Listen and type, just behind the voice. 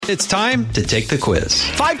It's time to take the quiz.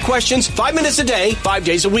 5 questions, 5 minutes a day, 5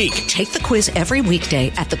 days a week. Take the quiz every weekday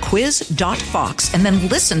at thequiz.fox and then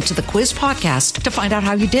listen to the quiz podcast to find out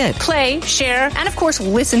how you did. Play, share, and of course,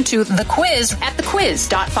 listen to the quiz at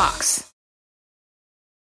thequiz.fox.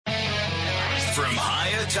 From high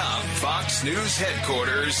atop Fox News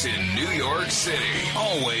headquarters in New York City,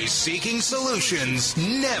 always seeking solutions,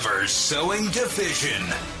 never sowing division.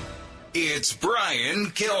 It's Brian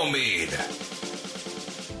Kilmeade.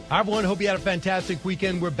 Hi, everyone. Hope you had a fantastic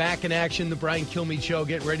weekend. We're back in action. The Brian Kilmeade Show,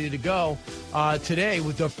 getting ready to go. Today,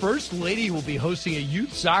 with the First Lady, will be hosting a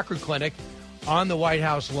youth soccer clinic on the White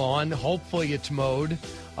House lawn. Hopefully it's mowed.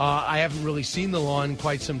 I haven't really seen the lawn in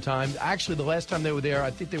quite some time. Actually, the last time they were there,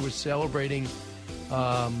 I think they were celebrating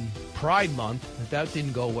Pride Month. That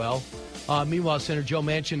didn't go well. Meanwhile, Senator Joe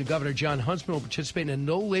Manchin and Governor John Huntsman will participate in a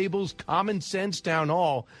No Labels Common Sense Town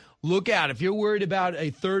Hall. Look out. If you're worried about a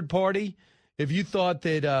third party, if you thought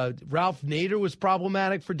that Ralph Nader was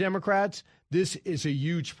problematic for Democrats, this is a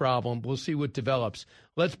huge problem. We'll see what develops.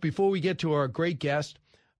 Before we get to our great guest,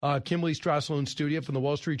 Kimberly Strassel in studio from the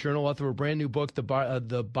Wall Street Journal, author of a brand new book, The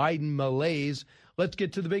Biden Malaise. Let's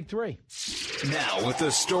get to the big three. Now, with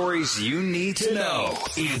the stories you need to know,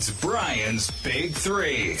 it's Brian's Big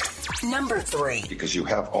Three. Number 3. Because you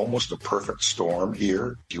have almost a perfect storm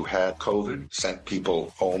here. You had COVID, sent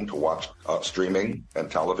people home to watch streaming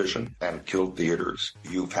and television, and killed theaters.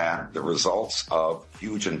 You've had the results of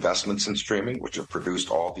huge investments in streaming, which have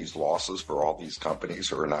produced all these losses for all these companies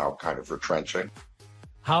who are now kind of retrenching.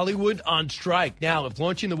 Hollywood on strike. Now, if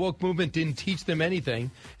launching the woke movement didn't teach them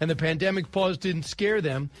anything and the pandemic pause didn't scare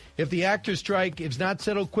them, if the actors' strike is not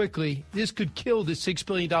settled quickly, this could kill the $6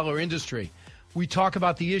 billion industry. We talk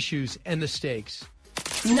about the issues and the stakes.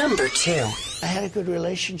 Number 2. I had a good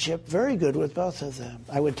relationship, very good with both of them.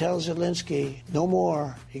 I would tell Zelensky, no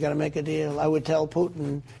more. You got to make a deal. I would tell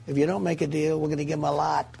Putin, if you don't make a deal, we're going to give them a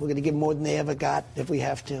lot. We're going to give them more than they ever got if we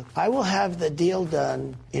have to. I will have the deal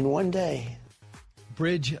done in one day.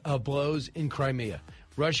 Bridge blows in Crimea.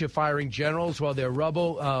 Russia firing generals while their the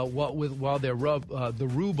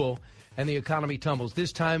ruble and the economy tumbles.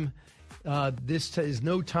 This is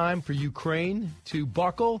no time for Ukraine to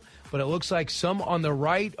buckle, but it looks like some on the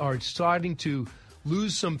right are starting to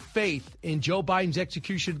lose some faith in Joe Biden's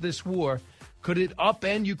execution of this war. Could it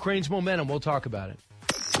upend Ukraine's momentum? We'll talk about it.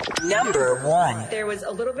 Number 1. There was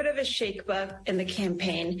a little bit of a shakeup in the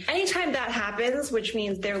campaign. Anytime that happens, which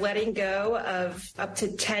means they're letting go of up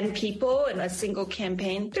to 10 people in a single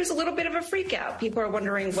campaign, there's a little bit of a freak out. People are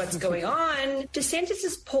wondering what's going on.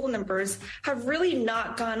 DeSantis' poll numbers have really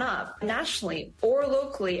not gone up nationally or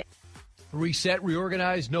locally. Reset,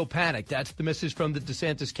 reorganize, no panic. That's the message from the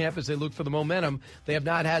DeSantis camp as they look for the momentum they have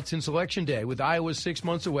not had since Election Day, with Iowa 6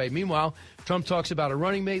 months away. Meanwhile, Trump talks about a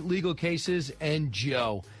running mate, legal cases, and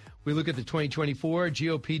Joe. We look at the 2024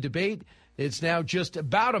 GOP debate. It's now just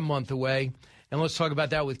about a month away. And let's talk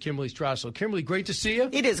about that with Kimberly Strassel. Kimberly, great to see you.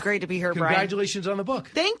 It is great to be here, Brian. Congratulations on the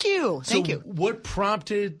book. Thank you. Thank you. What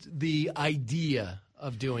prompted the idea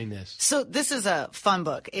of doing this? So this is a fun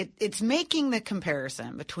book. It's making the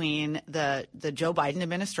comparison between the Joe Biden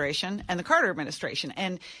administration and the Carter administration.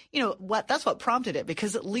 And, that's what prompted it,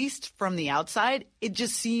 because at least from the outside, it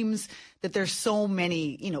just seems that there's so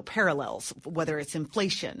many, parallels, whether it's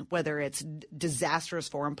inflation, whether it's disastrous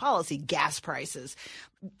foreign policy, gas prices.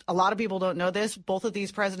 A lot of people don't know this. Both of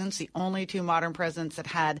these presidents, the only 2 modern presidents that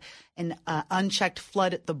had an unchecked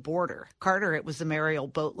flood at the border. Carter, it was the Mariel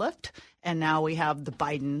boat lift. And now we have the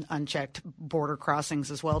Biden unchecked border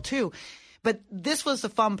crossings as well, too. But this was the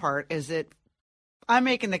fun part, is that I'm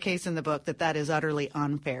making the case in the book that is utterly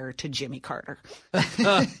unfair to Jimmy Carter.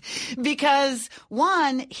 Because,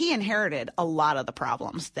 one, he inherited a lot of the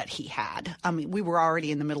problems that he had. I mean, we were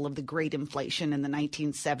already in the middle of the great inflation in the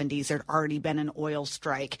 1970s. There had already been an oil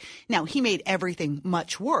strike. Now, he made everything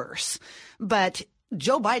much worse. But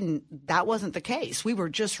Joe Biden, that wasn't the case. We were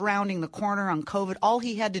just rounding the corner on COVID. All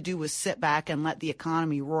he had to do was sit back and let the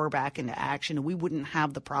economy roar back into action, and we wouldn't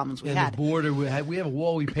have the problems we had. And the border, we have a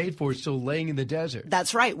wall we paid for still laying in the desert.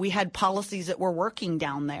 That's right. We had policies that were working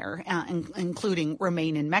down there, including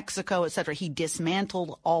Remain in Mexico, et cetera. He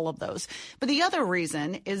dismantled all of those. But the other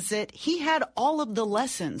reason is that he had all of the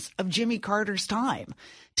lessons of Jimmy Carter's time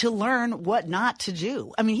to learn what not to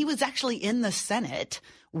do. I mean, he was actually in the Senate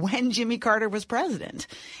when Jimmy Carter was president.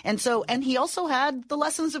 And he also had the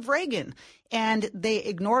lessons of Reagan. And they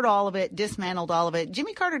ignored all of it, dismantled all of it.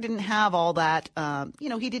 Jimmy Carter didn't have all that.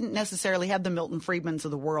 He didn't necessarily have the Milton Friedmans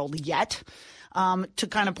of the world yet to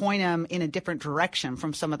kind of point him in a different direction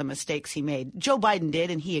from some of the mistakes he made. Joe Biden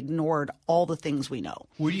did, and he ignored all the things we know.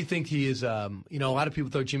 Where do you think he is? A lot of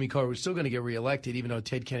people thought Jimmy Carter was still going to get reelected, even though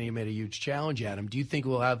Ted Kennedy made a huge challenge at him. Do you think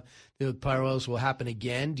the parallels will happen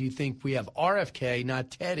again? Do you think we have RFK,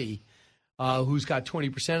 not Teddy, who's got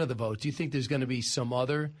 20% of the vote? Do you think there's going to be some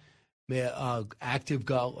other active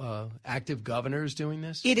governors doing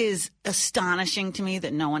this? It is astonishing to me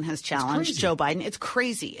that no one has challenged Joe Biden. It's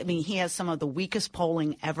crazy. I mean, he has some of the weakest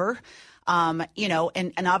polling ever. And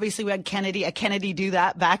obviously we had Kennedy do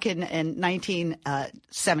that back in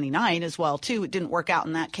 1979 as well, too. It didn't work out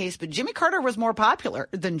in that case. But Jimmy Carter was more popular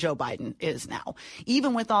than Joe Biden is now,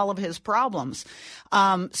 even with all of his problems.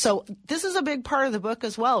 So this is a big part of the book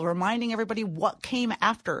as well, reminding everybody what came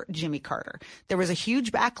after Jimmy Carter. There was a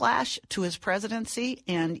huge backlash to his presidency,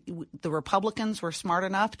 and the Republicans were smart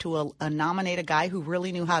enough to nominate a guy who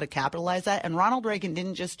really knew how to capitalize that. And Ronald Reagan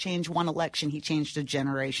didn't just change one election. He changed a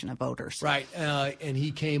generation of voters. Right, and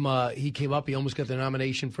he came up. He almost got the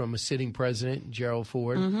nomination from a sitting president, Gerald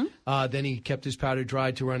Ford. Mm-hmm. Then he kept his powder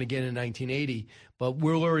dry to run again in 1980. But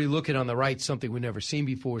we're already looking on the right, something we've never seen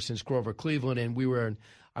before since Grover Cleveland. And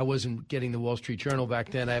I wasn't getting the Wall Street Journal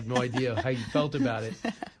back then. I have no idea how you felt about it.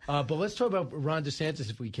 But let's talk about Ron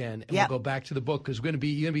DeSantis if we can, and we'll go back to the book because you're going to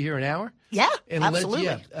be here an hour. Yeah, absolutely.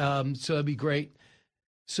 So that'd be great.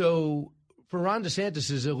 So. For Ron DeSantis,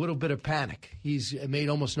 there's a little bit of panic. He's made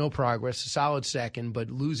almost no progress, a solid second, but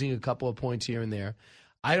losing a couple of points here and there.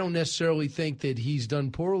 I don't necessarily think that he's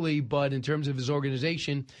done poorly, but in terms of his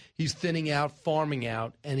organization, he's thinning out, farming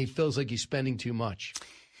out, and he feels like he's spending too much.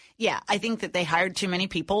 Yeah, I think that they hired too many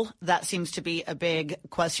people. That seems to be a big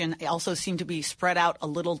question. They also seem to be spread out a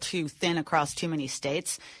little too thin across too many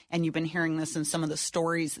states. And you've been hearing this in some of the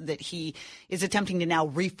stories that he is attempting to now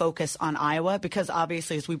refocus on Iowa because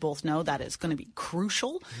obviously, as we both know, that is going to be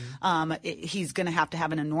crucial. Mm-hmm. He's going to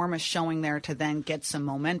have an enormous showing there to then get some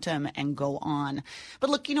momentum and go on.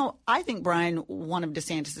 But look, I think, Brian, one of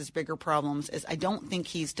DeSantis' bigger problems is I don't think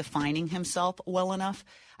he's defining himself well enough.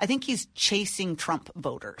 I think he's chasing Trump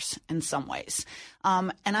voters in some ways.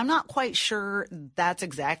 And I'm not quite sure that's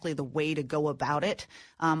exactly the way to go about it.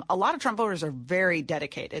 A lot of Trump voters are very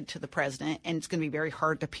dedicated to the president, and it's going to be very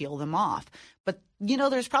hard to peel them off. But,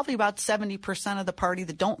 there's probably about 70% of the party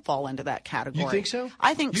that don't fall into that category. You think so?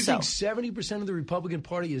 I think so. You think 70% of the Republican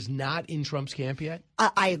Party is not in Trump's camp yet?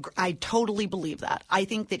 I totally believe that. I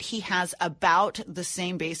think that he has about the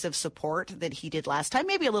same base of support that he did last time,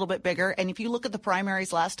 maybe a little bit bigger. And if you look at the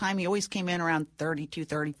primaries last time, he always came in around 32,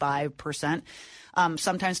 35%.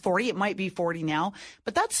 Sometimes 40. It might be 40 now.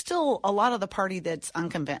 But that's still a lot of the party that's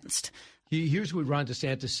unconvinced. Here's what Ron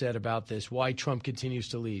DeSantis said about this, why Trump continues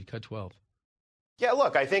to lead. Cut 12. Yeah,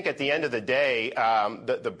 look, I think at the end of the day,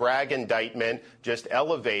 the Bragg indictment just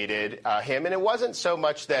elevated him. And it wasn't so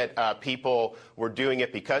much that people were doing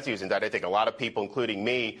it because he was indicted. I think a lot of people, including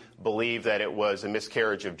me, believe that it was a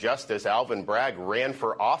miscarriage of justice. Alvin Bragg ran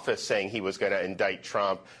for office saying he was going to indict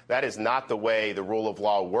Trump. That is not the way the rule of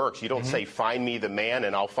law works. You don't say, find me the man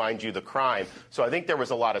and I'll find you the crime. So I think there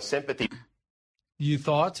was a lot of sympathy. You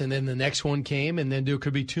thought, and then the next one came, and then there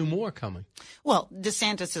could be two more coming. Well,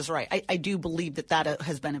 DeSantis is right. I do believe that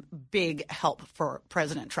has been a big help for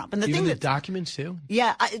President Trump. And the documents, too?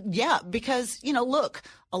 Yeah, because, look,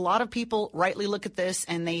 a lot of people rightly look at this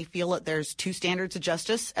and they feel that there's two standards of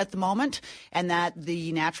justice at the moment, and that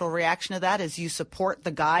the natural reaction to that is you support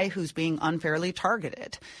the guy who's being unfairly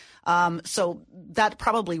targeted. So that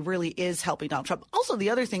probably really is helping Donald Trump. Also,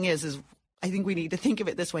 the other thing is I think we need to think of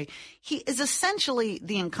it this way. He is essentially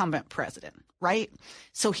the incumbent president, right?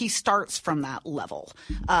 So he starts from that level.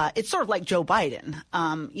 It's sort of like Joe Biden.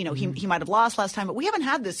 He might have lost last time, but we haven't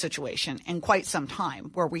had this situation in quite some time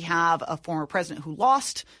where we have a former president who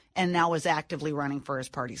lost and now is actively running for his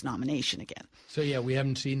party's nomination again. So, yeah, we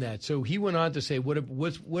haven't seen that. So he went on to say,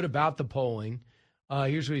 what about the polling?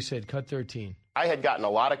 Here's what he said, cut 13. I had gotten a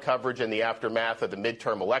lot of coverage in the aftermath of the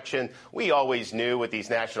midterm election. We always knew with these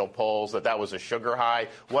national polls that was a sugar high.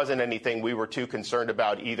 Wasn't anything we were too concerned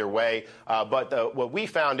about either way. But what we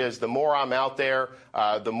found is the more I'm out there,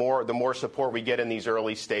 the more support we get in these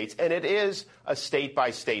early states. And it is a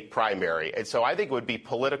state-by-state primary. And so I think it would be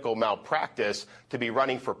political malpractice to be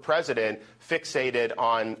running for president fixated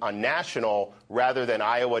on national rather than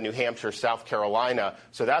Iowa, New Hampshire, South Carolina.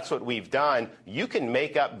 So that's what we've done. You can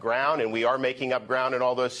make up ground, and we are making up ground in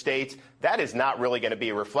all those states. That is not really going to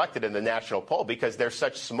be reflected in the national poll because they're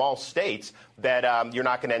such small states that you're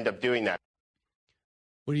not going to end up doing that.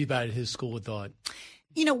 What do you about his school of thought?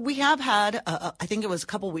 We have had, I think it was a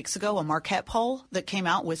couple weeks ago, a Marquette poll that came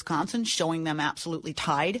out in Wisconsin showing them absolutely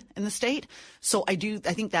tied in the state. So I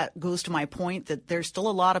think that goes to my point that there's still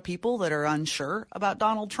a lot of people that are unsure about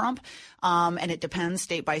Donald Trump. And it depends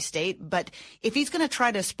state by state. But if he's going to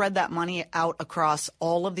try to spread that money out across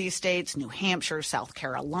all of these states, New Hampshire, South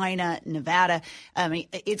Carolina, Nevada,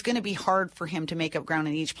 it's going to be hard for him to make up ground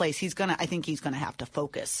in each place. I think he's going to have to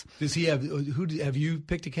focus. Does he have you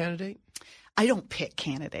picked a candidate? I don't pick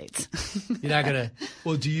candidates. You're not going to.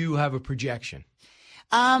 Well, do you have a projection?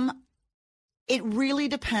 It really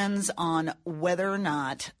depends on whether or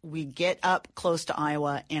not we get up close to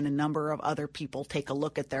Iowa and a number of other people take a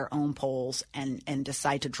look at their own polls and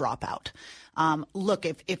decide to drop out. Look,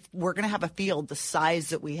 if we're going to have a field the size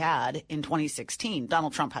that we had in 2016,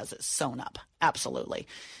 Donald Trump has it sewn up. Absolutely.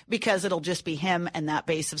 Because it'll just be him and that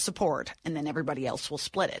base of support, and then everybody else will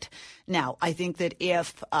split it. Now, I think that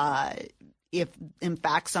if in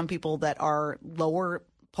fact some people that are lower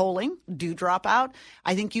polling do drop out,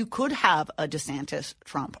 I think you could have a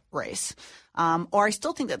DeSantis-Trump race. Or I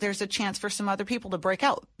still think that there's a chance for some other people to break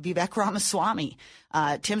out. Vivek Ramaswamy,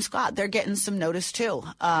 Tim Scott, they're getting some notice too.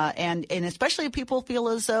 And especially if people feel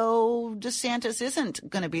as though DeSantis isn't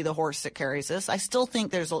going to be the horse that carries this, I still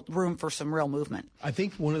think there's room for some real movement. I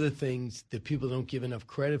think one of the things that people don't give enough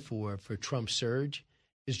credit for Trump's surge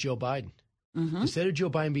is Joe Biden. Mm-hmm. Instead of Joe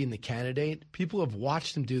Biden being the candidate, people have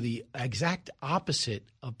watched him do the exact opposite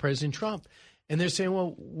of President Trump. And they're saying,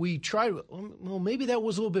 well, we tried. Well, maybe that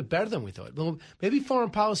was a little bit better than we thought. Well, maybe foreign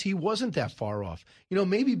policy wasn't that far off.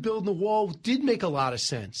 Maybe building the wall did make a lot of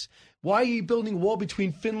sense. Why are you building a wall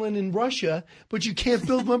between Finland and Russia, but you can't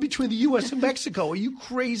build one between the U.S. and Mexico? Are you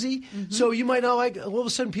crazy? Mm-hmm. So you might not all of a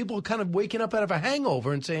sudden people are kind of waking up out of a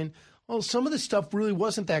hangover and saying, well, some of this stuff really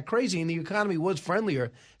wasn't that crazy, and the economy was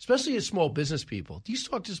friendlier, especially as small business people. Do you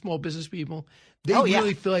talk to small business people? They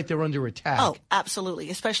really feel like they're under attack. Oh, absolutely,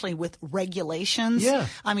 especially with regulations. Yeah.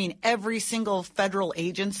 I mean, every single federal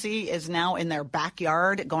agency is now in their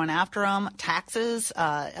backyard going after them. Taxes,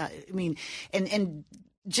 and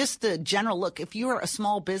just the general look. If you're a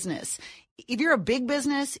small business, if you're a big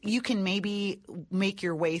business, you can maybe make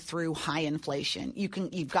your way through high inflation.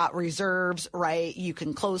 You've got reserves, right? You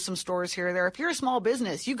can close some stores here or there. If you're a small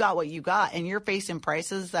business, you got what you got, and you're facing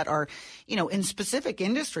prices that are, in specific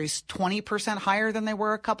industries, 20% higher than they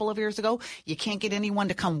were a couple of years ago. You can't get anyone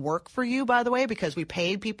to come work for you, by the way, because we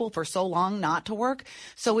paid people for so long not to work.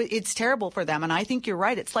 So it's terrible for them. And I think you're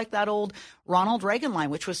right. It's like that old Ronald Reagan line,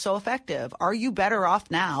 which was so effective. Are you better off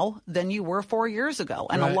now than you were 4 years ago?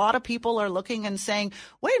 And right. A lot of people are looking and saying,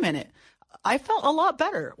 wait a minute, I felt a lot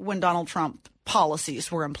better when Donald Trump policies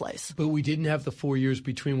were in place. But we didn't have the 4 years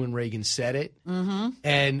between when Reagan said it. Mm-hmm.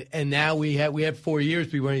 And now we had 4 years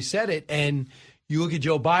between he said it. And you look at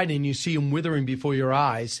Joe Biden and you see him withering before your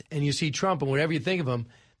eyes, and you see Trump, and whatever you think of him,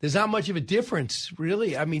 there's not much of a difference,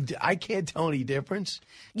 really. I mean, I can't tell any difference.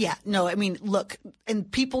 Yeah, no, I mean, look,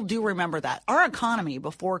 and people do remember that. Our economy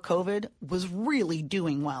before COVID was really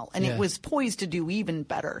doing well, and it was poised to do even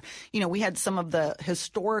better. We had some of the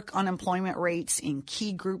historic unemployment rates in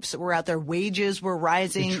key groups that were out there. Wages were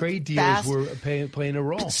rising. The trade deals fast, were playing a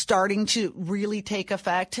role. Starting to really take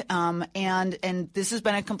effect. And this has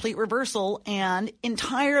been a complete reversal and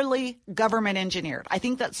entirely government engineered. I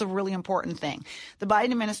think that's a really important thing. The Biden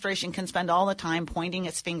administration can spend all the time pointing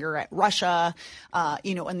its finger at Russia,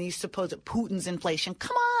 and these supposed Putin's inflation.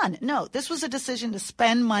 Come on. No, this was a decision to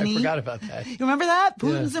spend money. I forgot about that. You remember that?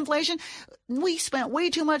 Putin's inflation? We spent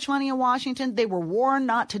way too much money in Washington. They were warned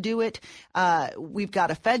not to do it. We've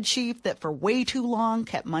got a Fed chief that for way too long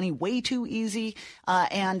kept money way too easy.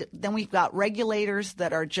 And then we've got regulators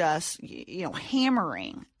that are just,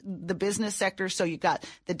 hammering the business sector. So you've got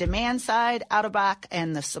the demand side out of whack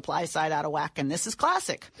and the supply side out of whack. And this is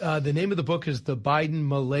classic. The name of the book is The Biden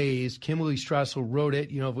Malaise. Kimberly Strassel wrote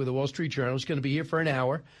it, with the Wall Street Journal. It's going to be here for an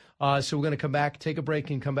hour. So we're going to come back, take a break,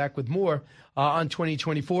 and come back with more on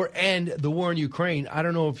 2024 and the war in Ukraine. I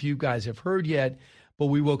don't know if you guys have heard yet, but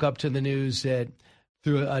we woke up to the news that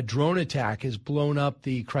through a drone attack has blown up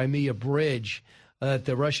the Crimea bridge that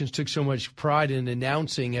the Russians took so much pride in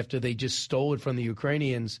announcing after they just stole it from the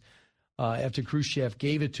Ukrainians after Khrushchev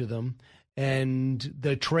gave it to them. And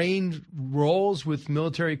the train rolls with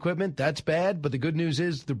military equipment. That's bad. But the good news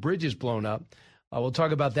is the bridge is blown up. We'll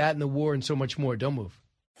talk about that and the war and so much more. Don't move.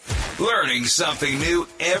 Learning something new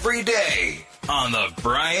every day on the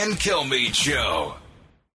Brian Kilmeade Show.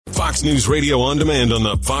 Fox News Radio on demand on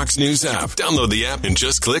the Fox News app. Download the app and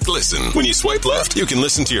just click listen. When you swipe left, you can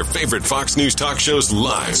listen to your favorite Fox News talk shows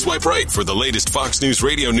live. Swipe right for the latest Fox News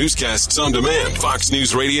Radio newscasts on demand. Fox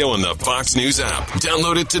News Radio on the Fox News app.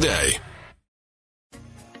 Download it today.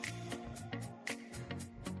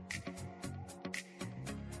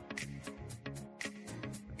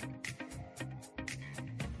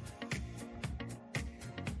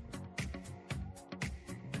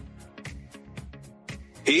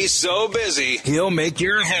 He's so busy, he'll make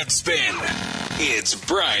your head spin. It's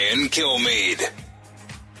Brian Kilmeade.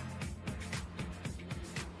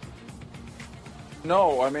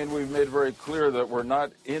 No, I mean, we've made very clear that we're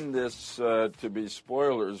not in this to be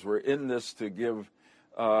spoilers. We're in this to give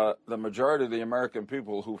the majority of the American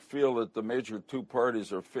people who feel that the major two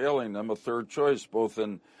parties are failing them a third choice, both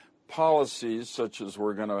in policies such as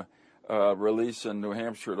we're going to release in New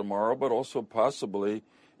Hampshire tomorrow, but also possibly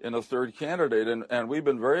in a third candidate. And we've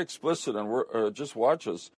been very explicit, and we're just watch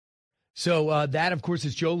us. So that, of course,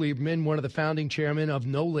 is Joe Lieberman, one of the founding chairmen of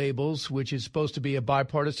No Labels, which is supposed to be a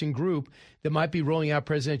bipartisan group that might be rolling out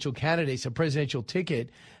presidential candidates, a presidential ticket,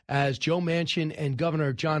 as Joe Manchin and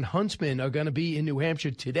Governor John Huntsman are going to be in New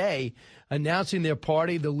Hampshire today announcing their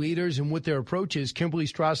party, the leaders, and what their approach is. Kimberly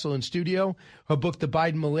Strassel in studio. Her book, The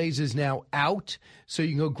Biden Malaise, is now out, so you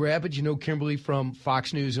can go grab it. You know Kimberly from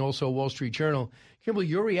Fox News and also Wall Street Journal. Kimberly,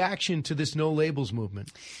 your reaction to this No Labels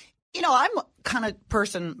movement? You know, I'm kind of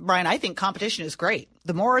person, Brian, I think competition is great.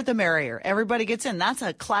 The more, the merrier. Everybody gets in. That's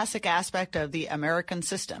a classic aspect of the American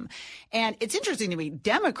system. And it's interesting to me,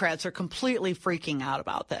 Democrats are completely freaking out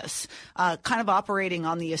about this, kind of operating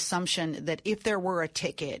on the assumption that if there were a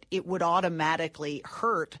ticket, it would automatically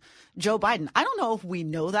hurt Joe Biden. I don't know if we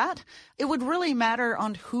know that. It would really matter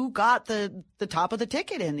on who got the top of the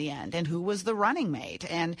ticket in the end and who was the running mate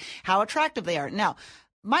and how attractive they are. Now,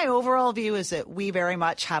 my overall view is that we very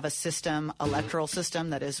much have a system, electoral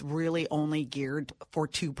system, that is really only geared for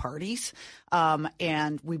two parties.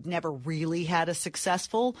 And we've never really had a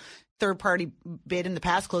successful third-party bid in the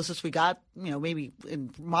past. Closest we got, maybe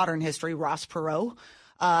in modern history, Ross Perot.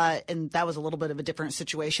 And that was a little bit of a different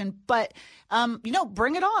situation. But,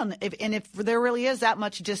 bring it on. If there really is that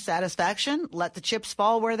much dissatisfaction, let the chips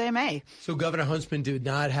fall where they may. So Governor Huntsman did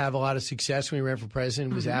not have a lot of success when he ran for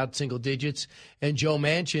president, was out single digits. And Joe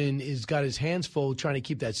Manchin has got his hands full trying to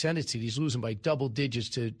keep that Senate seat. He's losing by double digits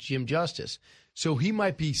to Jim Justice. So he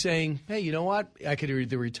might be saying, hey, you know what? I could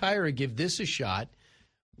either retire or give this a shot.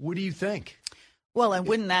 What do you think? Well, and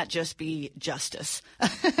wouldn't that just be justice?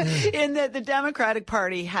 In that the Democratic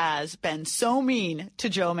Party has been so mean to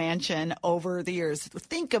Joe Manchin over the years.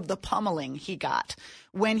 Think of the pummeling he got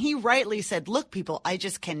when he rightly said, look, people, I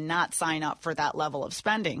just cannot sign up for that level of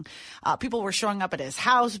spending. People were showing up at his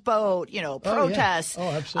houseboat, protests. Oh,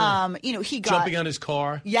 absolutely. He got jumping on his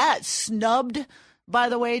car. Yeah, snubbed. By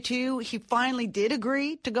the way, too, he finally did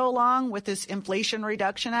agree to go along with this Inflation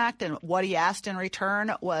Reduction Act, and what he asked in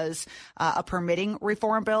return was a permitting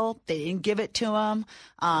reform bill. They didn't give it to him.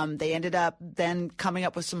 They ended up then coming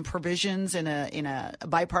up with some provisions in a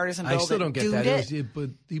bipartisan bill. I still don't get that.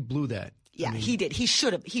 But he blew that. Yeah, he did. He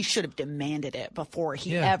should have demanded it before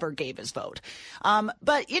he ever gave his vote.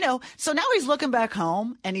 But so now he's looking back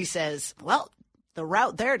home and he says, well, the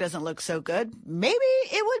route there doesn't look so good. Maybe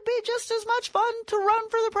it would be just as much fun to run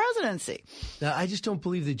for the presidency. Now, I just don't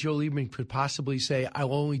believe that Joe Lieberman could possibly say, I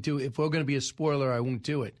will only do it. If we're going to be a spoiler, I won't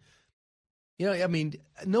do it.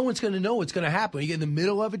 No one's going to know what's going to happen. You get in the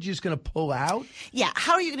middle of it, you're just going to pull out? Yeah,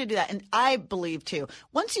 how are you going to do that? And I believe, too,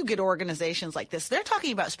 once you get organizations like this, they're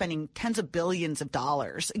talking about spending tens of billions of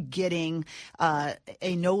dollars getting a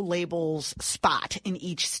no-labels spot in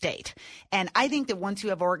each state. And I think that once you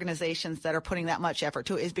have organizations that are putting that much effort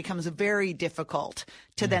to it, it becomes very difficult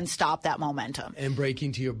to then stop that momentum. And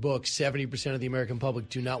breaking to your book, 70% of the American public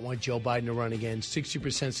do not want Joe Biden to run again.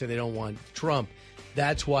 60% say they don't want Trump.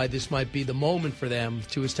 That's why this might be the moment for them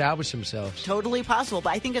to establish themselves. Totally possible.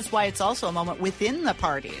 But I think it's why it's also a moment within the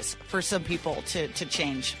parties for some people to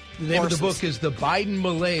change. The name of the book is The Biden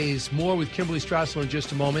Malaise. More with Kimberly Strassel in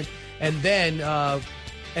just a moment. And then,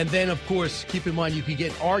 of course, keep in mind you can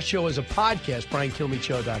get our show as a podcast,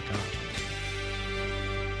 BrianKilmeadeShow.com.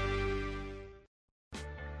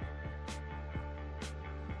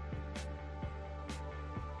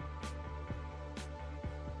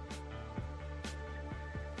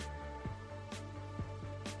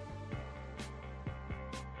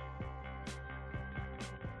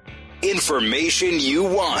 Information you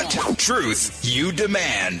want. Truth you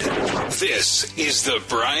demand. This is the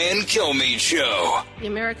Brian Kilmeade Show. The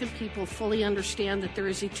American people fully understand that there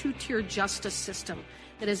is a two-tier justice system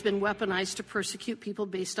that has been weaponized to persecute people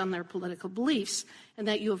based on their political beliefs, and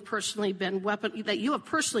that you have personally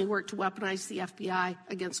worked to weaponize the FBI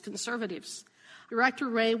against conservatives. Director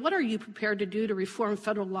Wray, what are you prepared to do to reform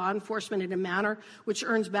federal law enforcement in a manner which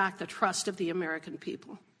earns back the trust of the American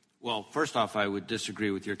people? Well, first off, I would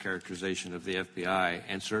disagree with your characterization of the FBI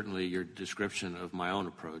and certainly your description of my own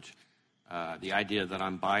approach. The idea that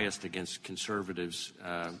I'm biased against conservatives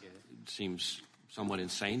seems somewhat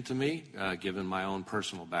insane to me, given my own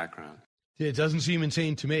personal background. It doesn't seem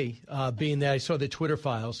insane to me, being that I saw the Twitter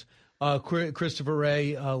files. Christopher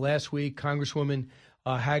Wray last week, Congresswoman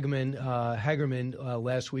Hagerman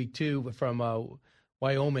last week, too, from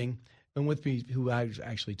Wyoming, and with me, who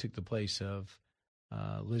actually took the place of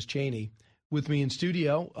Liz Cheney, with me in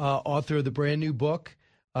studio, author of the brand new book,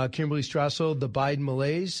 Kimberly Strassel, The Biden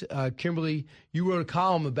Malaise. Kimberly, you wrote a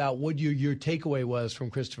column about what your takeaway was from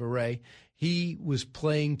Christopher Wray. He was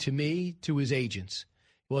playing to his agents.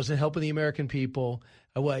 He wasn't helping the American people.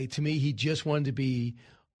 To me, he just wanted to be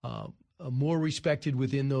more respected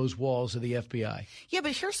within those walls of the FBI. Yeah,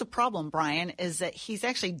 but here's the problem, Brian, is that he's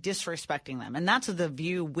actually disrespecting them. And that's the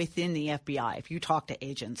view within the FBI, if you talk to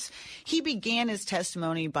agents. He began his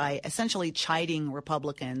testimony by essentially chiding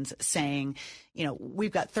Republicans, saying,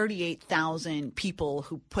 we've got 38,000 people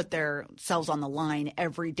who put themselves on the line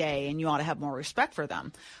every day, and you ought to have more respect for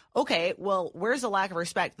them. Okay, well, where's the lack of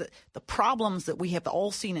respect? The problems that we have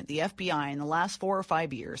all seen at the FBI in the last 4 or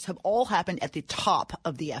 5 years have all happened at the top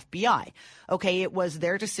of the FBI. Okay, it was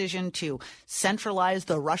their decision to centralize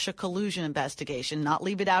the Russia collusion investigation, not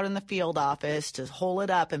leave it out in the field office, to hole it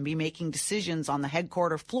up and be making decisions on the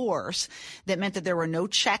headquarter floors that meant that there were no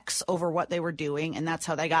checks over what they were doing, and that's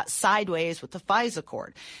how they got sideways with the FISA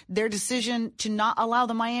court. Their decision to not allow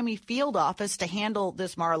the Miami field office to handle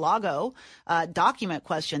this Mar-a-Lago document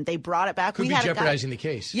question. They brought it back. Could be jeopardizing the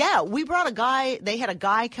case. Yeah, we brought a guy. They had a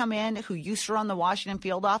guy come in who used to run the Washington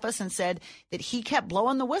field office and said that he kept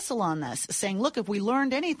blowing the whistle on this, saying, look, if we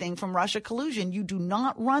learned anything from Russia collusion, you do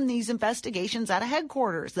not run these investigations out of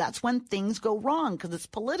headquarters. That's when things go wrong because it's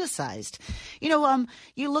politicized.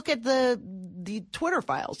 You look at the Twitter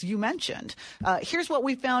files you mentioned. Here's what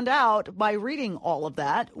we found out by reading all of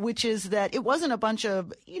that, which is that it wasn't a bunch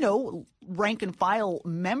of, rank and file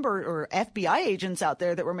member or FBI agents out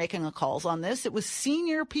there that were making the calls on this. It was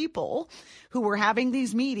senior people who were having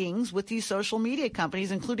these meetings with these social media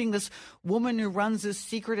companies, including this woman who runs this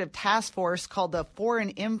secretive task force called the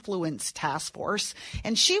Foreign Influence Task Force.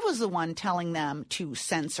 And she was the one telling them to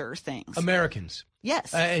censor things. Americans.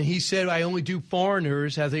 Yes. And he said, I only do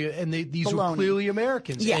foreigners, these Baloney. were clearly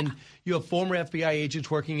Americans. Yeah. And you have former FBI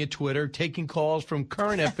agents working at Twitter, taking calls from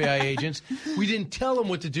current FBI agents. We didn't tell them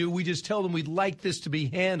what to do. We just tell them we'd like this to be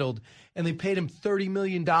handled. And they paid him $30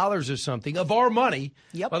 million or something of our money,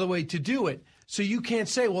 by the way, to do it. So you can't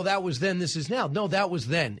say, well, that was then, this is now. No, that was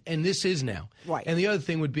then, and this is now. Right. And the other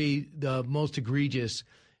thing would be the most egregious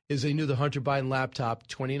is they knew the Hunter Biden laptop,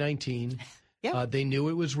 2019. They knew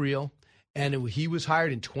it was real. And he was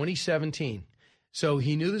hired in 2017. So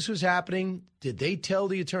he knew this was happening. Did they tell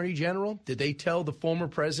the attorney general? Did they tell the former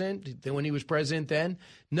president when he was president then?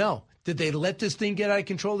 No. Did they let this thing get out of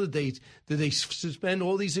control? Did they suspend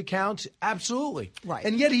all these accounts? Absolutely. Right.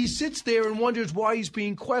 And yet he sits there and wonders why he's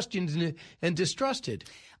being questioned and distrusted.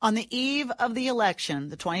 On the eve of the election,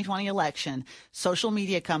 the 2020 election, social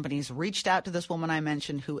media companies reached out to this woman I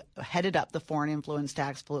mentioned who headed up the Foreign Influence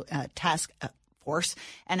Task Force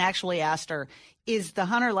and actually asked her, is the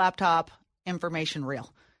Hunter laptop information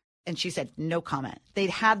real? And she said, no comment. They'd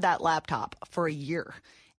had that laptop for a year.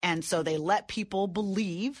 And so they let people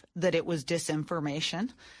believe that it was disinformation.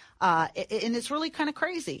 And it's really kind of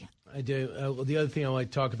crazy. I do. The other thing I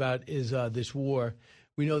want to talk about is this war.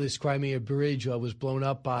 We know this Crimea bridge was blown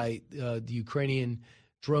up by the Ukrainian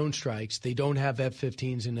drone strikes. They don't have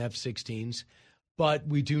F-15s and F-16s. But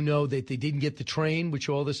we do know that they didn't get the train, which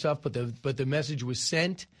all this stuff, but the message was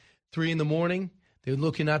sent 3 a.m. They're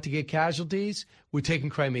looking not to get casualties. We're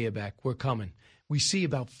taking Crimea back. We're coming. We see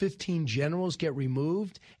about 15 generals get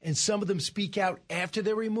removed, and some of them speak out after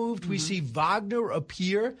they're removed. Mm-hmm. We see Wagner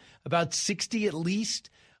appear, about 60 at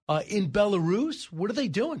least, in Belarus. What are they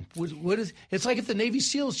doing? It's like if the Navy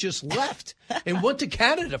SEALs just left and went to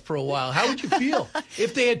Canada for a while. How would you feel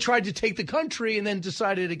if they had tried to take the country and then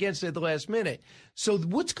decided against it at the last minute? So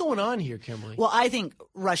what's going on here, Kimberly? Well, I think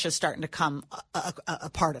Russia's starting to come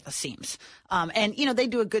apart at the seams. And, they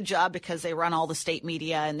do a good job because they run all the state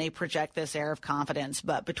media and they project this air of confidence.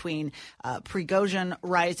 But between Prigozhin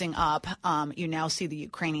rising up, you now see the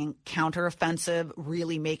Ukrainian counteroffensive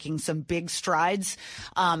really making some big strides.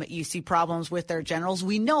 You see problems with their generals.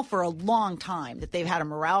 We know for a long time that they've had a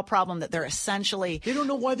morale problem, that they're essentially... They don't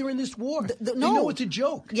know why they're in this war. They know it's a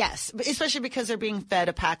joke. Yes, especially because they're being fed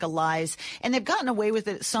a pack of lies. And they've gotten away with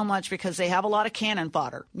it so much because they have a lot of cannon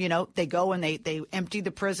fodder. They go and they empty the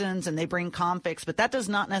prisons and they bring convicts, but that does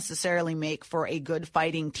not necessarily make for a good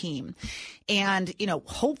fighting team. And,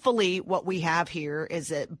 hopefully what we have here is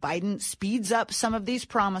that Biden speeds up some of these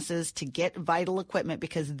promises to get vital equipment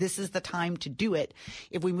because this is the time to do it.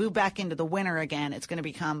 If we we move back into the winter again, it's going to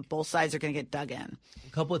become both sides are going to get dug in.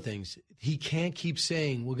 A couple of things. He can't keep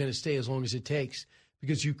saying we're going to stay as long as it takes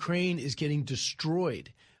because Ukraine is getting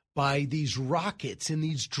destroyed by these rockets and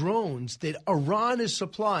these drones that Iran is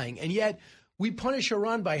supplying. And yet we punish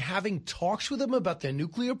Iran by having talks with them about their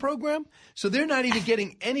nuclear program. So they're not even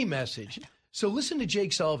getting any message. So listen to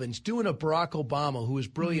Jake Sullivan. He's doing a Barack Obama, who is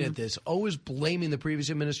brilliant at this, always blaming the previous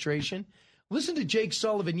administration. Listen to Jake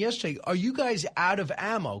Sullivan yesterday. Are you guys out of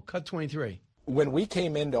ammo? Cut 23. When we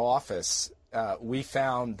came into office, we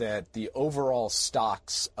found that the overall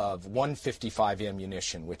stocks of 155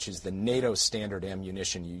 ammunition, which is the NATO standard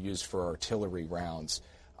ammunition you use for artillery rounds,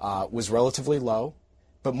 was relatively low.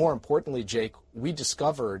 But more importantly, Jake, we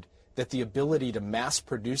discovered that the ability to mass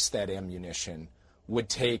produce that ammunition would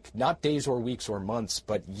take not days or weeks or months,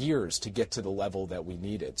 but years to get to the level that we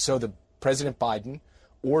needed. So President Biden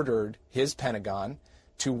ordered his Pentagon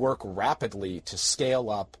to work rapidly to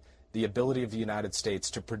scale up the ability of the United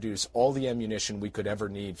States to produce all the ammunition we could ever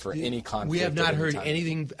need for any conflict. We have not heard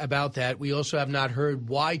anything about that. We also have not heard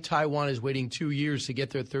why Taiwan is waiting 2 years to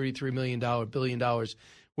get their $33 billion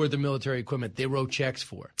worth of military equipment they wrote checks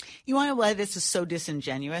for. You want to know why this is so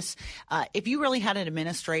disingenuous? If you really had an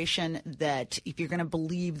administration that, if you're going to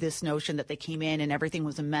believe this notion that they came in and everything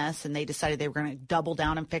was a mess and they decided they were going to double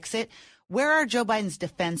down and fix it, where are Joe Biden's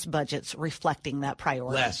defense budgets reflecting that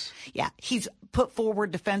priority? Less. Yeah. He's put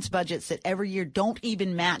forward defense budgets that every year don't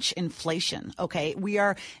even match inflation. Okay. We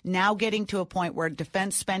are now getting to a point where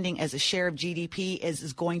defense spending as a share of GDP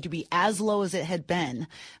is going to be as low as it had been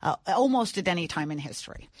almost at any time in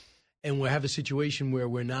history. And we have a situation where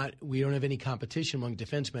we don't have any competition among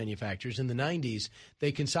defense manufacturers. In the 90s,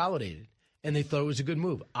 they consolidated and they thought it was a good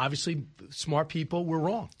move. Obviously, smart people were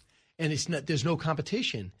wrong. And there's no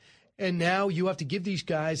competition. And now you have to give these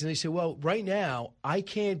guys, and they say, well, right now, I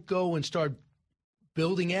can't go and start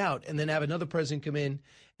building out and then have another president come in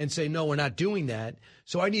and say, no, we're not doing that.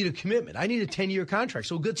 So I need a commitment. I need a 10-year contract.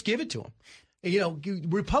 So let's give it to them. You know,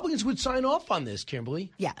 Republicans would sign off on this,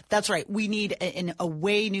 Kimberly. Yeah, that's right. We need a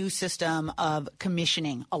way new system of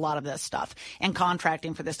commissioning a lot of this stuff and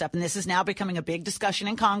contracting for this stuff. And this is now becoming a big discussion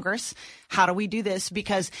in Congress. How do we do this?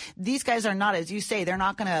 Because these guys are not, as you say, they're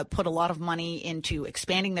not going to put a lot of money into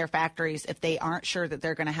expanding their factories if they aren't sure that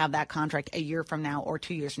they're going to have that contract a year from now or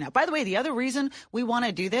 2 years from now. By the way, the other reason we want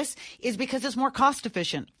to do this is because it's more cost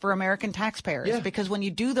efficient for American taxpayers. Yeah. Because when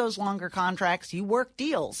you do those longer contracts, you work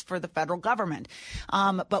deals for the federal government.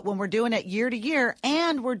 But when we're doing it year to year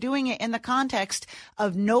and we're doing it in the context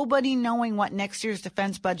of nobody knowing what next year's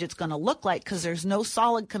defense budget's going to look like because there's no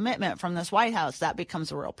solid commitment from this White House, that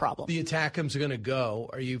becomes a real problem. The ATACMs are going to go.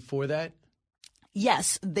 Are you for that?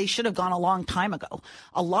 Yes, they should have gone a long time ago.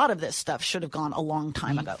 A lot of this stuff should have gone a long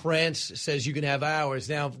time ago. France says you can have hours.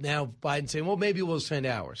 Now Biden's saying, well, maybe we'll send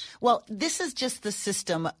hours. Well, this is just the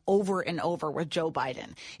system over and over with Joe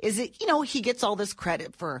Biden. Is it, he gets all this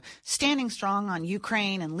credit for standing strong on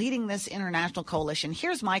Ukraine and leading this international coalition.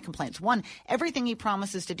 Here's my complaints. One, everything he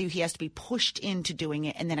promises to do, he has to be pushed into doing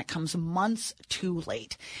it, and then it comes months too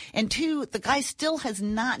late. And two, the guy still has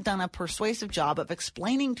not done a persuasive job of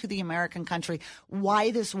explaining to the American country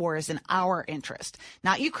why this war is in our interest.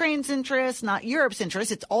 Not Ukraine's interest, not Europe's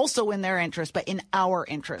interest. It's also in their interest, but in our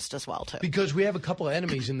interest as well, too. Because we have a couple of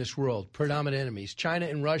enemies in this world, predominant enemies, China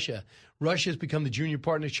and Russia. Russia has become the junior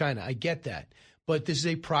partner of China. I get that. But this is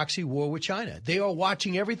a proxy war with China. They are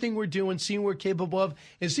watching everything we're doing, seeing what we're capable of,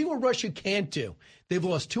 and seeing what Russia can't do. They've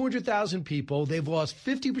lost 200,000 people. They've lost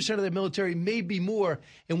 50% of their military, maybe more.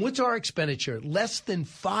 And what's our expenditure? Less than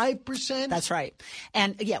 5%? That's right.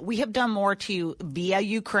 And, yeah, we have done more to, via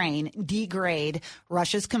Ukraine, degrade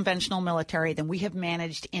Russia's conventional military than we have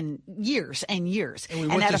managed in years and years.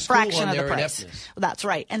 And at a fraction of the price. Ineptness. That's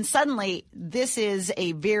right. And suddenly, this is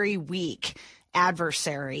a very weak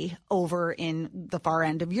adversary over in the far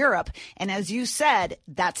end of Europe. And as you said,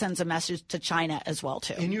 that sends a message to China as well,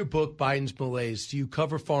 too. In your book, Biden's Malaise, do you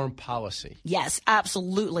cover foreign policy? Yes,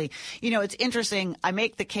 absolutely. It's interesting. I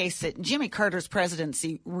make the case that Jimmy Carter's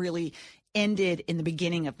presidency really ended in the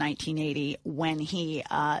beginning of 1980 when he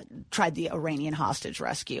tried the Iranian hostage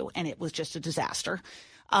rescue, and it was just a disaster.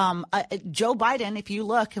 Joe Biden, if you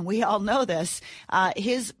look, and we all know this,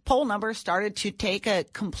 his poll numbers started to take a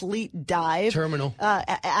complete dive. Terminal.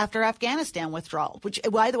 After Afghanistan withdrawal, which,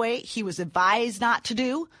 by the way, he was advised not to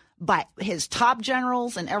do by his top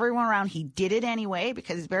generals and everyone around. He did it anyway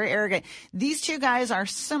because he's very arrogant. These two guys are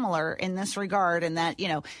similar in this regard, in that,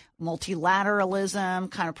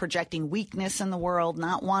 multilateralism, kind of projecting weakness in the world,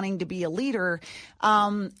 not wanting to be a leader.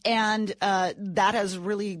 And that has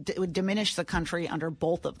really diminished the country under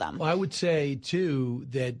both of them. Well, I would say, too,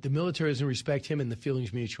 that the military doesn't respect him and the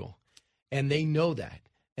feeling's mutual. And they know that.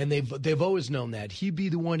 And they've always known that. He'd be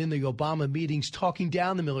the one in the Obama meetings talking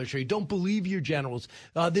down the military. Don't believe your generals.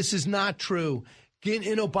 This is not true.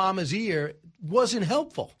 In Obama's ear wasn't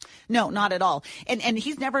helpful. No, not at all. And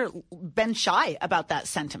he's never been shy about that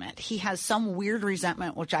sentiment. He has some weird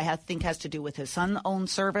resentment, which I think has to do with his son's own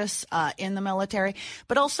service in the military.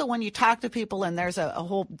 But also when you talk to people, and there's a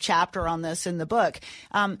whole chapter on this in the book,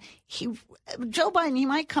 Joe Biden, he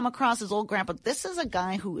might come across as old grandpa. This is a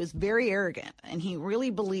guy who is very arrogant, and he really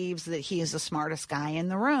believes that he is the smartest guy in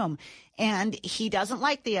the room. And he doesn't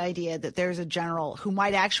like the idea that there's a general who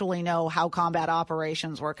might actually know how combat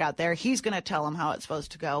operations work out there. He's going to tell him how it's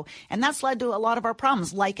supposed to go. And that's led to a lot of our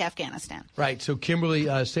problems, like Afghanistan. Right. So,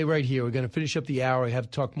 Kimberly, stay right here. We're going to finish up the hour. We have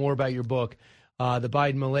to talk more about your book, The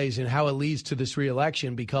Biden Malaise, and how it leads to this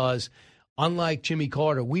reelection, because unlike Jimmy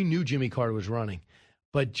Carter, we knew Jimmy Carter was running.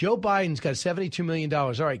 But Joe Biden's got $72 million.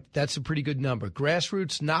 All right, that's a pretty good number.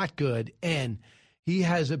 Grassroots, not good. And he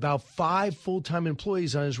has about 5 full-time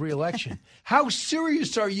employees on his reelection. How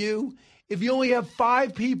serious are you if you only have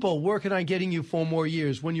 5 people working on getting you 4 more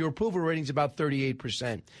years when your approval rating is about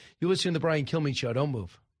 38%? You listen to the Brian Kilmeade Show. Don't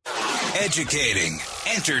move. Educating,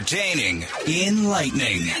 entertaining,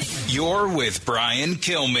 enlightening. You're with Brian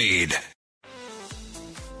Kilmeade.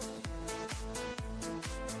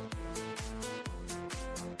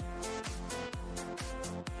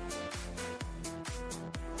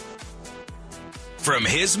 From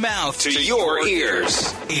his mouth to your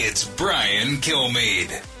ears, it's Brian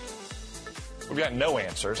Kilmeade. We've got no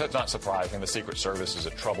answers. That's not surprising. The Secret Service is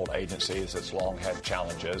a troubled agency. It's long had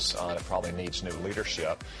challenges. It probably needs new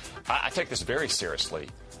leadership. I take this very seriously.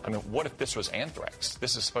 I mean, what if this was anthrax?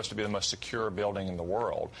 This is supposed to be the most secure building in the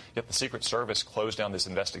world. Yet the Secret Service closed down this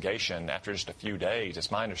investigation after just a few days.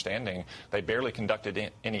 It's my understanding they barely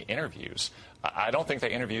conducted any interviews. I don't think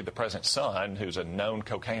they interviewed the president's son, who's a known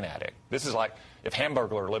cocaine addict. This is like if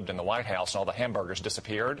Hamburglar lived in the White House and all the hamburgers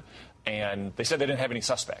disappeared, and they said they didn't have any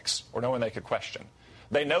suspects or no one they could question.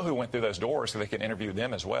 They know who went through those doors, so they can interview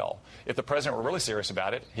them as well. If the president were really serious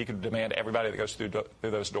about it, he could demand everybody that goes through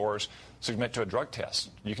those doors submit to a drug test.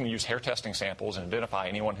 You can use hair testing samples and identify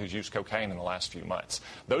anyone who's used cocaine in the last few months.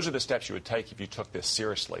 Those are the steps you would take if you took this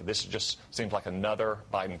seriously. This just seems like another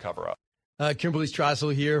Biden cover-up. Kimberly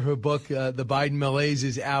Strassel here. Her book, The Biden Malaise,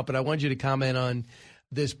 is out, but I want you to comment on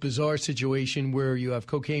this bizarre situation where you have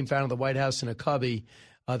cocaine found in the White House in a cubby.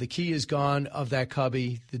 The key is gone of that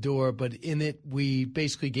cubby, the door, but in it, we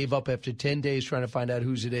basically gave up after 10 days trying to find out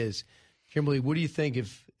whose it is. Kimberly, what do you think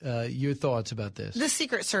of your thoughts about this? The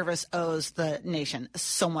Secret Service owes the nation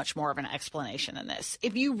so much more of an explanation in this.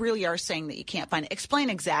 If you really are saying that you can't find it, explain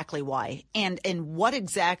exactly why and what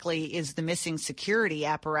exactly is the missing security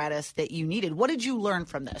apparatus that you needed. What did you learn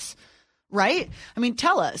from this? Right? I mean,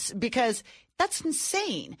 tell us, because that's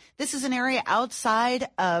insane. This is an area outside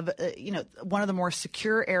of, one of the more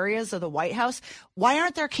secure areas of the White House. Why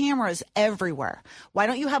aren't there cameras everywhere? Why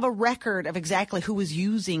don't you have a record of exactly who was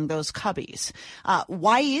using those cubbies?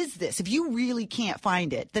 Why is this? If you really can't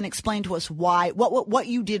find it, then explain to us why, what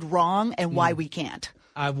you did wrong and why we can't.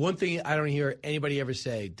 One thing I don't hear anybody ever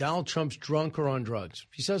say, Donald Trump's drunk or on drugs.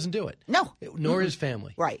 He doesn't do it. No. Nor his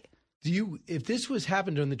family. Right. If this was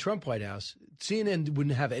happened during the Trump White House, CNN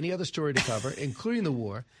wouldn't have any other story to cover, including the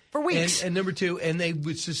war. For weeks. And number two, and they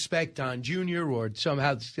would suspect Don Jr. or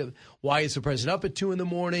somehow, why is the president up at 2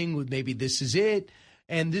 a.m? Maybe this is it.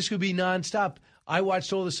 And this would be nonstop. I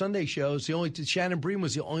watched all the Sunday shows. Shannon Bream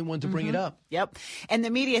was the only one to bring it up. Yep. And the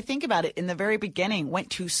media, think about it, in the very beginning went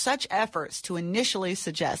to such efforts to initially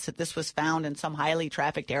suggest that this was found in some highly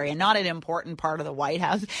trafficked area, not an important part of the White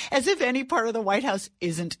House, as if any part of the White House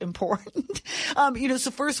isn't important.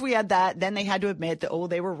 So first we had that. Then they had to admit that,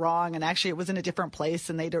 they were wrong. And actually it was in a different place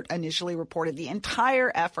than they initially reported. The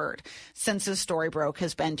entire effort since this story broke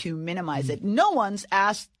has been to minimize it. No one's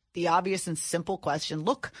asked the obvious and simple question.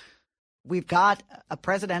 Look, we've got a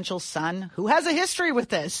presidential son who has a history with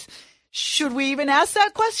this. Should we even ask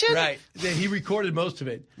that question? Right. He recorded most of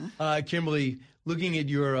it. Kimberly, looking at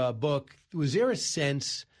your book, was there a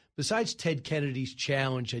sense, besides Ted Kennedy's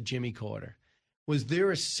challenge at Jimmy Carter, was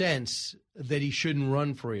there a sense that he shouldn't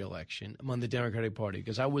run for re-election among the Democratic Party?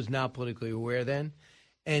 Because I was not politically aware then.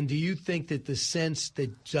 And do you think that the sense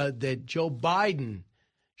that Joe Biden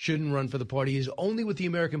shouldn't run for the party. He's only with the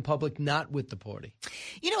American public, not with the party.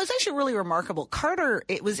 You know, it's actually really remarkable. Carter,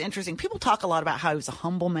 it was interesting. People talk a lot about how he was a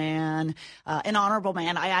humble man, an honorable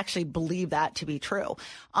man. I actually believe that to be true.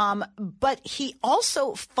 But he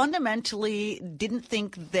also fundamentally didn't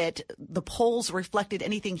think that the polls reflected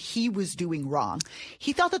anything he was doing wrong.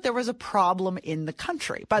 He thought that there was a problem in the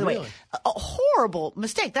country. By the way, a horrible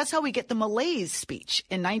mistake. That's how we get the malaise speech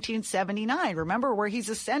in 1979. Remember, where he's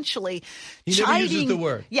essentially never uses the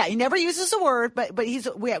word. Yeah, he never uses the word, but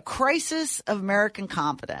we have crisis of American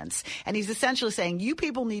confidence. And he's essentially saying, you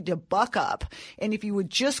people need to buck up. And if you would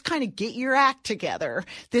just kind of get your act together,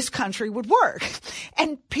 this country would work.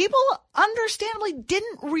 And people understandably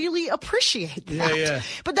didn't really appreciate that. Yeah.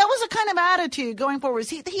 But that was a kind of attitude going forward.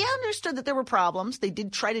 He understood that there were problems. They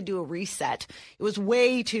did try to do a reset. It was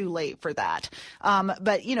way too late for that.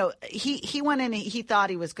 But, you know, he went in, he thought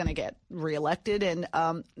he was going to get reelected. And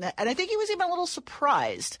I think he was even a little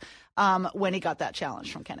surprised when he got that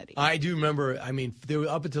challenge from Kennedy. I do remember, I mean, they were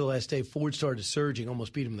up until the last day, Ford started surging,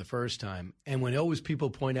 almost beat him the first time. And when always people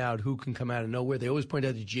point out who can come out of nowhere, they always point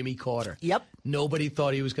out to Jimmy Carter. Yep. Nobody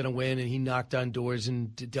thought he was going to win, and he knocked on doors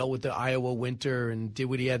and dealt with the Iowa winter and did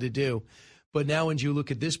what he had to do. But now when you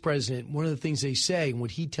look at this president, one of the things they say and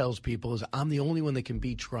what he tells people is, I'm the only one that can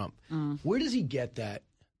beat Trump. Where does he get that?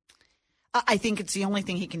 I think it's the only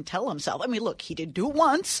thing he can tell himself. I mean, look, he did do it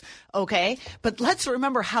once, okay? But let's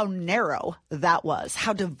remember how narrow that was,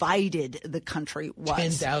 how divided the country was.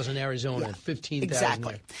 10,000 Arizona, 15,000.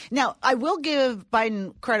 Exactly. Now, I will give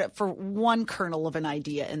Biden credit for one kernel of an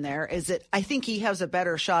idea in there, is that I think he has a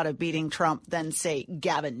better shot of beating Trump than, say,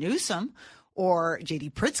 Gavin Newsom or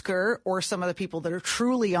J.D. Pritzker or some of the people that are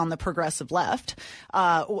truly on the progressive left.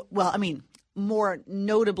 More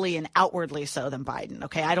notably and outwardly so than Biden.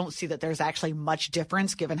 Okay, I don't see that there's actually much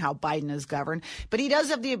difference given how Biden is governed, but he does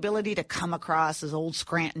have the ability to come across as old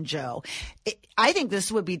Scranton Joe. I think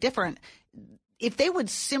this would be different if they would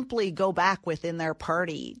simply go back within their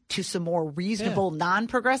party to some more reasonable,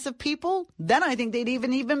 non-progressive people. Then I think they'd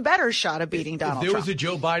even better shot of beating Donald Trump. If there was a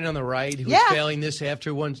Joe Biden on the right who was failing this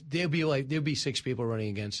after once, there'd be 6 people running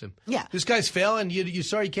against him. Yeah, this guy's failing. You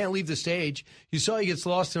saw he can't leave the stage. You saw he gets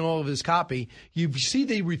lost in all of his copy. You see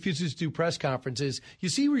that he refuses to do press conferences. You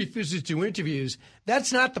see he refuses to do interviews.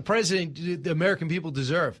 That's not the president the American people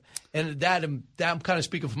deserve. And that I'm kind of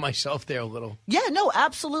speaking for myself there a little. Yeah, no,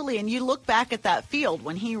 absolutely. And you look back at that field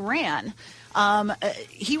when he ran,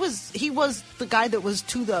 he was the guy that was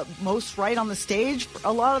to the most right on the stage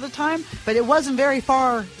a lot of the time, but it wasn't very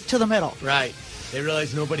far to the middle. Right. They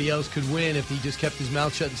realized nobody else could win if he just kept his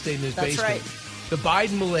mouth shut and stayed in his basement. Right. The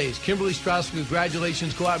Biden malaise. Kimberly Strauss,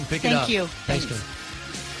 congratulations. Go out and pick it up. Thank you. Thanks, man.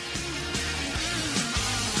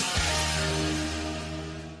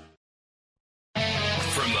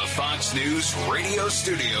 Fox News radio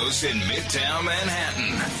studios in Midtown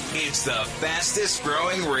Manhattan. It's the fastest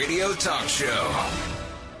growing radio talk show.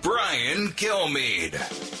 Brian Kilmeade.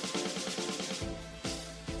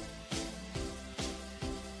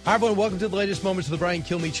 Hi, everyone. Welcome to the latest moments of the Brian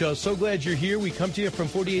Kilmeade Show. So glad you're here. We come to you from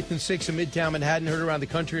 48th and 6th in Midtown Manhattan, heard around the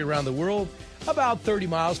country, around the world, about 30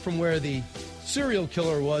 miles from where the serial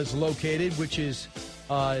killer was located, which is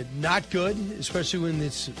not good, especially when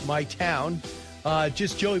it's my town.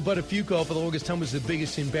 Just Joey Buttafuoco for the longest time was the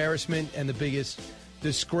biggest embarrassment and the biggest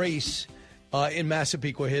disgrace in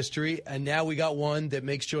Massapequa history. And now we got one that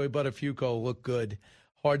makes Joey Buttafuoco look good.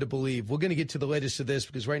 Hard to believe. We're going to get to the latest of this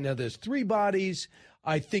because right now there's 3 bodies.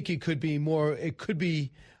 I think it could be more. It could be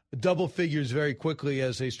double figures very quickly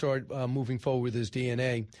as they start moving forward with his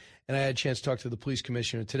DNA. And I had a chance to talk to the police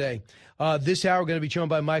commissioner today. This hour, we're going to be joined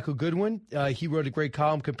by Michael Goodwin. He wrote a great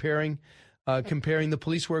column comparing the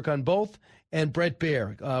police work on both. And Brett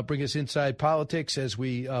Baer, bring us inside politics as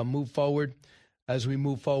we move forward. As we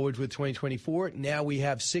move forward with 2024, now we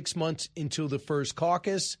have 6 months until the first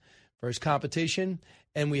caucus, first competition,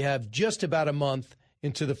 and we have just about a month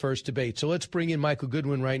into the first debate. So let's bring in Michael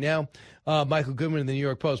Goodwin right now. Michael Goodwin in the New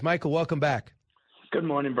York Post. Michael, welcome back. Good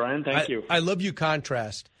morning, Brian. Thank you. I love your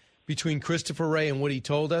contrast between Christopher Wray and what he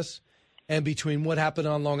told us and between what happened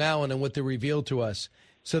on Long Island and what they revealed to us.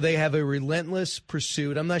 So they have a relentless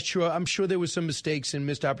pursuit. I'm sure there was some mistakes and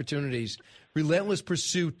missed opportunities. Relentless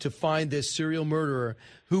pursuit to find this serial murderer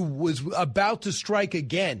who was about to strike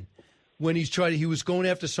again when he was going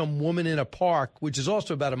after some woman in a park, which is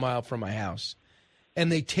also about a mile from my house.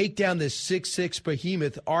 And they take down this 6'6"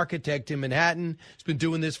 behemoth architect in Manhattan. He's been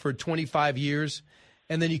doing this for 25 years.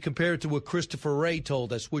 And then you compare it to what Christopher Wray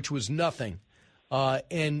told us, which was nothing.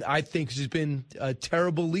 And I think he's been a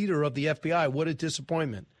terrible leader of the FBI. What a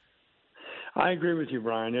disappointment. I agree with you,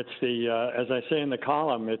 Brian. It's as I say in the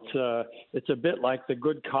column, it's a bit like the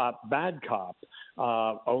good cop, bad cop,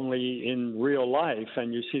 only in real life,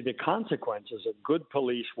 and you see the consequences of good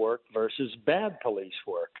police work versus bad police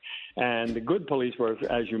work. And the good police work,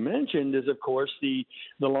 as you mentioned, is of course the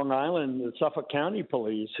Long Island, the Suffolk County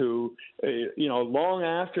Police, who, long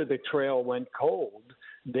after the trail went cold,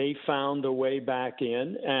 they found a way back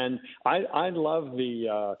in. And I love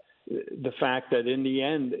the fact that in the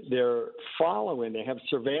end they have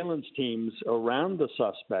surveillance teams around the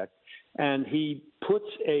suspect, and he puts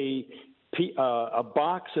a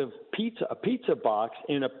box of a pizza box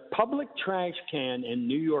in a public trash can in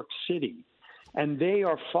New York City. And they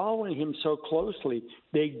are following him so closely,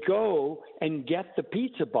 they go and get the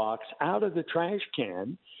pizza box out of the trash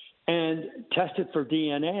can and test it for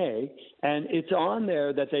DNA. And it's on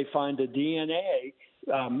there that they find a DNA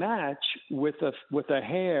match with a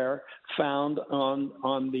hair found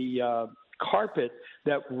on the carpet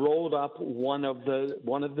that rolled up one of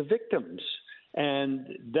the victims. And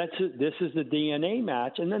this is the DNA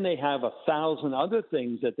match. And then they have 1,000 other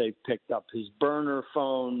things that they've picked up, his burner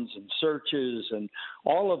phones and searches and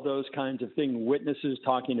all of those kinds of things, witnesses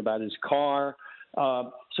talking about his car.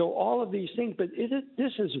 So all of these things, but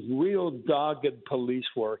this is real dogged police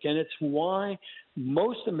work, and it's why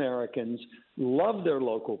most Americans love their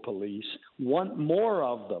local police, want more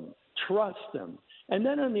of them, trust them. And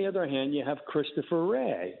then on the other hand, you have Christopher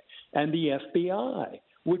Wray and the FBI,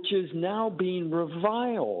 which is now being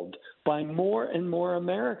reviled by more and more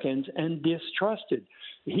Americans and distrusted.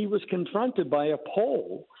 He was confronted by a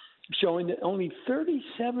poll showing that only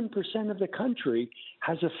 37% of the country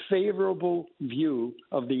has a favorable view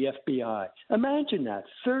of the FBI. Imagine that,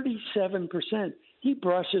 37%. He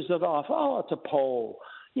brushes it off. Oh, it's a poll.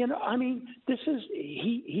 He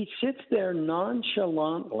sits there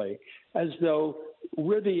nonchalantly as though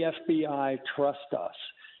we're the FBI, trust us.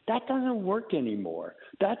 That doesn't work anymore.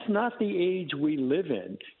 That's not the age we live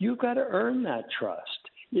in. You've got to earn that trust.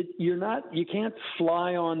 You can't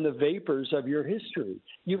fly on the vapors of your history.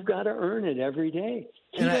 You've got to earn it every day.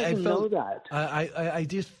 He doesn't know that. I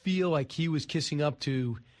just feel like he was kissing up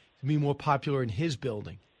to be more popular in his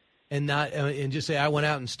building, and not and just say I went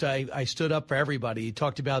out and I stood up for everybody. He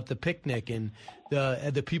talked about the picnic and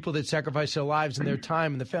the people that sacrificed their lives and their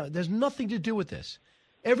time and the family. There's nothing to do with this.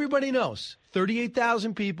 Everybody knows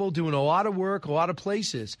 38,000 people doing a lot of work, a lot of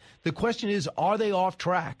places. The question is, are they off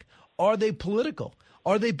track? Are they political?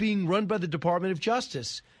 Are they being run by the Department of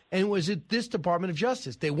Justice? And was it this Department of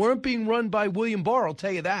Justice? They weren't being run by William Barr, I'll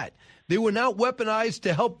tell you that. They were not weaponized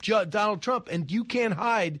to help Donald Trump. And you can't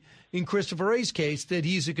hide in Christopher Wray's case that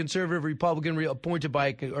he's a conservative Republican appointed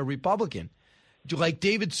by a Republican. Like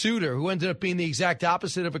David Souter, who ended up being the exact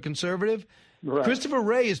opposite of a conservative. Right. Christopher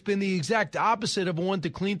Wray has been the exact opposite of one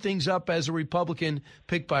to clean things up as a Republican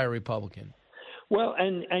picked by a Republican. Well,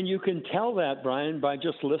 and you can tell that, Brian, by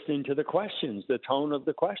just listening to the questions, the tone of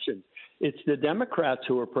the questions. It's the Democrats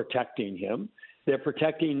who are protecting him. They're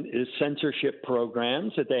protecting his censorship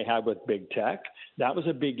programs that they have with big tech. That was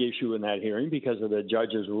a big issue in that hearing because of the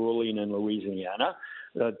judge's ruling in Louisiana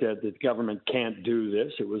that the government can't do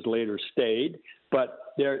this. It was later stayed. But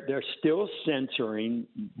they're still censoring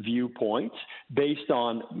viewpoints based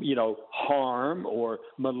on, harm or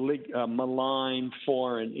malign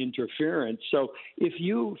foreign interference. So if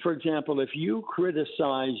you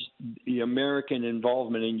criticize the American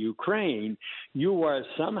involvement in Ukraine, you are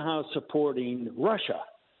somehow supporting Russia.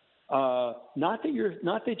 Not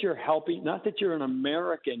that you're helping, not that you're an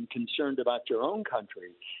American concerned about your own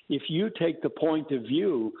country. If you take the point of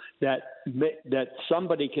view that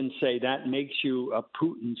somebody can say that makes you a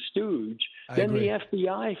Putin stooge, then the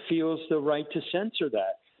FBI feels the right to censor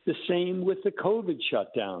that. The same with the COVID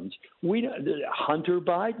shutdowns. Hunter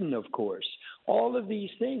Biden, of course. All of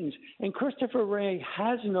these things. And Christopher Wray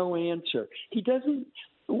has no answer. He doesn't.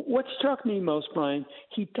 What struck me most, Brian,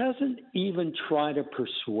 he doesn't even try to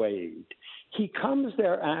persuade. He comes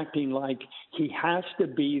there acting like he has to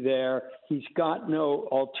be there. He's got no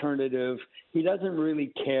alternative. He doesn't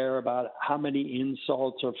really care about how many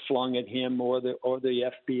insults are flung at him or the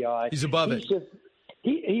FBI. He's above it.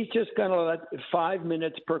 He's just going to let 5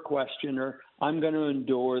 minutes per questioner. I'm going to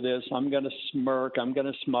endure this. I'm going to smirk. I'm going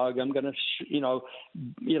to smug. I'm going to,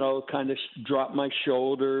 kind of drop my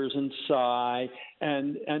shoulders and sigh,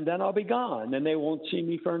 and then I'll be gone, and they won't see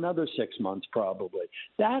me for another 6 months probably.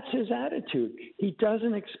 That's his attitude. He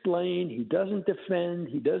doesn't explain. He doesn't defend.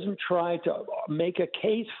 He doesn't try to make a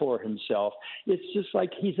case for himself. It's just like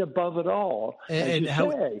he's above it all.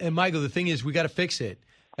 And Michael, the thing is, we got to fix it.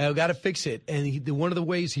 Got to fix it. And one of the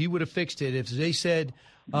ways he would have fixed it, if they said,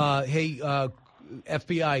 hey,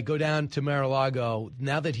 FBI, go down to Mar-a-Lago.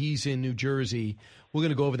 Now that he's in New Jersey, we're going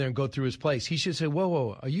to go over there and go through his place. He should say,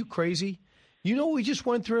 whoa, are you crazy? You know what we just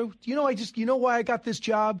went through? You know why I got this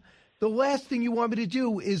job? The last thing you want me to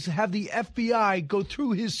do is have the FBI go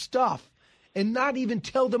through his stuff and not even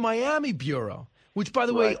tell the Miami Bureau, which, by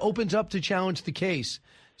the way, opens up to challenge the case.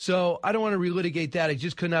 So I don't want to relitigate that. I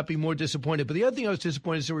just could not be more disappointed. But the other thing I was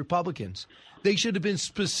disappointed is the Republicans. They should have been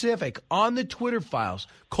specific on the Twitter files.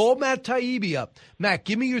 Call Matt Taibbi up. Matt,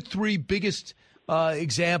 give me your 3 biggest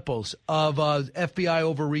examples of FBI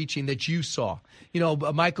overreaching that you saw.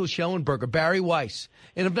 Michael Schellenberger, Barry Weiss.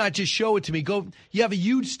 And if not, just show it to me. You have a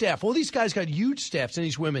huge staff. All these guys got huge staffs, and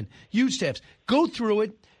these women, huge staffs. Go through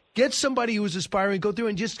it. Get somebody who is aspiring, go through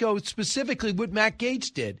and just go specifically what Matt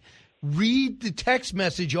Gaetz did. Read the text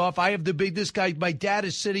message off. I have this guy, my dad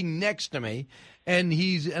is sitting next to me, and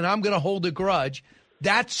I'm going to hold a grudge.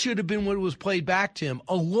 That should have been what was played back to him,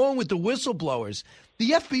 along with the whistleblowers. The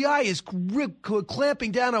FBI is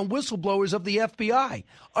clamping down on whistleblowers of the FBI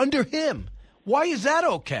under him. Why is that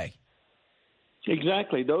okay?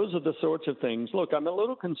 Exactly. Those are the sorts of things. Look, I'm a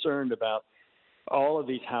little concerned about all of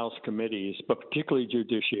these House committees, but particularly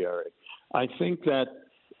judiciary. I think that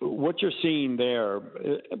what you're seeing there,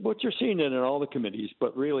 what you're seeing in all the committees,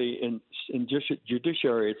 but really in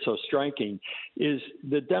judiciary, it's so striking, is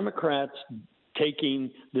the Democrats taking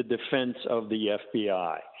the defense of the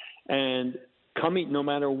FBI and coming no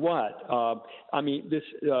matter what.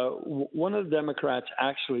 One of the Democrats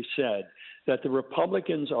actually said that the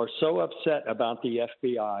Republicans are so upset about the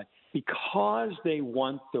FBI because they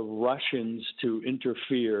want the Russians to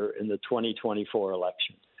interfere in the 2024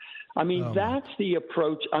 election. That's the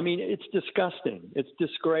approach. It's disgusting. It's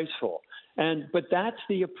disgraceful. But that's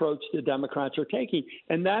the approach the Democrats are taking.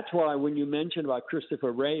 And that's why when you mentioned about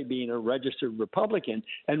Christopher Wray being a registered Republican,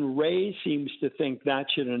 and Wray seems to think that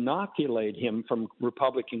should inoculate him from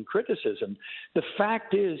Republican criticism, the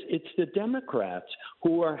fact is it's the Democrats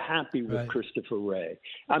who are happy with Christopher Wray.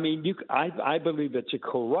 I believe it's a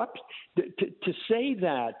corrupt – to say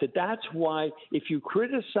that's why if you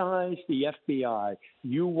criticize the FBI,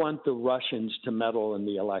 you want the Russians to meddle in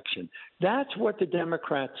the election. That's what the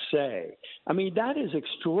Democrats say. That is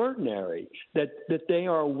extraordinary that they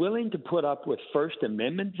are willing to put up with First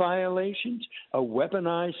Amendment violations, a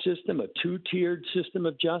weaponized system, a 2-tiered system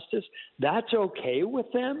of justice. That's okay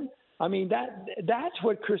with them? That's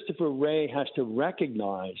what Christopher Wray has to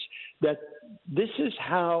recognize, that this is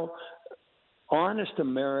how honest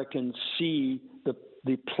Americans see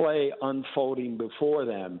the play unfolding before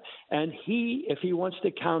them. And if he wants to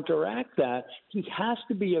counteract that, he has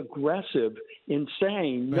to be aggressive in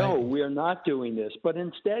saying, no, we are not doing this. But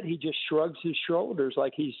instead, he just shrugs his shoulders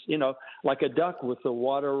like he's, like a duck with the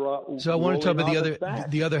water. So I want to talk about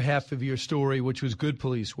the other half of your story, which was good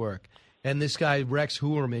police work. And this guy, Rex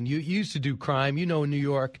Heuermann, you used to do crime. In New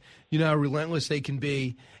York, how relentless they can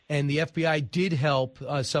be. And the FBI did help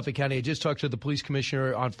Suffolk County. I just talked to the police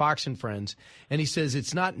commissioner on Fox and Friends, and he says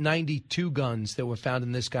it's not 92 guns that were found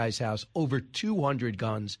in this guy's house, over 200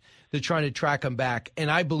 guns. They're trying to track him back.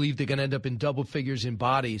 And I believe they're going to end up in double figures in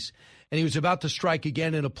bodies. And he was about to strike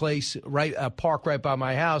again in a park right by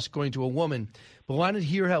my house, going to a woman. But want to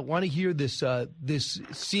hear this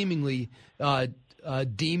seemingly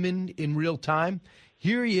demon in real time.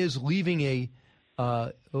 Here he is leaving a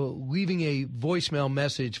voicemail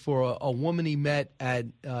message for a woman he met at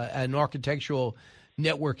an architectural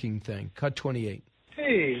networking thing. Cut 28.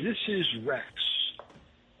 Hey, this is Rex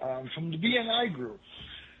from the BNI group.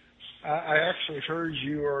 I actually heard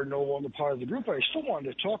you are no longer part of the group. I still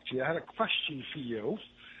wanted to talk to you. I had a question for you.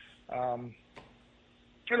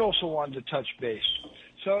 And also wanted to touch base.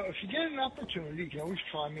 So if you get an opportunity, you can always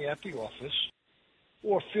try me at the office,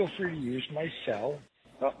 or feel free to use my cell.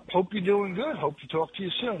 Hope you're doing good. Hope to talk to you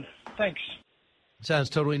soon. Thanks. Sounds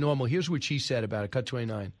totally normal. Here's what she said about it. Cut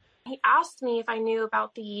 29. He asked me if I knew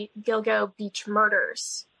about the Gilgo Beach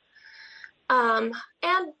murders. And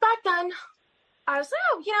back then, I was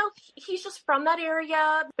like, he's just from that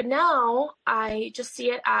area. But now I just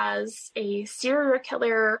see it as a serial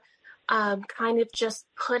killer kind of just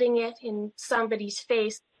putting it in somebody's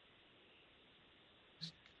face.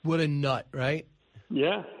 What a nut, right?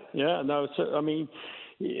 Yeah. No,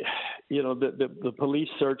 the police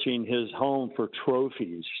searching his home for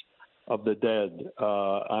trophies of the dead.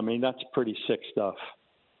 That's pretty sick stuff.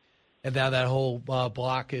 And now that whole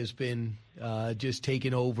block has been just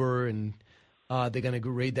taken over, and they're going to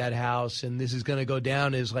raid that house, and this is going to go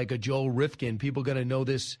down as like a Joel Rifkin. People are going to know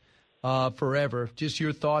this forever. Just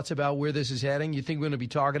your thoughts about where this is heading? You think we're going to be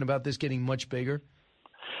talking about this getting much bigger?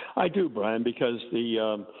 I do, Brian, because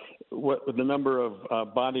the number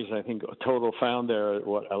of bodies, I think, total found there,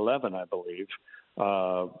 11, I believe,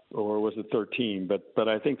 or was it 13? But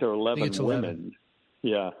I think there are 11 women.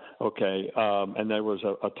 Yeah, okay. And there was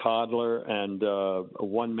a toddler and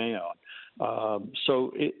one male.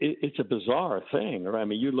 So it's a bizarre thing. I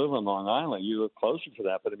mean, you live on Long Island, you live closer to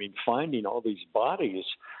that, but I mean, finding all these bodies,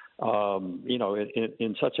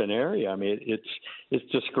 in such an area, I mean,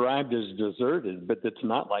 it's described as deserted, but it's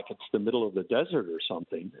not like it's the middle of the desert or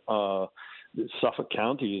something. Suffolk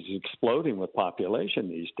County is exploding with population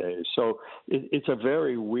these days. So it's a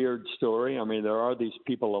very weird story. I mean, there are these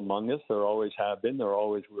people among us. There always have been. There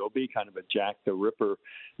always will be, kind of a Jack the Ripper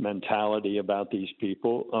mentality about these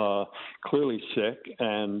people. Clearly sick.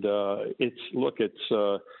 And it's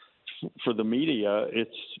for the media, it's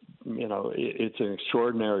an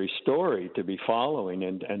extraordinary story to be following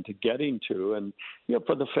and to get into. And,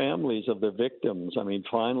 for the families of the victims, I mean,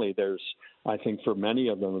 finally there's, I think for many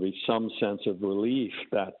of them, there'll be some sense of relief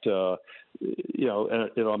that, I'm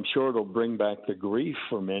sure it'll bring back the grief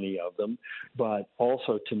for many of them, but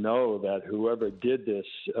also to know that whoever did this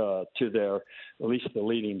to their, at least the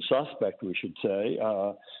leading suspect, we should say,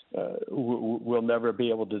 will never be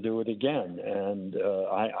able to do it again. And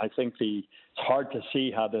I think it's hard to see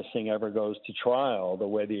how this thing ever goes to trial, the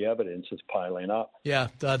way the evidence is piling up. Yeah,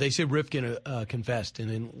 they said Rifkin confessed and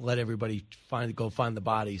then let everybody go find the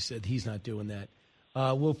bodies. Said he's not doing that.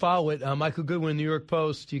 We'll follow it. Michael Goodwin, New York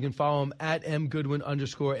Post. You can follow him at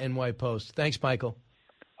 @mgoodwin_NY Post. Thanks, Michael.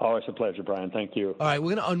 Always a pleasure, Brian. Thank you. All right,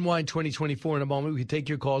 we're going to unwind 2024 in a moment. We can take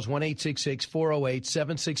your calls,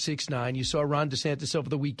 1-866-408-7669. You saw Ron DeSantis over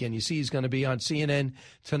the weekend. You see he's going to be on CNN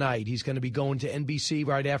tonight. He's going to be going to NBC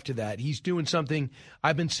right after that. He's doing something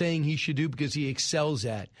I've been saying he should do because he excels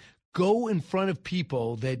at. Go in front of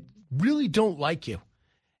people that really don't like you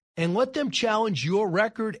and let them challenge your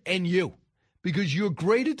record and you, because you're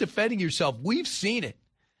great at defending yourself. We've seen it.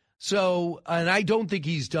 So, and I don't think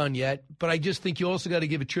he's done yet, but I just think you also got to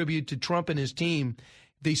give a tribute to Trump and his team.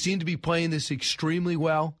 They seem to be playing this extremely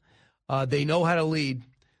well. They know how to lead.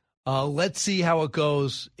 Let's see how it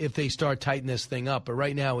goes if they start tightening this thing up. But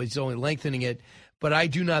right now, it's only lengthening it. But I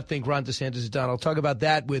do not think Ron DeSantis is done. I'll talk about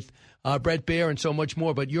that with Brett Baer and so much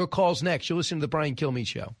more. But your call's next. You'll listen to the Brian Kilmeade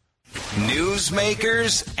Show.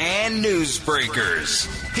 Newsmakers and newsbreakers.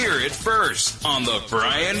 Hear it first on the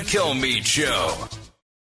Brian Kilmeade Show.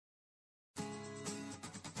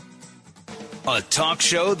 A talk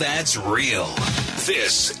show that's real.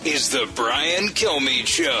 This is the Brian Kilmeade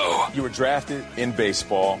Show. You were drafted in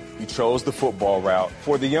baseball. You chose the football route.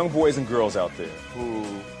 For the young boys and girls out there who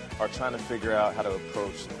are trying to figure out how to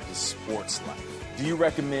approach the sports life, do you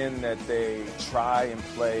recommend that they try and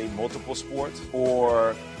play multiple sports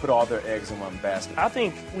or put all their eggs in one basket? I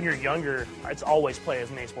think when you're younger, it's always play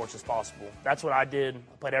as many sports as possible. That's what I did.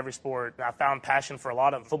 I played every sport. I found passion for a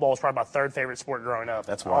lot of them. Football was probably my third favorite sport growing up.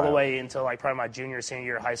 That's all the way until probably my junior, senior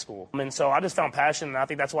year of high school. And so I just found passion, and I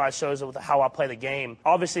think that's why it shows with how I play the game.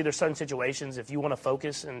 Obviously, there's certain situations, if you want to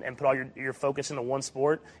focus and put all your focus into one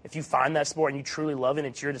sport, if you find that sport and you truly love it,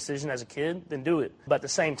 it's your decision as a kid, then do it. But at the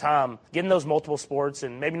same time, getting those multiple sports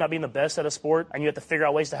and maybe not being the best at a sport, and you have to figure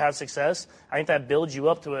out ways to have success, I think that builds you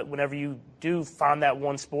up to it whenever you do find that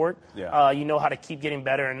one sport. You know how to keep getting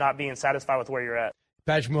better and not being satisfied with where you're at.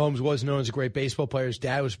 Patrick Mahomes was known as a great baseball player. His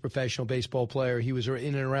dad was a professional baseball player. He was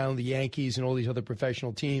in and around the Yankees and all these other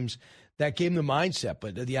professional teams. That gave him the mindset,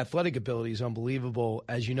 but the athletic ability is unbelievable.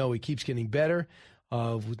 As you know, he keeps getting better.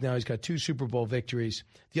 Now he's got 2 Super Bowl victories.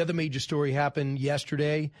 The other major story happened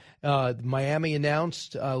yesterday. Miami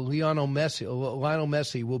announced Lionel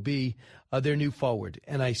Messi will be their new forward,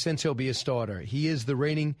 and I sense he'll be a starter. He is the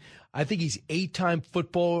reigning, I think he's 8-time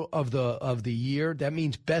football of the year. That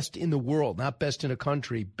means best in the world, not best in a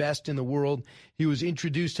country, best in the world. He was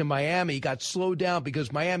introduced to Miami. He got slowed down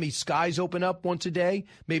because Miami's skies open up once a day,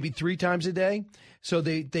 maybe 3 times a day. So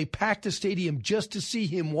they packed the stadium just to see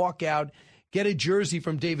him walk out, get a jersey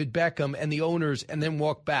from David Beckham and the owners, and then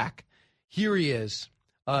walk back. Here he is.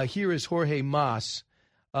 Here is Jorge Mas.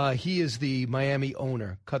 He is the Miami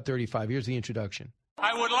owner. Cut 35. Here's the introduction.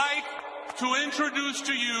 I would like to introduce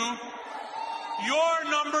to you your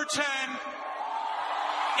number 10,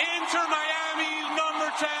 Inter Miami's number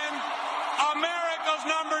 10, America's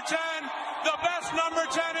number 10, the best number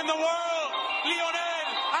 10 in the world, Lionel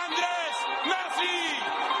Andres Messi.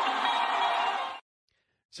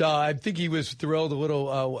 So I think he was thrilled a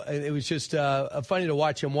little. It was just funny to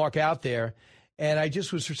watch him walk out there. And I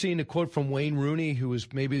just was seeing a quote from Wayne Rooney, who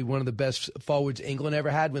was maybe one of the best forwards England ever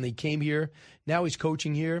had when they came here. Now he's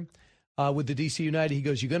coaching here with the DC United. He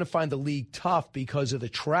goes, you're going to find the league tough because of the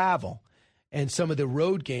travel and some of the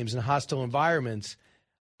road games and hostile environments.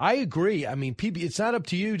 I agree. I mean, it's not up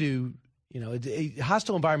to you to,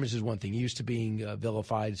 hostile environments is one thing. You're used to being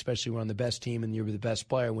vilified, especially when you're on the best team and you're the best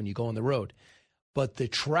player when you go on the road. But the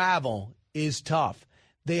travel is tough.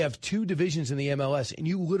 They have 2 divisions in the MLS, and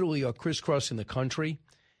you literally are crisscrossing the country,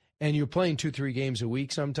 and you're playing 2-3 games a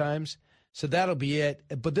week sometimes. So that'll be it.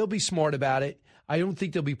 But they'll be smart about it. I don't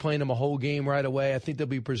think they'll be playing them a whole game right away. I think they'll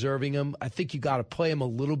be preserving them. I think you got to play them a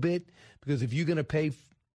little bit, because if you're going to pay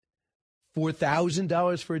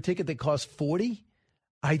 $4,000 for a ticket that costs $40,000,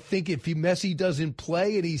 I think if Messi doesn't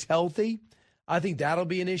play and he's healthy, I think that'll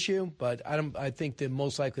be an issue. But I think that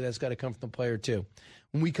most likely that's got to come from the player too.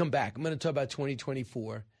 When we come back, I'm going to talk about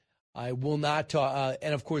 2024. I will not talk,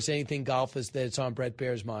 and of course, anything golf that's on Brett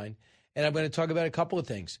Baer's mind. And I'm going to talk about a couple of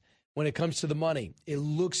things. When it comes to the money, it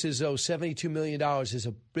looks as though $72 million is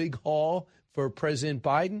a big haul for President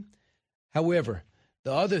Biden. However,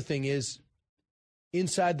 the other thing is,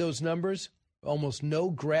 inside those numbers, almost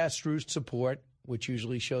no grassroots support, which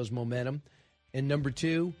usually shows momentum. And number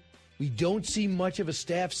 2, we don't see much of a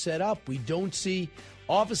staff set up. We don't see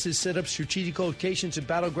offices set up strategic locations in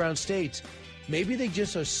battleground states. Maybe they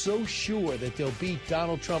just are so sure that they'll beat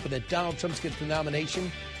Donald Trump and that Donald Trump's get the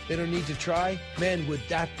nomination, they don't need to try. Man, would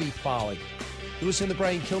that be folly. You listen to the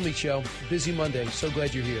Brian Kilmeade Show. Busy Monday. So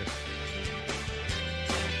glad you're here.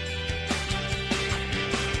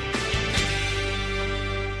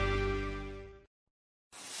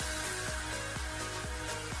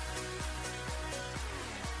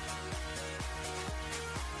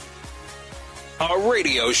 A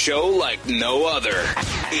radio show like no other.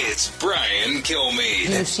 It's Brian Kilmeade.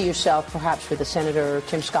 Do you see yourself perhaps with the Senator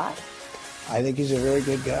Tim Scott? I think he's a very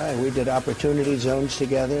good guy. We did opportunity zones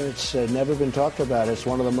together. It's never been talked about. It's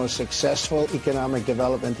one of the most successful economic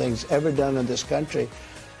development things ever done in this country.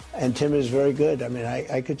 And Tim is very good. I mean,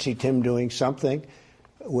 I could see Tim doing something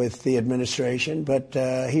with the administration, but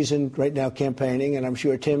he's right now campaigning, and I'm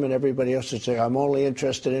sure Tim and everybody else would say, I'm only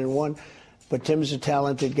interested in one. But Tim's a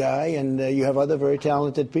talented guy, and you have other very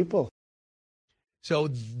talented people. So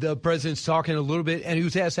the president's talking a little bit, and he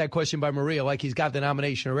was asked that question by Maria, like he's got the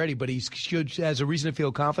nomination already, but he has a reason to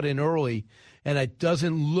feel confident early, and it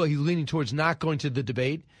doesn't look, he's leaning towards not going to the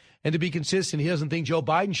debate. And to be consistent, he doesn't think Joe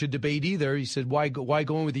Biden should debate either. He said, why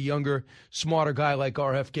go in with a younger, smarter guy like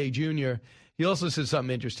RFK Jr.? He also said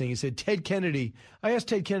something interesting. He said, Ted Kennedy, I asked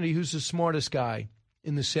Ted Kennedy, who's the smartest guy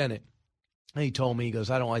in the Senate? And he told me, he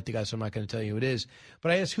goes, I don't like the guy, so I'm not going to tell you who it is.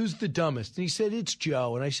 But I asked, who's the dumbest? And he said, it's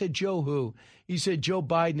Joe. And I said, Joe who? He said, Joe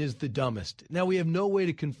Biden is the dumbest. Now, we have no way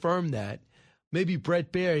to confirm that. Maybe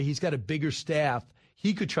Brett Baer, he's got a bigger staff.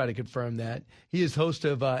 He could try to confirm that. He is host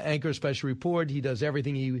of Anchor Special Report. He does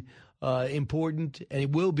everything important, and he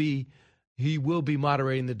will be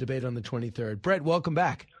moderating the debate on the 23rd. Brett, welcome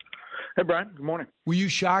back. Hey, Brian. Good morning. Were you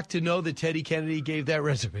shocked to know that Teddy Kennedy gave that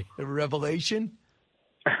revelation?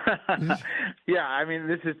 Yeah, I mean,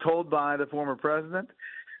 this is told by the former president.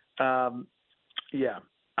 Yeah.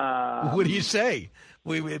 What do you say?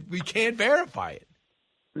 We can't verify it.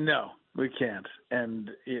 No, we can't.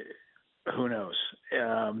 And who knows?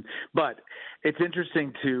 But it's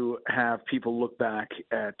interesting to have people look back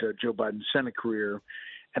at Joe Biden's Senate career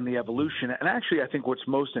and the evolution. And actually, I think what's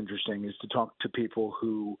most interesting is to talk to people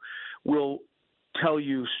who will tell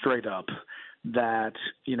you straight up that,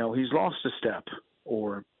 he's lost a step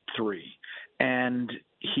or 3. And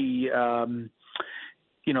he,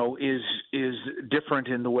 is different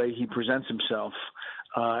in the way he presents himself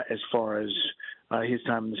as far as his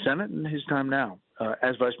time in the Senate and his time now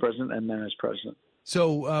as vice president and then as president.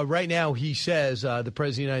 So right now he says the president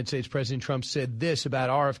of the United States, President Trump, said this about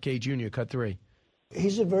RFK Jr., cut 3.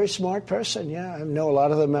 He's a very smart person, yeah. I know a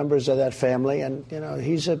lot of the members of that family, and,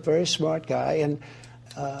 he's a very smart guy. And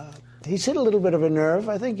he's hit a little bit of a nerve.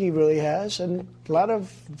 I think he really has. And a lot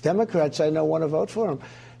of Democrats I know want to vote for him.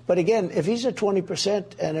 But again, if he's at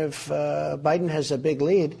 20% and if Biden has a big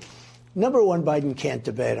lead, number one, Biden can't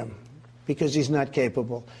debate him because he's not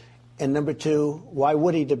capable. And number 2, why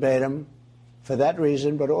would he debate him? For that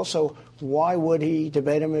reason, but also why would he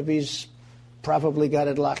debate him if he's probably got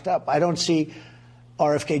it locked up? I don't see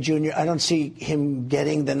RFK Jr., I don't see him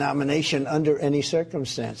getting the nomination under any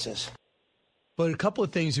circumstances. But a couple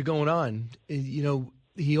of things are going on.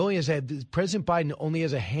 He only has President Biden only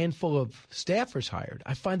has a handful of staffers hired.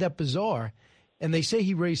 I find that bizarre. And they say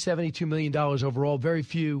he raised $72 million overall, very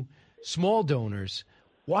few small donors.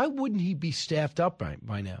 Why wouldn't he be staffed up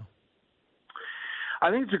by now? I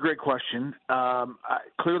think it's a great question.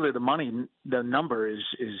 Clearly, the number is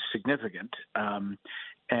significant, and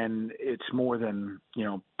it's more than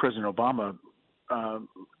President Obama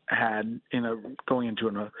had going into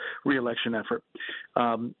a re-election effort.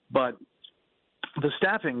 But the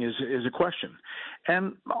staffing is a question,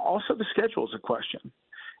 and also the schedule is a question,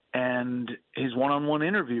 and his one-on-one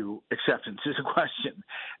interview acceptance is a question.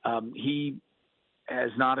 He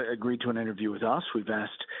has not agreed to an interview with us. We've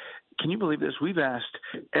asked, can you believe this? We've asked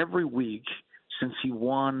every week since he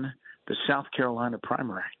won the South Carolina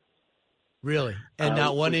primary. Really? And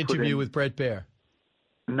not one interview with Brett Baer?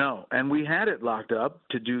 No, and we had it locked up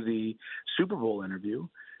to do the Super Bowl interview.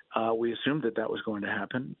 We assumed that was going to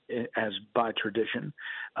happen as by tradition,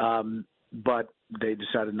 but they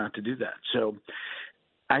decided not to do that. So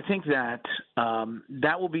I think that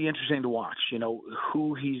that will be interesting to watch. You know,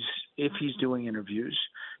 if he's doing interviews.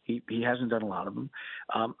 He hasn't done a lot of them.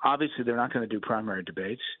 Obviously, they're not going to do primary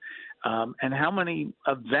debates. And how many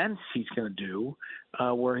events he's going to do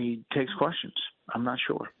where he takes questions, I'm not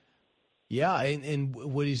sure. Yeah, and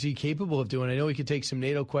what is he capable of doing? I know he could take some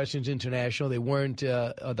NATO questions international. They weren't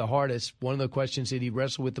the hardest. One of the questions that he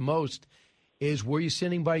wrestled with the most is, were you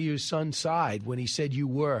sitting by your son's side when he said you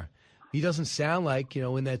were? He doesn't sound like,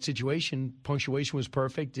 in that situation, punctuation was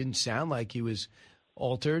perfect. Didn't sound like he was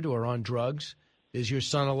altered or on drugs. Is your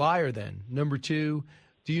son a liar then? Number two,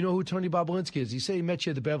 do you know who Tony Bobulinski is? He said he met you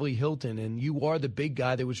at the Beverly Hilton, and you are the big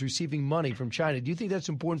guy that was receiving money from China. Do you think that's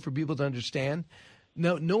important for people to understand?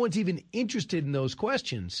 No one's even interested in those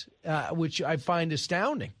questions, which I find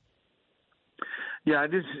astounding. Yeah,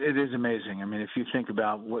 it is amazing. I mean, if you think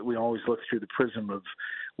about what we always look through the prism of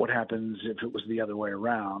what happens if it was the other way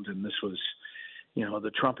around, and this was,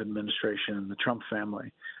 the Trump administration and the Trump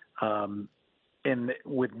family, and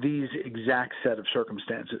with these exact set of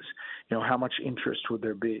circumstances, how much interest would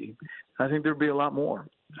there be? I think there'd be a lot more.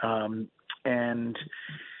 And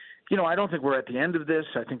I don't think we're at the end of this.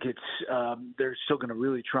 I think they're still going to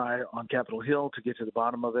really try on Capitol Hill to get to the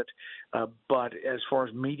bottom of it. But as far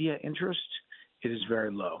as media interest, it is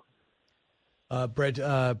very low. Brett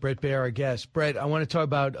Baer, our guest. Brett, I want to talk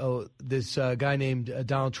about this guy named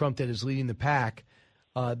Donald Trump that is leading the pack.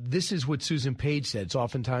 This is what Susan Page said. So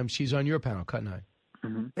oftentimes she's on your panel, Cut 9.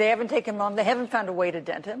 Mm-hmm. They haven't taken him on. They haven't found a way to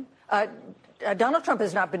dent him. Donald Trump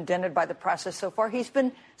has not been dented by the process so far. He's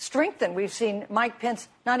been strengthened. We've seen Mike Pence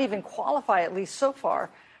not even qualify, at least so far,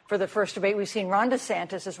 for the first debate. We've seen Ron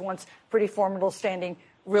DeSantis, as once pretty formidable standing,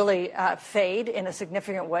 really fade in a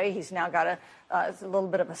significant way. He's now got a little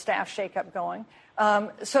bit of a staff shakeup going.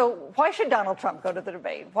 So why should Donald Trump go to the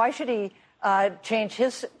debate? Why should he change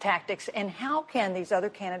his tactics? And how can these other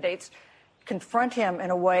candidates confront him in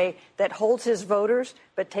a way that holds his voters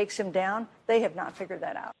but takes him down? They have not figured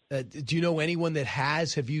that out. Do you know anyone that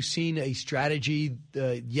has? Have you seen a strategy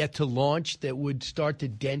yet to launch that would start to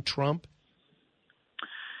dent Trump?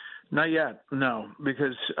 Not yet, no,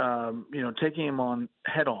 because, taking him on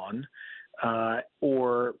head on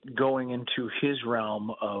or going into his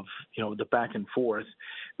realm of, the back and forth.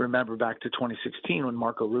 Remember back to 2016 when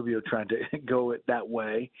Marco Rubio tried to go it that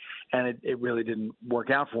way, and it really didn't work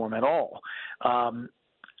out for him at all.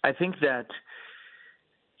 I think that,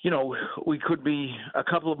 we could be a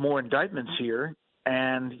couple of more indictments here,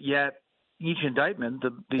 and yet each indictment,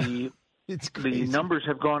 the numbers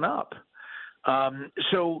have gone up.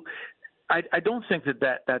 So I don't think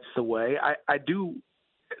that's the way. I do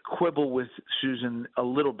quibble with Susan a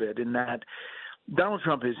little bit in that Donald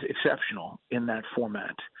Trump is exceptional in that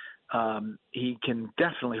format. He can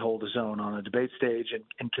definitely hold his own on a debate stage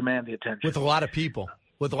and command the attention. With a lot of people.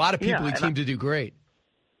 He seemed to do great.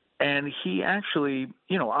 And he actually,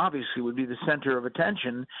 obviously would be the center of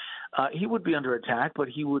attention. He would be under attack, but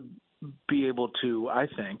he would be able to, I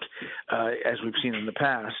think, as we've seen in the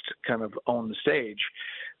past, kind of own the stage,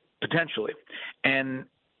 potentially. And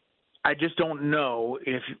I just don't know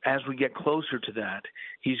if, as we get closer to that,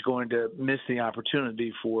 he's going to miss the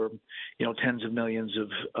opportunity for, tens of millions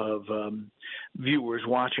of viewers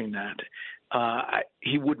watching that.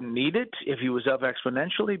 He wouldn't need it if he was up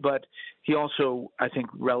exponentially, but he also, I think,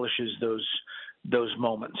 relishes those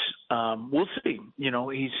moments. We'll see.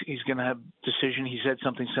 He's going to have decision. He said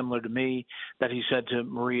something similar to me that he said to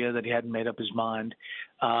Maria that he hadn't made up his mind.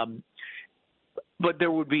 But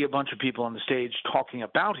there would be a bunch of people on the stage talking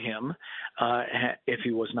about him if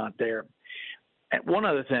he was not there. And one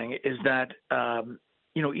other thing is that,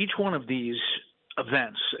 each one of these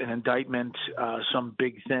events, an indictment, some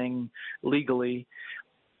big thing legally,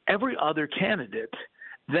 every other candidate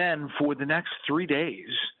then for the next 3 days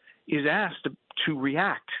is asked to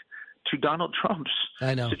react to Donald Trump's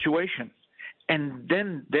situation. And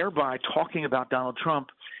then thereby talking about Donald Trump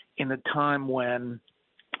in a time when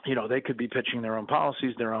they could be pitching their own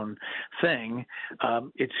policies, their own thing.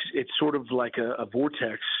 It's sort of like a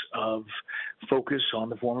vortex of focus on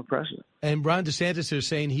the former president. And Ron DeSantis is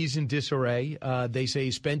saying he's in disarray. They say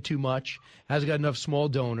he spent too much, hasn't got enough small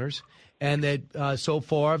donors, and that so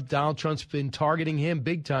far Donald Trump's been targeting him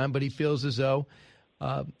big time, but he feels as though,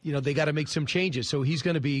 they got to make some changes. So he's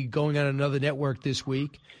going to be going on another network this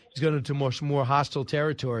week. He's going into more hostile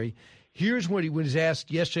territory. Here's what he was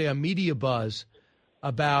asked yesterday on Media Buzz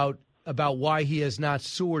about why he has not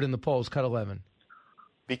soared in the polls. Cut 11.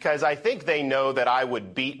 Because I think they know that I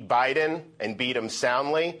would beat Biden and beat him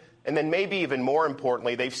soundly. And then maybe even more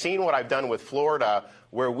importantly, they've seen what I've done with Florida,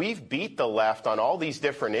 where we've beat the left on all these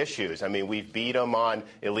different issues. I mean, we've beat them on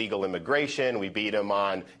illegal immigration. We beat them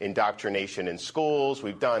on indoctrination in schools.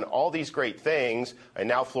 We've done all these great things. And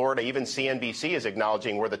now Florida, even CNBC is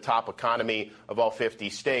acknowledging we're the top economy of all 50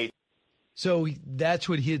 states. So that's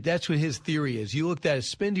what his theory is. You looked at his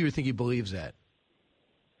spin. Do you think he believes that?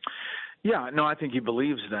 Yeah, no, I think he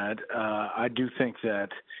believes that. I do think that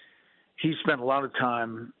he spent a lot of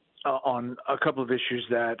time on a couple of issues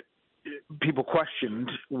that people questioned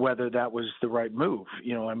whether that was the right move.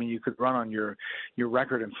 You could run on your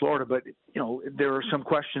record in Florida, but, there are some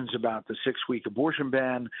questions about the 6-week abortion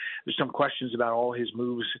ban. There's some questions about all his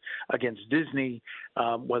moves against Disney,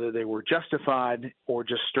 whether they were justified or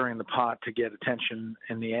just stirring the pot to get attention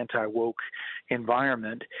in the anti-woke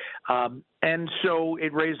environment. And so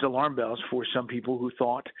it raised alarm bells for some people who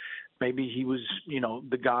thought maybe he was,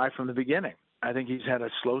 the guy from the beginning. I think he's had a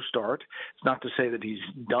slow start. It's not to say that he's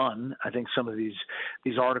done. I think some of these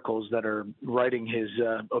articles that are writing his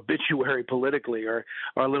obituary politically are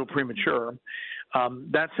a little premature.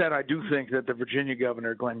 That said, I do think that the Virginia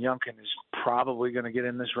governor, Glenn Youngkin, is probably going to get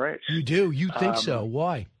in this race. You do? You think so?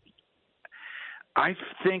 Why? I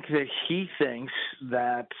think that he thinks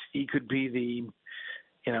that he could be the,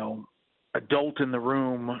 adult in the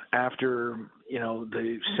room after,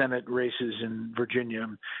 the Senate races in Virginia.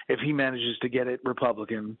 If he manages to get it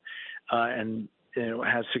Republican and,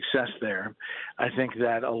 has success there, I think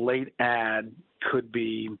that a late ad could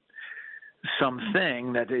be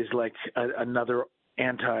something that is like another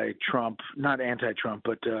not anti-Trump,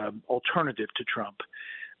 but alternative to Trump.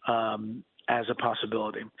 As a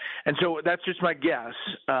possibility. And so that's just my guess.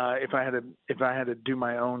 If I had to do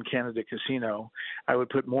my own candidate casino, I would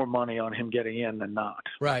put more money on him getting in than not.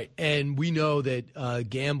 Right. And we know that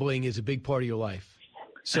gambling is a big part of your life.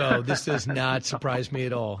 So this does not surprise me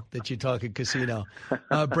at all that you're talking casino.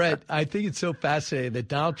 Brett, I think it's so fascinating that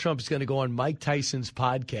Donald Trump is going to go on Mike Tyson's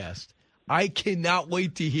podcast. I cannot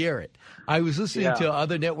wait to hear it. I was listening to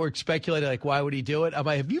other networks speculate, like, why would he do it? I'm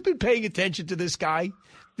like, have you been paying attention to this guy?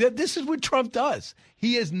 This is what Trump does.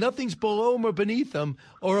 He has nothing's below him or beneath him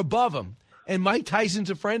or above him. And Mike Tyson's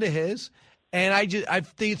a friend of his, and I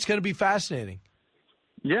think it's going to be fascinating.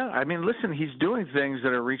 Yeah, I mean, listen, he's doing things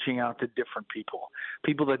that are reaching out to different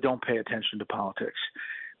people that don't pay attention to politics,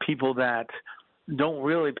 people that don't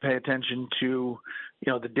really pay attention to,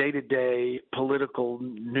 the day-to-day political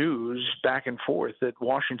news back and forth that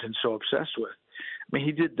Washington's so obsessed with. I mean,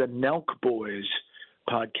 he did the Nelk Boys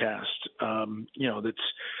podcast,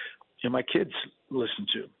 that's my kids listen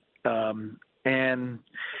to, and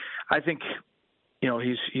I think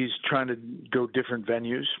he's trying to go different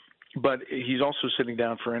venues, but he's also sitting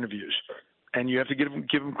down for interviews, and you have to give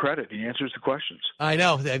him credit. He answers the questions. I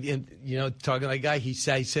know, and talking like a guy, he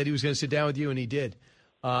said he was going to sit down with you, and he did.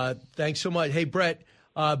 Thanks so much. Hey, Brett,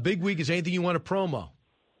 big week. Is there anything you want to promo?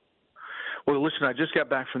 Well, listen, I just got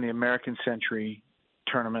back from the American Century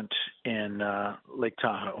tournament in Lake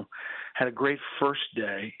Tahoe. Had a great first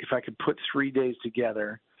day. If I could put 3 days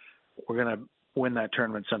together, we're going to win that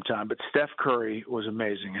tournament sometime. But Steph Curry was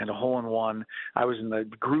amazing. Had a hole-in-one. I was in the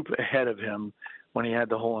group ahead of him when he had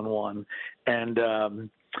the hole-in-one. And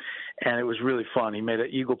it was really fun. He made an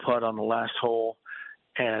eagle putt on the last hole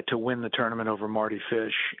to win the tournament over Marty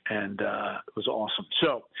Fish, and it was awesome.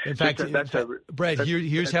 So, in fact, Brett,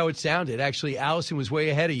 here's how it sounded. Actually, Allison was way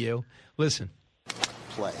ahead of you. Listen.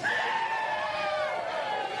 Play.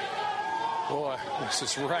 Boy, this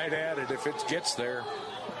is right at it if it gets there.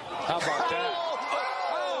 How about that?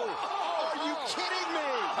 Are you kidding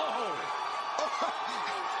me?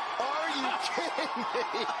 Are you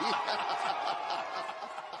kidding me?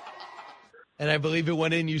 And I believe it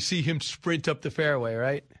went in. You see him sprint up the fairway,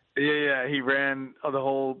 right? Yeah. He ran the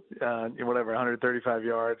whole, 135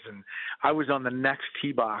 yards. And I was on the next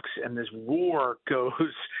tee box, and this roar goes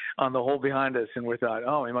on the hole behind us. And we thought,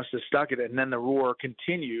 oh, he must have stuck it. And then the roar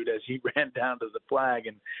continued as he ran down to the flag,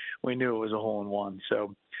 and we knew it was a hole-in-one.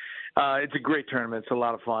 So it's a great tournament. It's a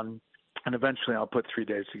lot of fun. And eventually I'll put 3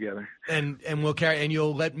 days together. And we'll carry, and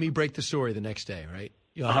you'll let me break the story the next day, right?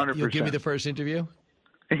 100%. You'll give me the first interview?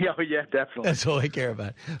 Yeah, definitely. That's all I care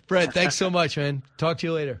about. Brett, thanks so much, man. Talk to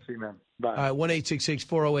you later. See you, man. Bye. All right,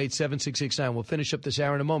 1-866-408-7669. We'll finish up this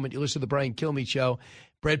hour in a moment. You listen to the Brian Kilmeade Show.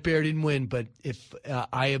 Brett Baer didn't win, but if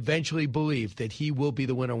I eventually believe that he will be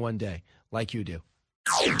the winner one day, like you do.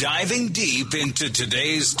 Diving deep into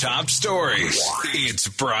today's top stories, it's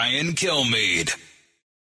Brian Kilmeade.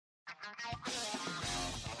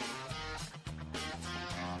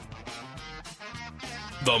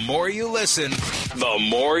 The more you listen, the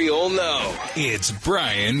more you'll know. It's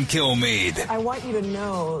Brian Kilmeade. I want you to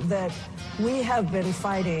know that we have been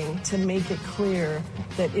fighting to make it clear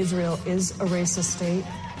that Israel is a racist state,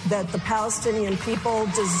 that the Palestinian people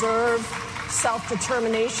deserve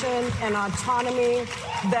self-determination and autonomy,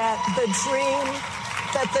 that the dream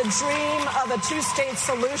of a two-state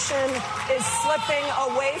solution is slipping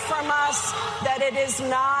away from us, that it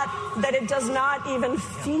does not even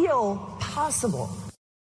feel possible.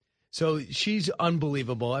 So she's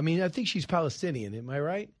unbelievable. I mean, I think she's Palestinian. Am I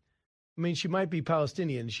right? I mean, she might be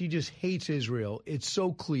Palestinian. She just hates Israel. It's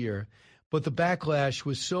so clear. But the backlash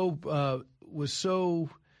was so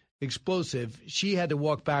explosive. She had to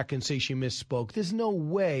walk back and say she misspoke. There's no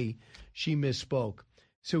way she misspoke.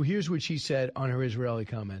 So here's what she said on her Israeli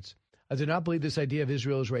comments. I do not believe this idea of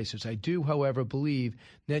Israel is racist. I do, however, believe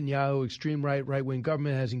Netanyahu, extreme right-wing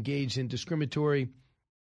government has engaged in discriminatory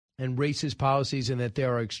and racist policies, and that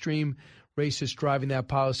there are extreme racists driving that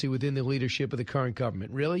policy within the leadership of the current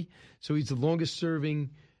government. Really? So he's the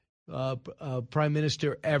longest-serving prime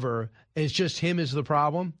minister ever, and it's just him is the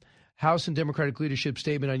problem? House and Democratic leadership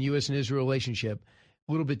statement on U.S. and Israel relationship,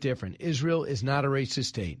 a little bit different. Israel is not a racist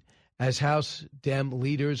state. As House Dem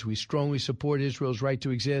leaders, we strongly support Israel's right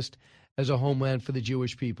to exist as a homeland for the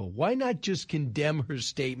Jewish people. Why not just condemn her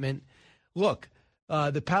statement? Look,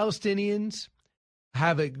 the Palestinians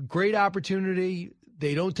have a great opportunity.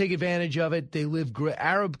 They don't take advantage of it. They live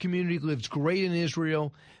Arab community lives great in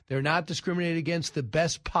Israel. They're not discriminated against the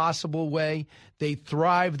best possible way. They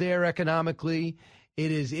thrive there economically.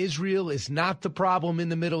 Israel is not the problem in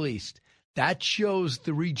the Middle East. That shows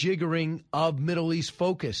the rejiggering of Middle East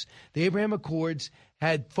focus. The Abraham Accords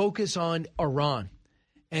had focus on Iran.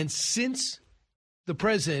 And since the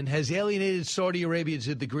president has alienated Saudi Arabia to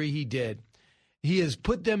the degree he did, he has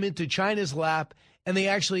put them into China's lap. And they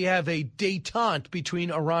actually have a détente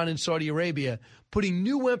between Iran and Saudi Arabia, putting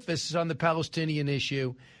new emphasis on the Palestinian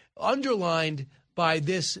issue, underlined by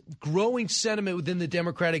this growing sentiment within the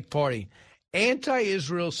Democratic Party,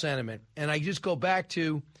 anti-Israel sentiment. And I just go back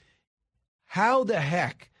to how the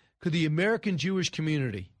heck could the American Jewish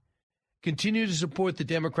community continue to support the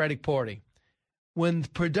Democratic Party when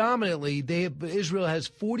predominantly Israel has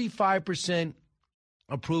 45%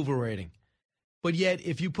 approval rating? But yet,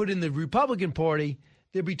 if you put in the Republican Party,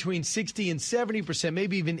 they're between 60 and 70%,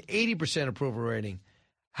 maybe even 80% approval rating.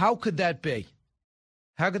 How could that be?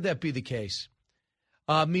 How could that be the case?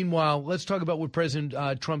 Meanwhile, let's talk about what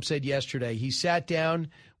President Trump said yesterday. He sat down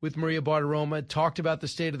with Maria Bartiromo, talked about the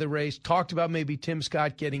state of the race, talked about maybe Tim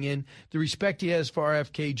Scott getting in, the respect he has for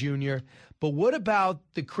RFK Jr. But what about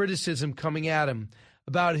the criticism coming at him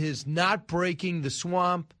about his not breaking the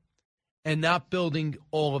swamp and not building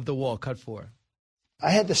all of the wall? Cut 4. I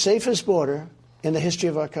had the safest border in the history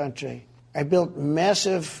of our country. I built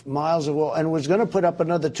massive miles of wall and was going to put up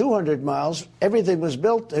another 200 miles. Everything was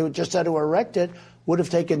built. They just had to erect it. Would have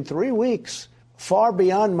taken 3 weeks, far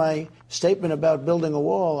beyond my statement about building a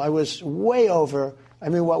wall. I was way over. I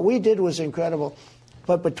mean, what we did was incredible.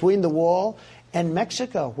 But between the wall and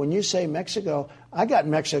Mexico, when you say Mexico, I got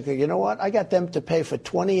Mexico. You know what? I got them to pay for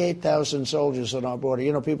 28,000 soldiers on our border.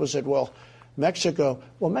 You know, people said, well, Mexico.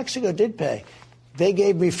 Well, Mexico did pay. They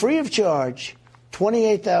gave me free of charge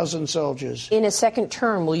 28,000 soldiers. In a second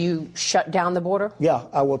term, will you shut down the border? Yeah,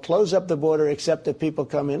 I will close up the border except that people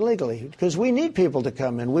come in legally, because we need people to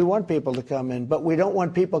come in. We want people to come in, but we don't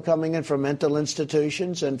want people coming in from mental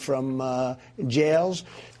institutions and from jails.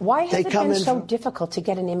 Why has it been so difficult to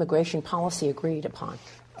get an immigration policy agreed upon?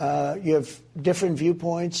 You have different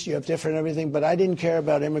viewpoints, you have different everything, but I didn't care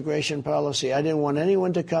about immigration policy. I didn't want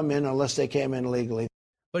anyone to come in unless they came in legally.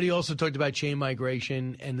 But he also talked about chain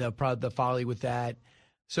migration and the folly with that.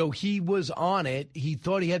 So he was on it. He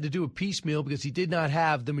thought he had to do a piecemeal because he did not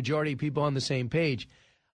have the majority of people on the same page.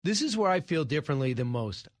 This is where I feel differently than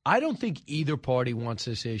most. I don't think either party wants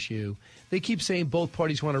this issue. They keep saying both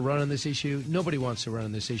parties want to run on this issue. Nobody wants to run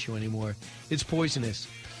on this issue anymore. It's poisonous.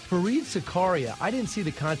 Fareed Zakaria, I didn't see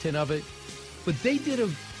the content of it, but they did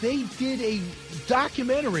a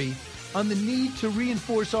documentary on the need to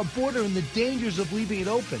reinforce our border and the dangers of leaving it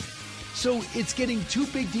open. So it's getting too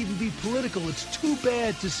big to even be political. It's too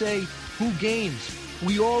bad to say who gains.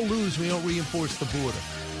 We all lose. We don't reinforce the border.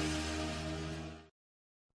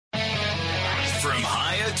 From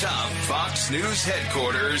high atop Fox News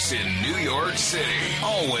headquarters in New York City,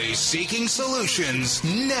 always seeking solutions,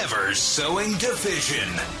 never sowing division.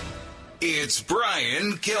 It's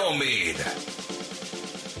Brian Kilmeade.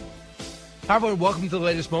 Hi, everyone. Welcome to the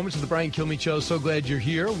latest moments of the Brian Kilmeade Show. So glad you're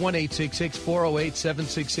here.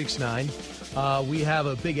 1-866-408-7669. We have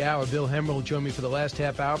a big hour. Bill Hemmer will join me for the last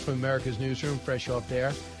half hour from America's Newsroom, fresh off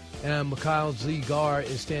there. And Mikhail Zigar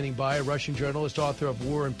is standing by, a Russian journalist, author of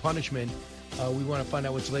War and Punishment. We want to find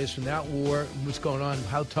out what's latest from that war, what's going on,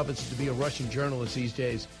 how tough it's to be a Russian journalist these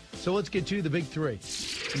days. So let's get to the big three.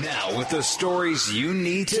 Now with the stories you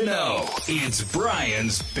need to know, it's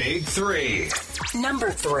Brian's Big Three.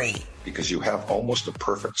 Number 3. Because you have almost a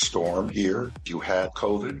perfect storm here. You had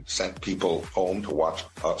COVID, sent people home to watch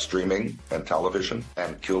streaming and television,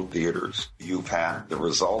 and killed theaters. You've had the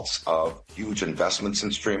results of huge investments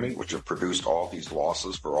in streaming, which have produced all these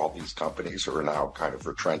losses for all these companies who are now kind of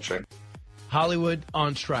retrenching. Hollywood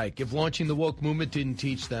on strike. If launching the woke movement didn't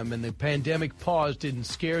teach them and the pandemic pause didn't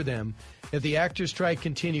scare them, if the actors' strike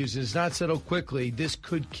continues and is not settled quickly, this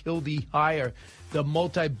could kill the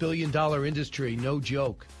multi-billion-dollar industry. No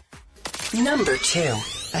joke. Number 2.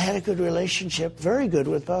 I had a good relationship, very good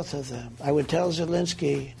with both of them. I would tell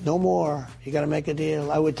Zelensky, no more. You got to make a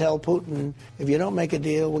deal. I would tell Putin, if you don't make a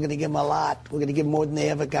deal, we're going to give them a lot. We're going to give them more than they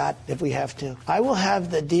ever got if we have to. I will have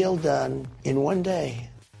the deal done in one day.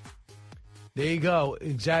 There you go.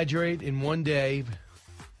 Exaggerate in one day.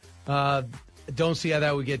 Don't see how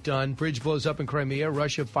that would get done. Bridge blows up in Crimea.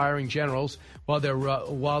 Russia firing generals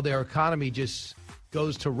while their economy just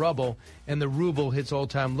goes to rubble and the ruble hits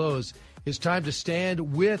all-time lows. It's time to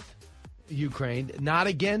stand with Ukraine, not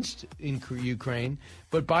against Ukraine,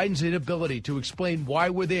 but Biden's inability to explain why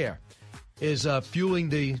we're there is fueling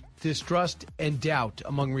the distrust and doubt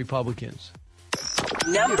among Republicans.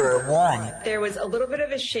 Number 1. There was a little bit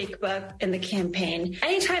of a shakeup in the campaign.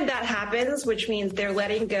 Anytime that happens, which means they're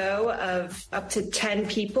letting go of up to 10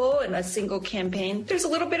 people in a single campaign, there's a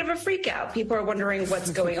little bit of a freak out. People are wondering what's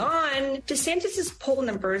going on. DeSantis' poll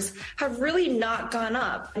numbers have really not gone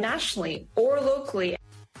up nationally or locally.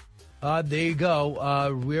 There you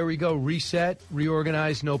go. Where we go. Reset,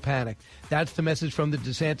 reorganize, no panic. That's the message from the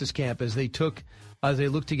DeSantis camp as they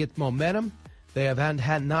look to get momentum. They have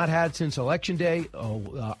not had since Election Day.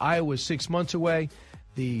 Iowa's 6 months away.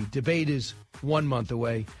 The debate is 1 month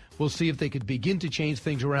away. We'll see if they could begin to change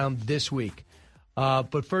things around this week.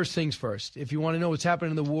 But first things first. If you want to know what's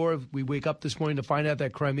happening in the war, we wake up this morning to find out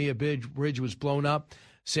that Crimea bridge was blown up.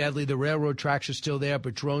 Sadly, the railroad tracks are still there,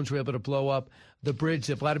 but drones were able to blow up the bridge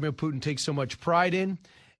that Vladimir Putin takes so much pride in.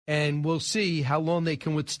 And we'll see how long they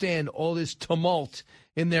can withstand all this tumult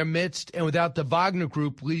in their midst and without the Wagner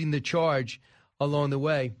Group leading the charge along the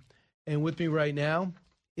way. And with me right now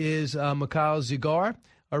is Mikhail Zigar,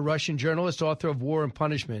 a Russian journalist, author of War and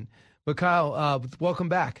Punishment. Mikhail, welcome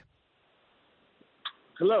back.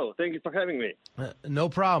 Hello. Thank you for having me. No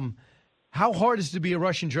problem. How hard is it to be a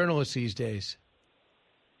Russian journalist these days?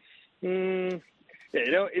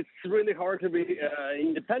 It's really hard to be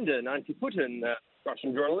independent, anti-Putin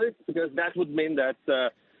Russian journalist, because that would mean that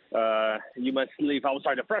you must live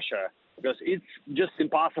outside of Russia, because it's just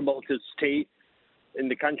impossible to stay in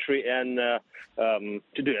the country and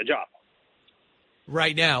to do a job.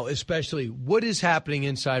 Right now, especially. What is happening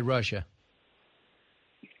inside Russia?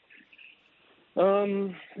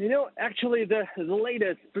 Actually, the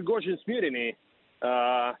latest Prigozhin's mutiny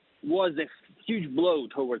was a huge blow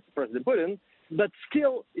towards President Putin, but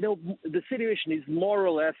still, the situation is more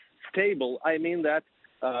or less stable. I mean that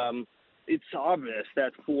it's obvious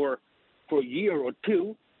that for a year or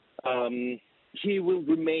two, he will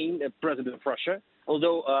remain a president of Russia,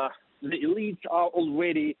 although the elites are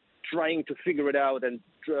already trying to figure it out and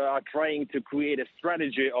are trying to create a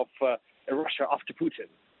strategy of Russia after Putin.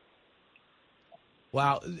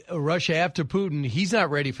 Wow, Russia after Putin, he's not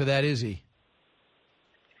ready for that, is he?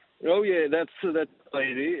 Oh, yeah, that's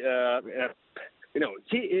crazy.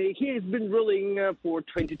 He has been ruling for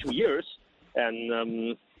 22 years,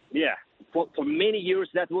 and for many years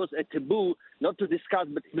that was a taboo, not to discuss,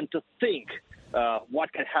 but even to think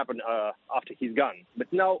what can happen after he's gone.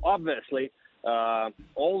 But now, obviously, all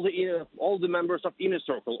the members of Inner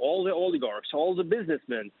Circle, all the oligarchs, all the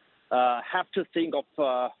businessmen have to think of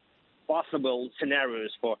possible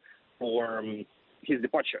scenarios for his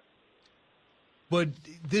departure. But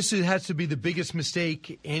this has to be the biggest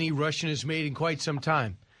mistake any Russian has made in quite some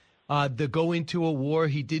time. To go into a war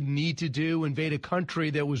he didn't need to do, invade a country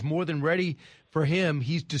that was more than ready for him,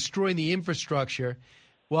 he's destroying the infrastructure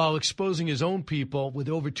while exposing his own people with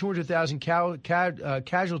over 200,000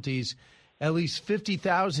 casualties, at least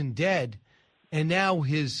 50,000 dead. And now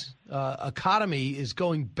his economy is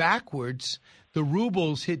going backwards. The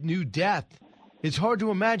rubles hit new depth. It's hard to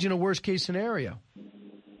imagine a worst-case scenario.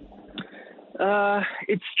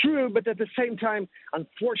 It's true, but at the same time,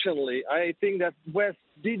 unfortunately, I think that West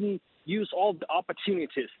didn't use all the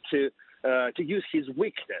opportunities to use his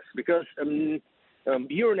weakness, because a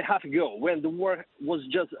year and a half ago, when the war has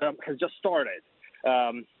just started,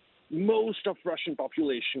 most of Russian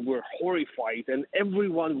population were horrified, and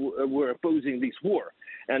everyone were opposing this war.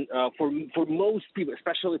 And for most people,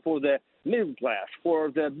 especially for the middle class,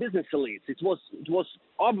 for the business elites, it was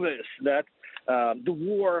obvious that the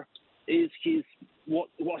war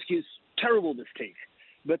was his terrible mistake.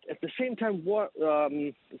 But at the same time,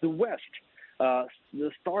 the West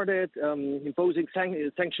started imposing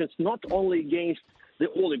sanctions not only against the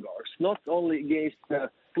oligarchs, not only against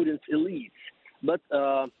Putin's elites, but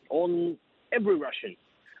on every Russian,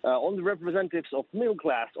 on the representatives of middle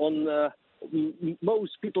class, on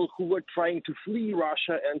most people who were trying to flee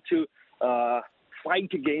Russia and to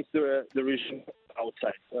fight against the regime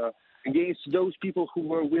outside, against those people who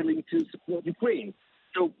were willing to support Ukraine.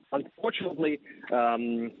 So, unfortunately,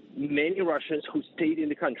 many Russians who stayed in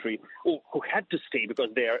the country, or who had to stay because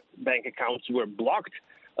their bank accounts were blocked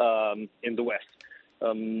in the West.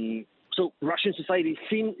 So, Russian society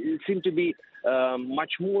seemed to be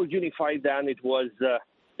much more unified than it was a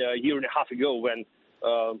year and a half ago, when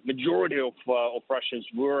majority of Russians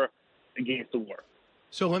were against the war.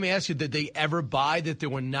 So let me ask you, did they ever buy that there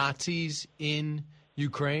were Nazis in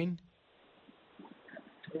Ukraine?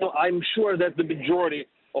 No, I'm sure that the majority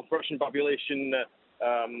of Russian population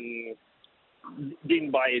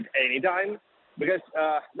didn't buy it any time, because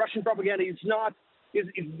Russian propaganda is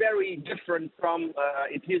very different from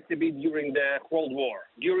it used to be during the Cold War.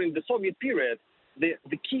 During the Soviet period,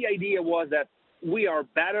 the key idea was that we are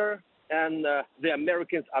better and the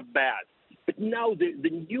Americans are bad. But now the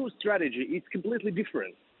new strategy is completely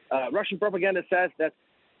different. Russian propaganda says that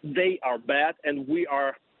they are bad and we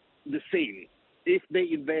are the same. If they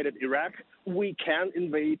invaded Iraq, we can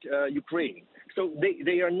invade Ukraine. So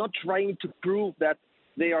they are not trying to prove that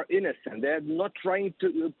they are innocent. They are not trying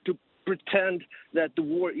to pretend that the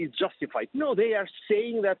war is justified. No, they are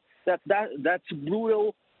saying that's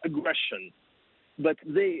brutal aggression. But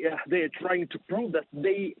they are trying to prove that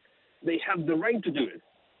they have the right to do it.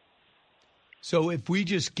 So if we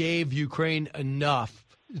just gave Ukraine enough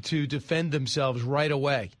to defend themselves right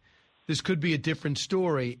away, this could be a different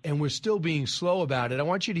story, and we're still being slow about it. I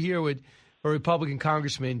want you to hear what a Republican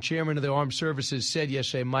congressman, chairman of the Armed Services, said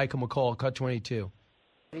yesterday, Michael McCall, Cut 22.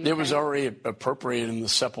 It was already appropriated in the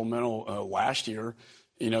supplemental last year,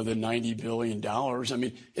 the $90 billion. I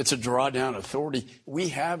mean, it's a drawdown authority. We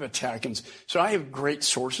have attack-ins. So I have great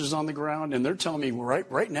sources on the ground, and they're telling me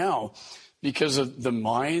right now, because of the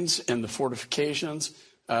mines and the fortifications,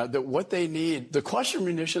 that what they need, the cluster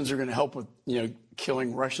munitions are going to help with,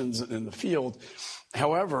 killing Russians in the field.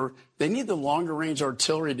 However, they need the longer range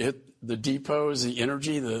artillery to hit the depots, the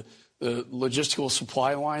energy, the logistical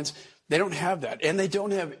supply lines. They don't have that, and they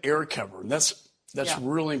don't have air cover. And that's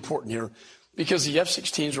really important here, because the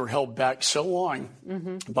F-16s were held back so long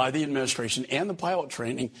by the administration and the pilot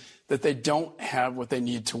training that they don't have what they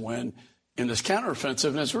need to win in this counteroffensive,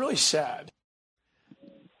 and it's really sad.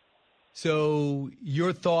 So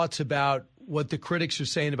your thoughts about what the critics are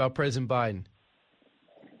saying about President Biden?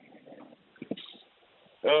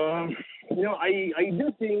 I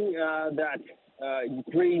do think that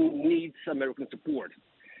Ukraine needs American support.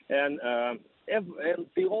 And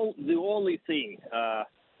the only thing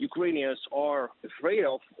Ukrainians are afraid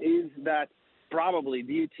of is that probably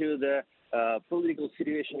due to the political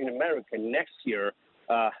situation in America next year,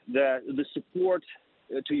 the support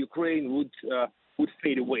to Ukraine would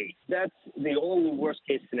fade away. That's the only worst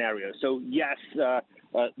case scenario. So yes,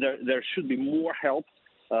 there should be more help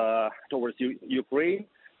towards Ukraine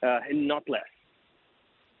and not less.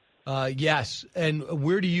 Yes, and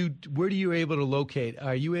where do you able to locate?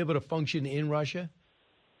 Are you able to function in Russia?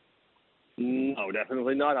 No,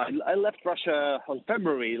 definitely not. I left Russia on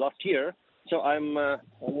February last year, so I'm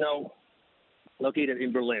now located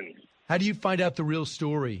in Berlin. How do you find out the real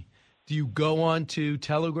story? Do you go on to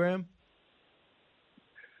Telegram?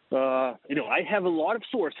 I have a lot of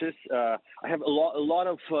sources. I have a lot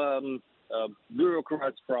of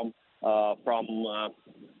bureaucrats from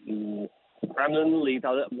Kremlin elite,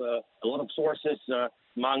 a lot of sources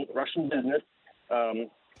among Russian business,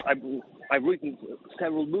 I've written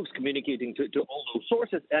several books communicating to all those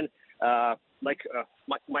sources, and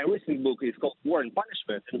my recent book is called War and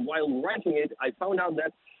Punishment. And while writing it, I found out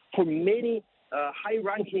that for many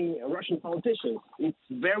high-ranking Russian politicians, it's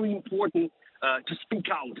very important to speak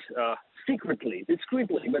out secretly,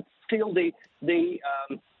 discreetly, but still they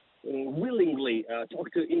willingly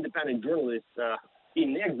talk to independent journalists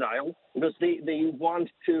in exile because they want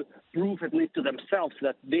to prove at least to themselves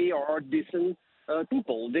that they are decent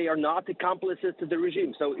people. They are not accomplices to the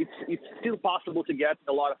regime. So it's still possible to get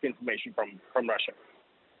a lot of information from Russia.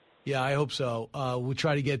 Yeah, I hope so. We'll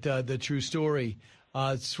try to get the true story.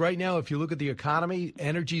 It's right now, if you look at the economy,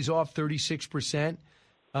 energy's off 36%.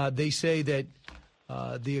 They say that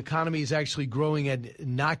the economy is actually growing and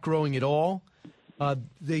not growing at all.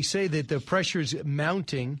 They say that the pressure's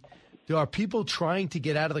mounting. Are people trying to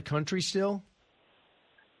get out of the country still?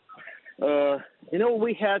 We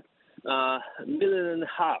had 1.5 million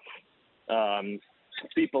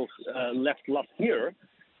people left last year.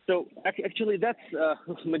 So actually, that's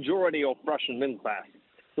majority of Russian middle class.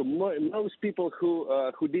 So most people who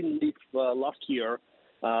didn't leave last year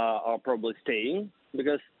are probably staying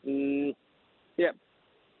because,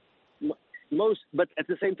 most. But at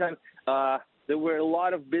the same time, there were a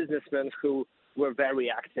lot of businessmen who were very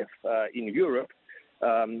active in Europe,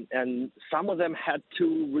 and some of them had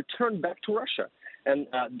to return back to Russia. And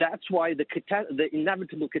that's why the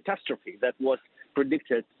inevitable catastrophe that was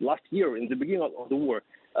predicted last year in the beginning of the war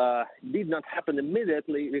did not happen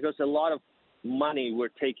immediately because a lot of money were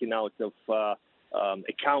taken out of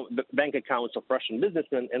bank accounts of Russian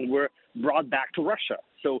businessmen and were brought back to Russia.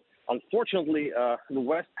 So unfortunately, the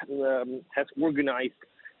West has organized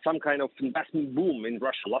some kind of investment boom in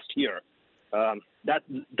Russia last year. That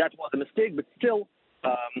was a mistake, but still,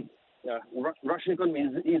 Russian economy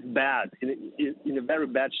is bad, in a very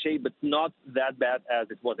bad shape, but not that bad as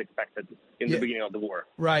it was expected in the beginning of the war.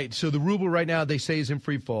 Right. So the ruble right now, they say, is in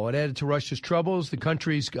free fall. It added to Russia's troubles. The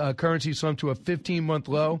country's currency slumped to a 15-month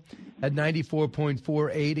low at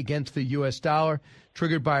 94.48 against the U.S. dollar,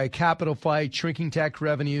 triggered by a capital flight, shrinking tax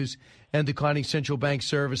revenues, and declining central bank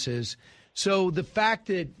services. So the fact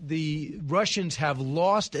that the Russians have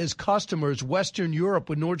lost as customers Western Europe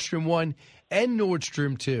with Nord Stream 1 and Nord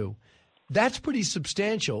Stream 2, that's pretty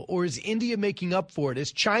substantial. Or is India making up for it?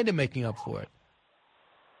 Is China making up for it?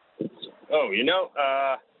 Oh,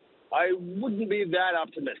 I wouldn't be that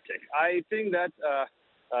optimistic. I think that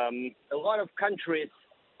a lot of countries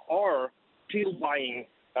are still buying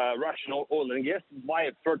Russian oil and gas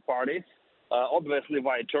via third parties, obviously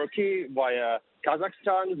via Turkey, via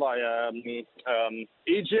Kazakhstan, via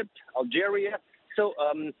Egypt, Algeria. So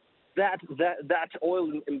that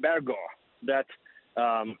oil embargo that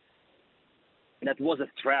was a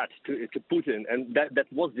threat to Putin, and that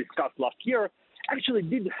was discussed last year, actually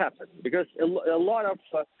did happen because a lot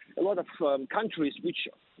of countries which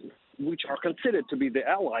are considered to be the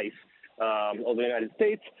allies of the United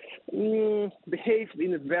States behave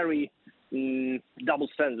in a very double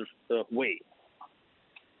standard way.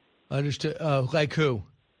 Understood. Like who?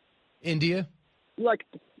 India?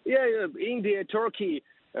 India, Turkey,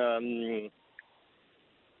 many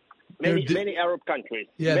Arab countries.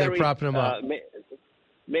 Yeah, they're propping them up.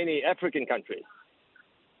 Many African countries.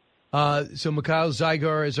 So Mikhail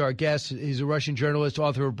Zygar is our guest. He's a Russian journalist,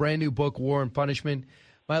 author of a brand new book, War and Punishment.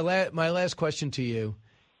 My last question to you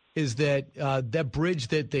is that that bridge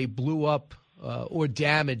that they blew up or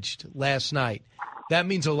damaged last night, that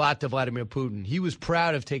means a lot to Vladimir Putin. He was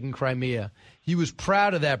proud of taking Crimea. He was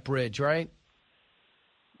proud of that bridge, right?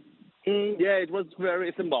 Yeah, it was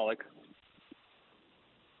very symbolic.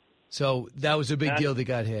 So that was a big deal that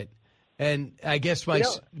got hit. And I guess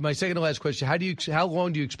my second to last question: how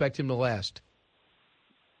long do you expect him to last?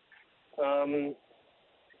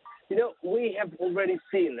 We have already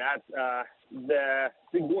seen that the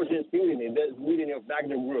Prigozhin's mutiny, the mutiny of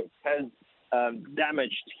Wagner Group, has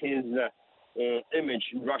damaged his image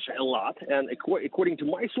in Russia a lot. And according to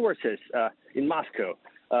my sources in Moscow,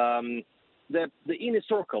 the inner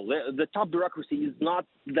circle, the top bureaucracy, is not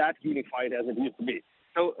that unified as it used to be.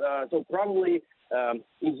 So probably a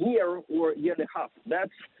year or a year and a half.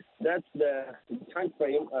 That's the time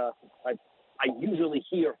frame I usually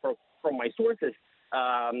hear from my sources.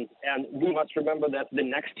 And we must remember that the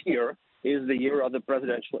next year is the year of the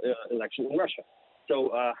presidential election in Russia.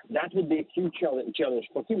 So that would be a huge challenge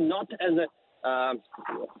for him. Not as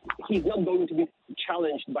he's not going to be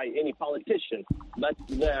challenged by any politician, but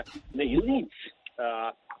the elites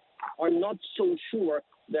are not so sure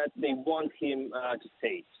that they want him to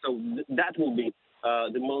stay. So that will be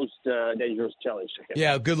the most dangerous challenge to him.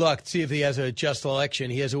 Yeah, good luck. See if he has a just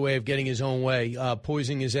election. He has a way of getting his own way,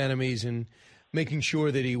 poisoning his enemies and making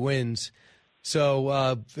sure that he wins.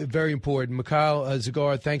 So very important. Mikhail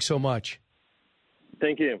Zagar, thanks so much.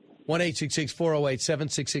 Thank you.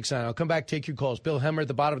 1-866-408-7669. I'll come back, take your calls. Bill Hemmer at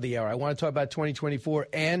the bottom of the hour. I want to talk about 2024,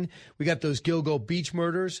 and we got those Gilgo Beach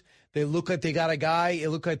murders. They look like they got a guy. It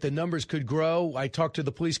looked like the numbers could grow. I talked to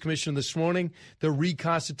the police commissioner this morning. They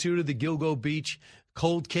reconstituted the Gilgo Beach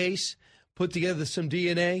cold case, put together some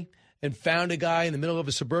DNA, and found a guy in the middle of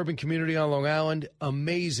a suburban community on Long Island.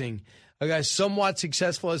 Amazing. A guy somewhat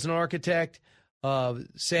successful as an architect,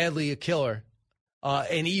 sadly a killer,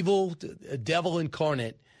 an evil, a devil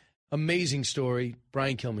incarnate. Amazing story.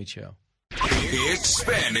 Brian Kilmeade Show.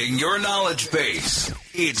 Expanding your knowledge base.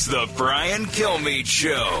 It's the Brian Kilmeade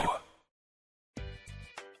Show.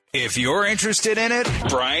 If you're interested in it,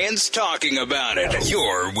 Brian's talking about it.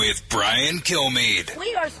 You're with Brian Kilmeade.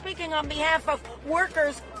 We are speaking on behalf of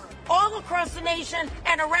workers all across the nation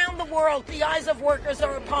and around the world. The eyes of workers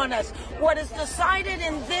are upon us. What is decided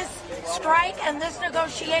in this strike and this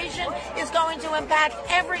negotiation is going to impact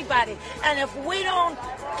everybody. And if we don't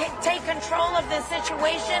take control of this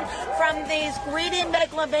situation from these greedy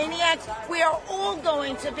megalomaniacs, we are all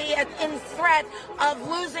going to be in threat of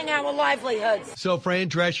losing our livelihoods. So Fran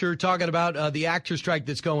Drescher talking about the actor strike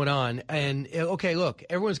that's going on. And, okay, look,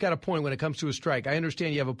 everyone's got a point when it comes to a strike. I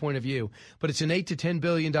understand you have a point of view, but it's an $8 to $10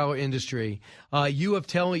 billion industry. You're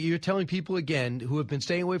telling people again who have been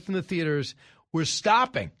staying away from the theaters, we're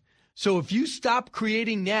stopping. So if you stop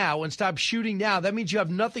creating now and stop shooting now, that means you have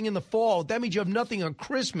nothing in the fall. That means you have nothing on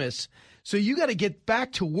Christmas. So you got to get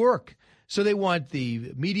back to work. So they want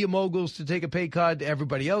the media moguls to take a pay cut,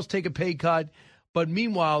 everybody else take a pay cut. But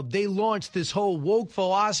meanwhile, they launched this whole woke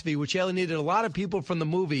philosophy, which alienated a lot of people from the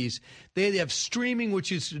movies. They have streaming,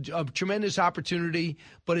 which is a tremendous opportunity,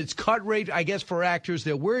 but it's cut rate, I guess, for actors.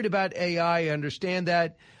 They're worried about AI. I understand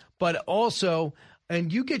that. But also,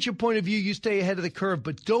 and you get your point of view, you stay ahead of the curve,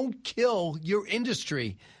 but don't kill your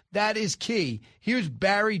industry. That is key. Here's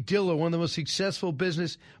Barry Diller, one of the most successful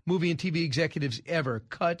business, movie, and TV executives ever.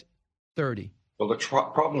 Cut 30. Well, the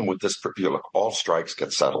problem with this, look, all strikes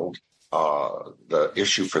get settled. The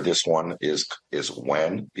issue for this one is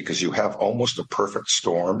when, because you have almost a perfect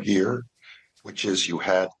storm here, which is you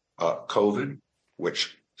had COVID,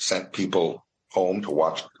 which sent people home to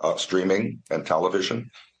watch streaming and television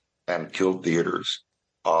and killed theaters.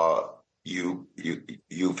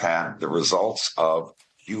 You've had the results of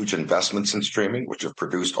huge investments in streaming, which have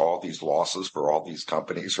produced all these losses for all these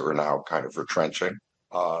companies who are now kind of retrenching.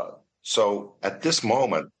 So at this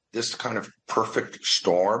moment, this kind of perfect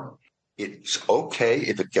storm, it's okay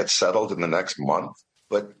if it gets settled in the next month,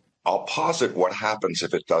 but I'll posit what happens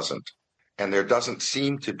if it doesn't. And there doesn't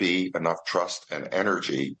seem to be enough trust and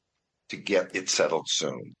energy to get it settled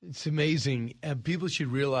soon. It's amazing. And people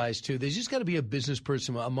should realize, too, there's just got to be a business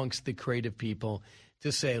person amongst the creative people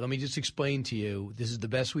to say, let me just explain to you, this is the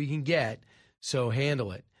best we can get, so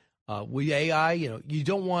handle it. With AI, you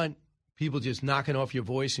don't want people just knocking off your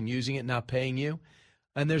voice and using it, not paying you.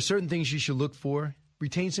 And there's certain things you should look for.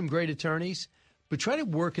 Retain some great attorneys, but try to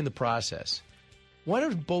work in the process. Why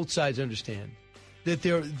don't both sides understand that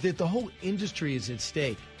the whole industry is at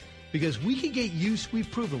stake? Because we can get used, we've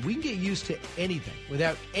proven, we can get used to anything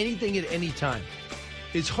without anything at any time.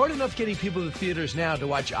 It's hard enough getting people to the theaters now to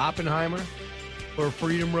watch Oppenheimer or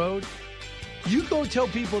Freedom Road. You go tell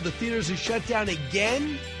people the theaters are shut down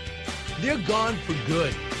again, they're gone for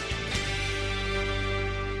good.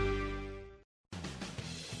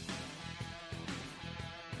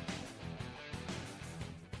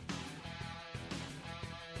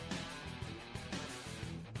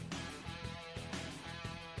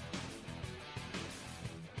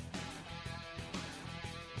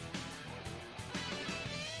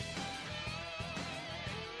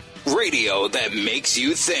 Radio that makes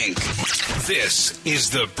you think. This is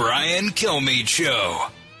the Brian Kilmeade Show.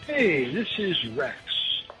 Hey, this is Rex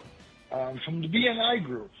from the BNI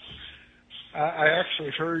Group. I actually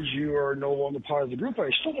heard you are no longer part of the group. I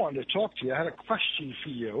still wanted to talk to you. I had a question for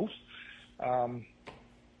you. And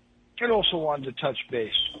also wanted to touch base.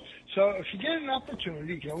 So if you get an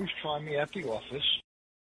opportunity, you can always try me at the office,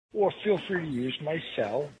 or feel free to use my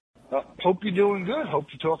cell. Hope you're doing good. Hope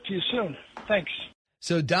to talk to you soon. Thanks.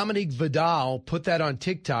 So Dominique Vidal put that on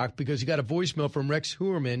TikTok because he got a voicemail from Rex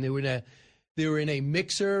Heuermann. They were in a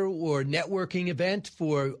mixer or networking event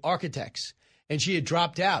for architects, and she had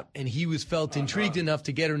dropped out, and he was felt intrigued enough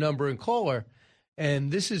to get her number and call her.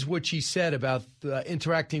 And this is what she said about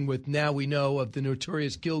interacting with, now we know, of the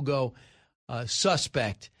notorious Gilgo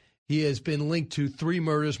suspect. He has been linked to 3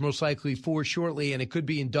 murders, most likely 4 shortly, and it could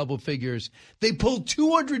be in double figures. They pulled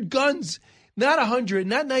 200 guns, not 100,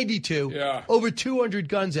 not 92, over 200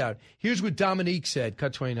 guns out. Here's what Dominique said,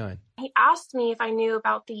 cut 29. He asked me if I knew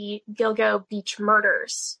about the Gilgo Beach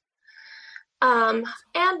murders. And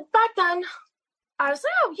back then, I was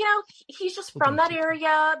like, oh, he's just from that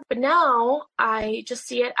area. But now I just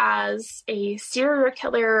see it as a serial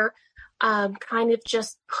killer kind of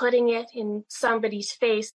just putting it in somebody's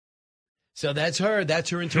face. So that's her. That's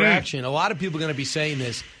her interaction. A lot of people are going to be saying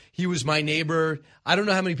this. He was my neighbor. I don't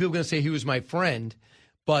know how many people are going to say he was my friend,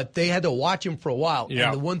 but they had to watch him for a while. Yeah.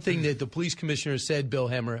 And the one thing that the police commissioner said, Bill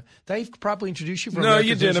Hemmer, did I properly introduce you? No,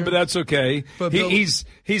 you didn't, but that's okay. But he's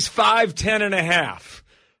 5'10" and a half,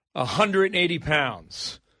 180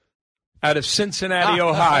 pounds. Out of Cincinnati,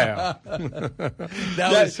 Ohio.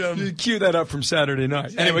 Cue that up from Saturday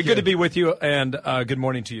night. Anyway, good to be with you, and good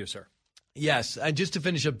morning to you, sir. Yes, and just to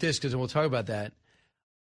finish up this, because we'll talk about that,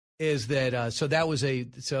 is that so that was a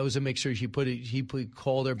make sure he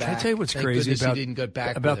called her back. Can I tell you what's Thank crazy goodness about, he didn't get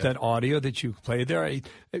back about with her. that audio that you played there?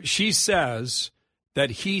 She says that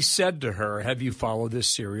he said to her, have you followed this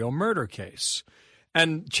serial murder case?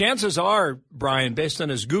 And chances are, Brian, based on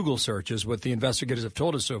his Google searches, what the investigators have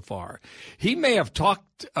told us so far, he may have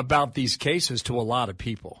talked about these cases to a lot of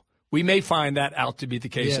people. We may find that out to be the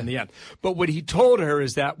case in the end. But what he told her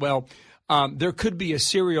is that, there could be a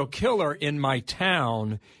serial killer in my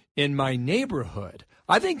town, in my neighborhood.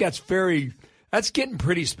 I think that's getting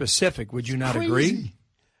pretty specific. Would you not agree?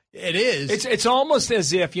 It is. It's almost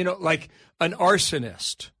as if, like an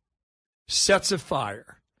arsonist sets a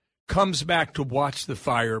fire, comes back to watch the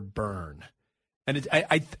fire burn. And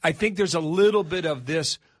I think there's a little bit of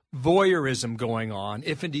this voyeurism going on,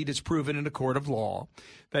 if indeed it's proven in a court of law,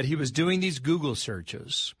 that he was doing these Google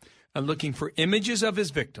searches and looking for images of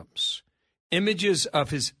his victims, images of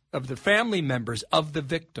the family members of the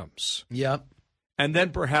victims. Yep. And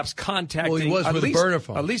then perhaps contacting a burner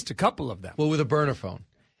phone. At least a couple of them. Well, with a burner phone.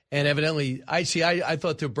 And evidently, I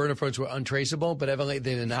thought the burner phones were untraceable, but evidently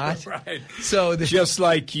they're not. Right. So just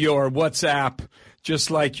like your WhatsApp,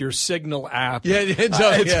 just like your Signal app. I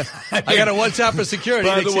got a WhatsApp for security.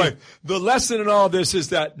 By the way, the lesson in all this is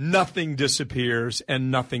that nothing disappears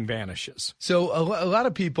and nothing vanishes. So a lot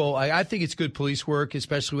of people, I think it's good police work,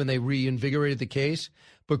 especially when they reinvigorated the case.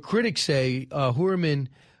 But critics say Hurman,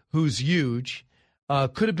 who's huge,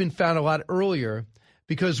 could have been found a lot earlier,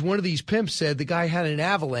 because one of these pimps said the guy had an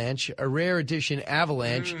avalanche, a rare edition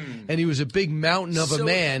avalanche, and he was a big mountain of a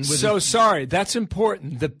man. Sorry, that's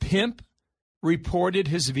important. The pimp reported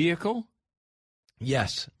his vehicle?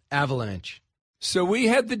 Yes, avalanche. So we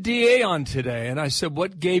had the DA on today, and I said,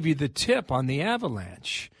 what gave you the tip on the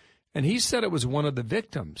avalanche? And he said it was one of the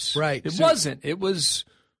victims. Right. It wasn't. It was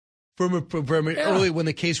from early when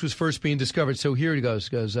the case was first being discovered. So here it goes.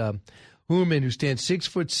 Hurman, who stands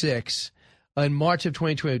 6'6", in March of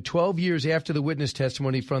 2020, 12 years after the witness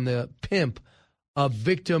testimony from the pimp of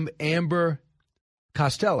victim Amber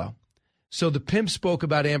Costello. So the pimp spoke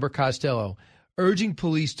about Amber Costello, urging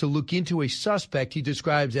police to look into a suspect he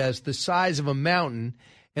describes as the size of a mountain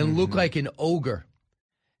and look like an ogre.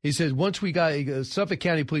 He says, once we got Suffolk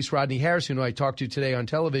County Police Rodney Harrison, who I talked to today on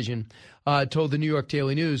television, told the New York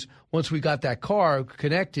Daily News, once we got that car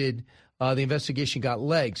connected, the investigation got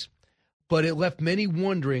legs. But it left many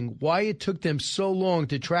wondering why it took them so long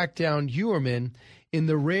to track down Hurman. In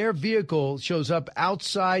the rare vehicle shows up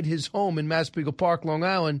outside his home in Massapequa Park, Long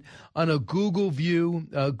Island, on a Google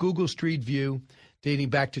Street view dating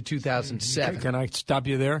back to 2007. Can I stop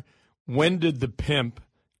you there? When did the pimp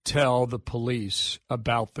tell the police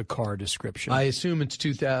about the car description? I assume it's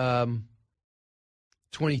 2010.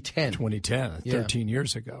 2010, 13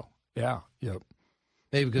 years ago. Yeah. Yep.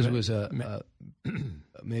 Maybe because it was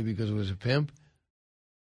a pimp.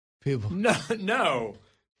 People. No,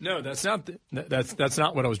 that's not that's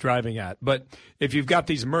not what I was driving at. But if you've got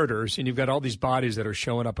these murders and you've got all these bodies that are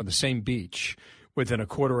showing up on the same beach within a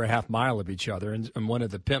quarter or a half mile of each other, and one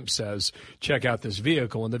of the pimps says, "Check out this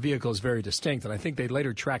vehicle," and the vehicle is very distinct, and I think they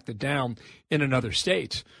later tracked it down in another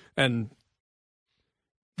state, and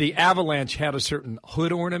the avalanche had a certain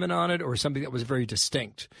hood ornament on it or something that was very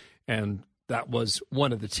distinct, and that was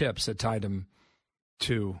one of the tips that tied him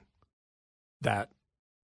to that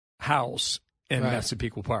house in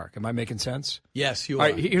Massapequa Park. Am I making sense? Yes, you are.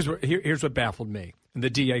 All right, here's what baffled me, and the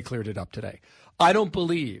DA cleared it up today. I don't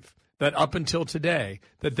believe that up until today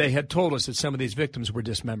that they had told us that some of these victims were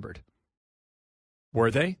dismembered.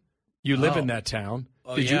 Were they? You live in that town.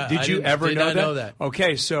 Did you ever know that?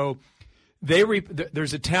 Okay, so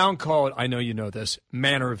there's a town called, I know you know this,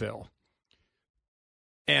 Manorville.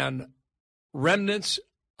 And remnants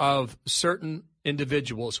of certain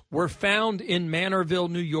individuals were found in Manorville,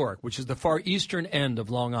 New York, which is the far eastern end of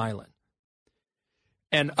Long Island.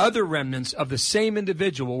 And other remnants of the same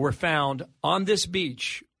individual were found on this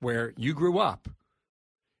beach where you grew up.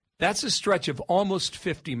 That's a stretch of almost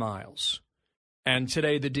 50 miles. And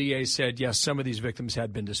today the DA said, yes, some of these victims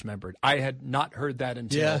had been dismembered. I had not heard that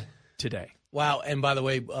until today. Wow. And by the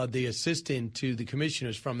way, the assistant to the commissioner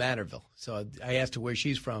is from Manorville. So I asked her where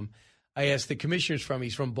she's from. I asked the commissioner's from.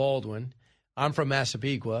 He's from Baldwin. I'm from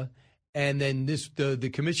Massapequa. And then the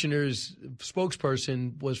commissioner's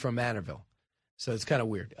spokesperson was from Manorville. So it's kind of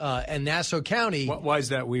weird. And Nassau County. Why is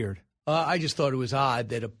that weird? I just thought it was odd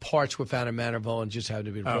that parts were found in Manorville and just happened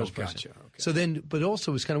to be the first person. Gotcha. Okay. So then, but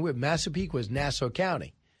also it was kind of weird. Massapequa is Nassau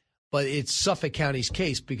County, but it's Suffolk County's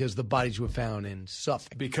case because the bodies were found in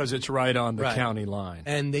Suffolk. Because it's right on the county line.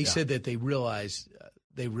 And they said that they realized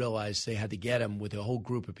they had to get him with a whole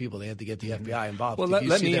group of people. They had to get the FBI involved. Well,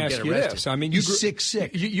 let me ask you this. I mean, he's sick.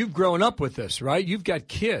 You've grown up with this, right? You've got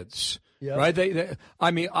kids, right?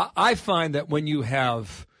 I find that when you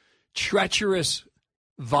have treacherous,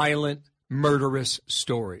 violent, murderous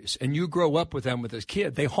stories, and you grow up with them with a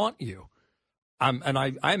kid, they haunt you. And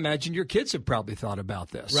I imagine your kids have probably thought about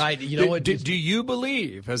this. Right. You know what? Do you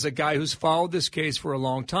believe, as a guy who's followed this case for a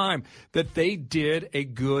long time, that they did a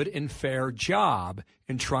good and fair job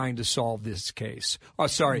in trying to solve this case?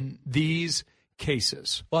 These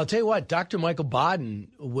cases. Well, I'll tell you what, Dr. Michael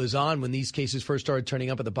Baden was on when these cases first started turning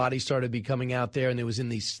up and the bodies started becoming out there, and it was in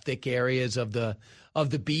these thick areas of the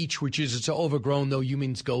beach, which is, it's overgrown, though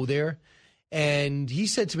humans go there. And he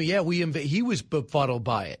said to me, he was befuddled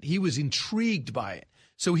by it. He was intrigued by it.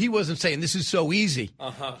 So he wasn't saying this is so easy.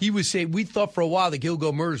 He was saying we thought for a while the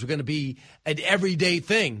Gilgo murders were going to be an everyday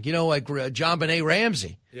thing, like John Benet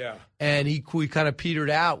Ramsey. Yeah. And we kind of petered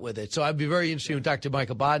out with it. So I'd be very interested in what Dr.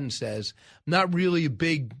 Michael Baden says. I'm not really a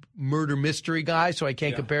big murder mystery guy, so I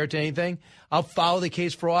can't compare it to anything. I'll follow the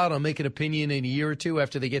case for a while, and I'll make an opinion in a year or two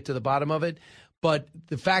after they get to the bottom of it. But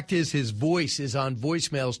the fact is his voice is on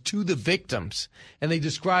voicemails to the victims. And they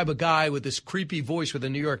describe a guy with this creepy voice with a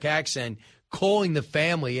New York accent calling the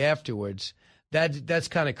family afterwards. That's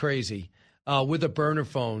kind of crazy. With a burner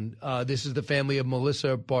phone. This is the family of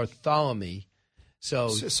Melissa Bartholomew.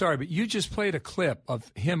 Sorry, but you just played a clip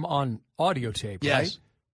of him on audio tape, yes. Right?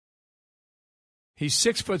 He's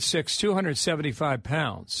 6'6", 275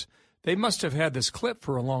 pounds. They must have had this clip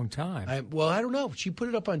for a long time. I don't know. She put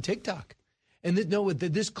it up on TikTok. And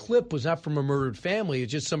this clip was not from a murdered family.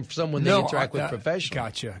 It's just someone they interact with professionally.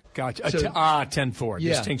 Gotcha. 10-4.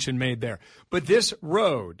 Distinction made there. But this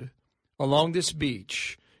road along this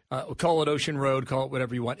beach, call it Ocean Road, call it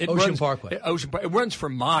whatever you want. Parkway. It runs for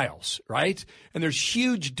miles, right? And there's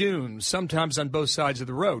huge dunes sometimes on both sides of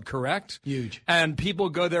the road, correct? Huge. And people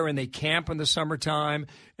go there and they camp in the summertime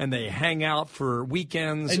and they hang out for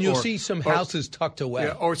weekends. And you'll see some houses tucked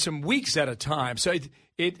away. Or some weeks at a time. So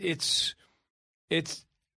it's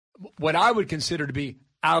what I would consider to be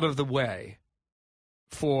out of the way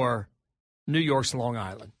for New York's Long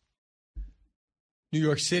Island. New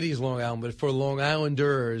York City's Long Island, but for Long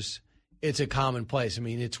Islanders, it's a common place. I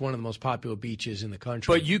mean, it's one of the most popular beaches in the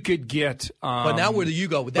country. But you could get... but now where do you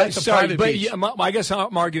go? That's a private beach. I guess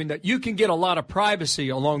I'm arguing that you can get a lot of privacy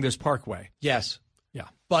along this parkway. Yes. Yeah.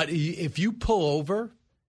 But if you pull over,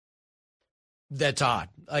 that's odd.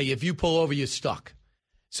 If you pull over, you're stuck.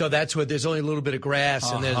 So that's what, there's only a little bit of grass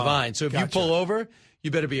and there's vines. So if you pull over,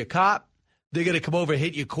 you better be a cop. They're going to come over,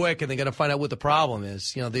 hit you quick, and they're going to find out what the problem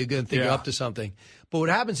is. They're going to think you're up to something. But what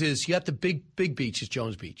happens is you got the big beach is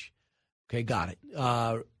Jones Beach. Okay, got it.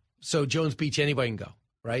 So Jones Beach, anybody can go,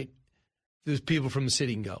 right? There's people from the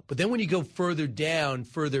city can go. But then when you go further down,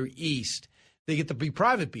 further east, they get the big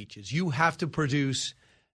private beaches. You have to produce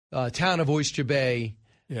Town of Oyster Bay.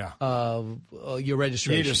 Yeah. Your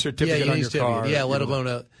registration. You need a certificate on your car. Yeah, let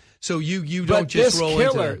alone so you don't just roll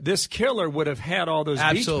into it. This killer would have had all those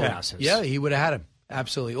beach passes. Yeah, he would have had them.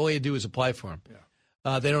 Absolutely. All you do is apply for them.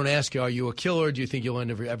 Yeah. They don't ask you, are you a killer, or do you think you'll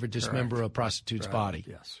ever dismember a prostitute's body?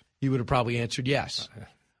 Yes. He would have probably answered yes.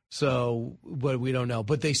 So, but we don't know.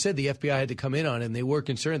 But they said the FBI had to come in on him. They were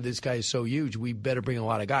concerned this guy is so huge, we better bring a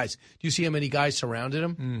lot of guys. Do you see how many guys surrounded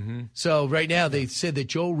him? Mm-hmm. So right now they said that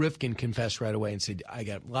Joe Rifkin confessed right away and said, I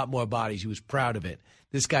got a lot more bodies. He was proud of it.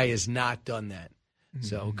 This guy has not done that. Mm-hmm.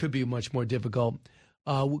 So it could be much more difficult.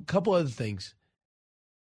 A couple other things.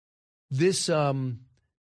 This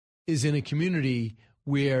is in a community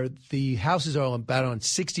where the houses are about on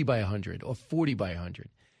 60 by 100 or 40 by 100.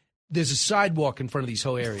 There's a sidewalk in front of these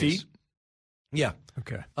whole areas. Feet? Yeah.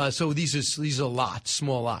 Okay. So these are lots,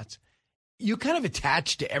 small lots. You're kind of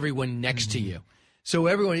attached to everyone next to you. So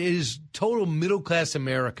everyone, it is total middle-class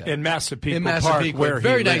America. In Massapequa Park, where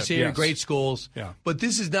very he nice lived, area, yes. great schools. Yeah. But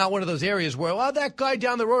this is not one of those areas where, that guy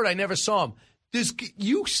down the road, I never saw him.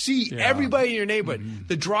 You see everybody in your neighborhood. Mm-hmm.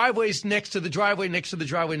 The driveway's next to the driveway, next to the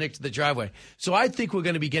driveway, next to the driveway. So I think we're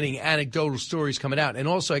going to be getting anecdotal stories coming out. And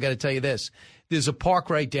also, I got to tell you this. There's a park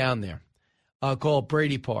right down there called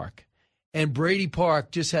Brady Park. And Brady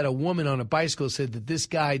Park just had a woman on a bicycle said that this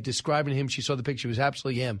guy describing him, she saw the picture, was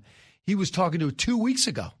absolutely him. He was talking to her 2 weeks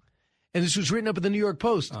ago. And this was written up in the New York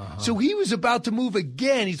Post. Uh-huh. So he was about to move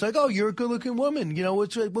again. He's like, you're a good-looking woman. You know,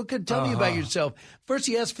 what can tell me about yourself? First,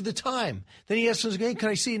 he asked for the time. Then he asked him, hey, can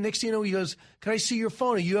I see it? Next thing you know, he goes, can I see your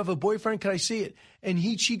phone? You have a boyfriend? Can I see it? And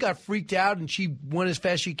she got freaked out, and she went as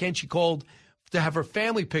fast as she can. She called to have her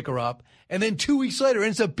family pick her up. And then 2 weeks later,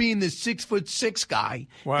 ends up being this 6'6" guy,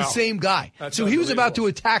 the same guy. So he was about to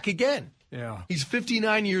attack again. Yeah, he's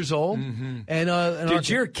 59 years old. Mm-hmm. And did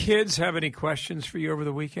your kids have any questions for you over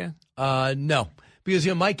the weekend? No, because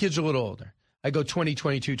my kids are a little older. I go 20,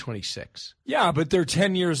 22, 26. Yeah, but they're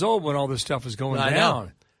 10 years old when all this stuff is going down.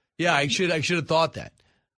 Know. Yeah, I should have thought that.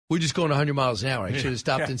 We're just going 100 miles an hour. I should have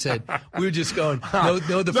stopped and said, we were just going,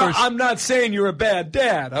 first. I'm not saying you're a bad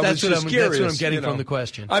dad. That's what I'm getting from the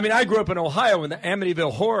question. I mean, I grew up in Ohio, and the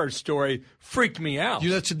Amityville horror story freaked me out.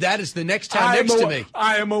 That is the next town next to me.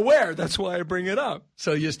 I am aware. That's why I bring it up.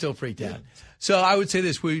 So you're still freaked out. So I would say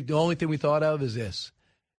this. The only thing we thought of is this.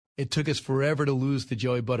 It took us forever to lose the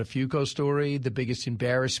Joey Buttafuoco story, the biggest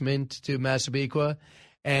embarrassment to Massapequa,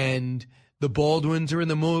 and the Baldwins are in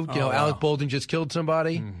the move. Alec Baldwin just killed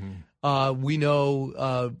somebody. Mm-hmm. We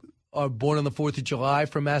know Born on the 4th of July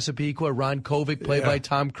from Massapequa, Ron Kovic, played by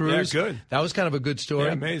Tom Cruise. Yeah, good. That was kind of a good story.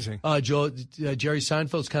 Yeah, amazing. Jerry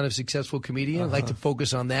Seinfeld's kind of a successful comedian. I'd like to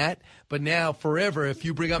focus on that. But now, forever, if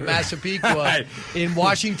you bring up Massapequa in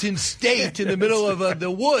Washington State in the middle of the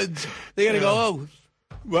woods, they're going to go,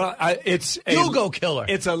 well, you'll go killer.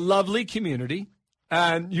 It's a lovely community.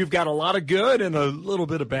 And you've got a lot of good and a little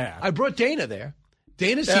bit of bad. I brought Dana there.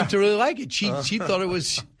 Dana seemed to really like it. She thought it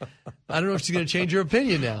was. I don't know if she's going to change her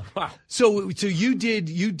opinion now. Wow. So you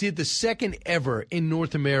did the second ever in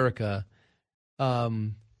North America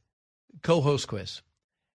co-host quiz.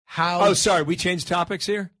 How? Oh, sorry, we changed topics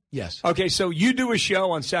here. Yes. Okay, so you do a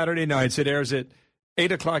show on Saturday nights. It airs at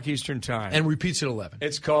 8:00 Eastern Time and repeats at 11.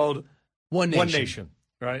 It's called One Nation. One Nation,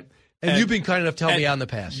 right? And you've been kind enough to help me out in the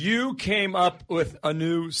past. You came up with a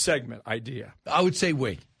new segment idea. I would say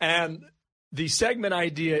wait. And the segment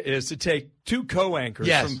idea is to take two co-anchors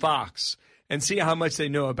from Fox and see how much they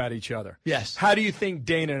know about each other. Yes. How do you think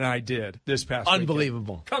Dana and I did this past weekend?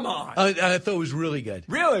 Unbelievable. Come on. I thought it was really good.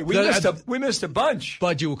 Really? We missed a bunch.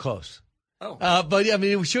 But you were close. Oh. But, I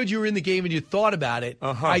mean, it showed you were in the game and you thought about it.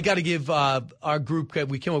 I got to give our group,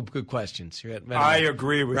 we came up with good questions. I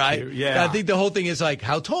agree with you, yeah. I think the whole thing is like,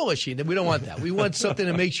 how tall is she? We don't want that. We want something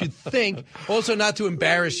that makes you think, also not to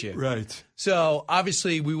embarrass you. Right. So,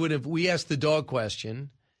 obviously, we asked the dog question,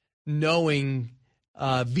 knowing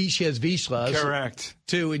Visha's Vishlas. Correct.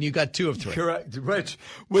 2, and you got 2 of 3. Correct.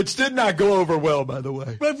 Which did not go over well, by the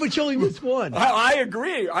way. But you only missed 1. I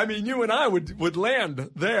agree. I mean, you and I would land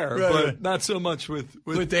there, but not so much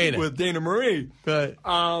with Dana. With Dana Marie. Right.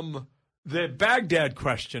 The Baghdad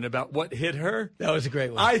question about what hit her. That was a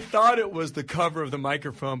great one. I thought it was the cover of the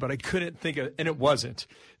microphone, but I couldn't think of it, and it wasn't.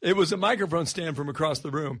 It was a microphone stand from across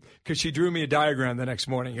the room because she drew me a diagram the next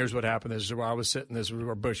morning. Here's what happened. This is where I was sitting. This is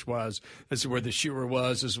where Bush was. This is where the shooter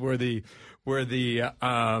was. This is where the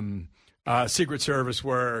Secret Service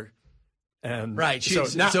were. And right. So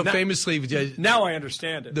famously, now I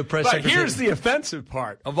understand it. The press but secretary. Here's the offensive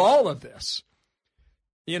part of all of this.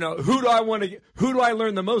 You know, who do I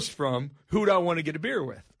learn the most from? Who do I want to get a beer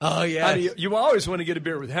with? Oh, yeah. You always want to get a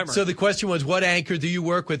beer with Hemmer. So the question was, what anchor do you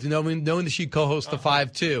work with? Knowing that she co-hosts the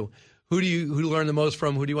 5-2, who do you learn the most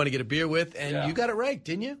from? Who do you want to get a beer with? And you got it right,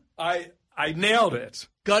 didn't you? I nailed it.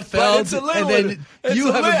 Gutfeld, and then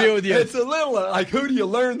you have a beer with you. It's a little like, who do you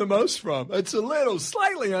learn the most from? It's a little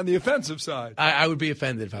slightly on the offensive side. I would be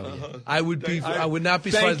offended if I were you. I would not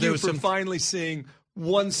be surprised there was some. Thank you for finally seeing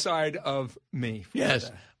one side of me. Yes,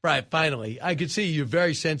 right. Finally, I could see you're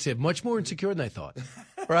very sensitive, much more insecure than I thought.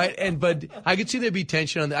 Right, but I could see there'd be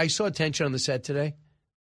tension I saw tension on the set today.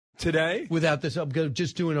 Today, without this,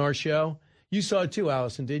 just doing our show. You saw it too,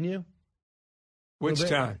 Allison, didn't you? Which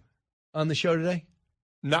time on the show today?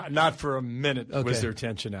 Not for a minute was there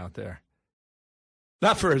tension out there.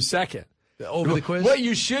 Not for a second. Over the quiz. What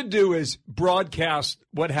you should do is broadcast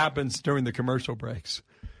what happens during the commercial breaks.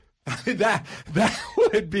 That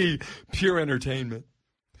would be pure entertainment.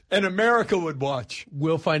 And America would watch.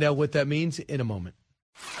 We'll find out what that means in a moment.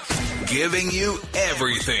 giving you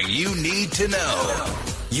everything you need to know.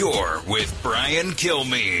 You're with Brian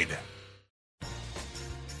Kilmeade.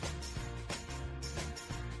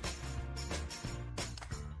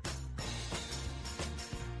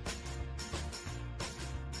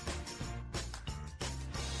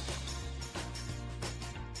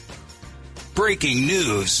 Breaking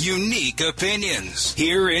news, unique opinions.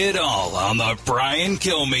 Hear it all on the Brian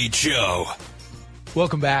Kilmeade Show.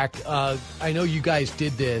 Welcome back. I know you guys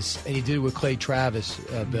did this, and you did it with Clay Travis,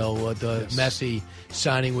 Bill, the Messi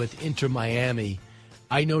signing with Inter Miami.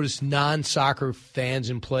 I noticed non-soccer fans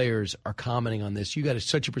and players are commenting on this. You got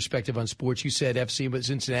such a perspective on sports. You said FC but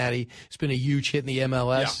Cincinnati. It's been a huge hit in the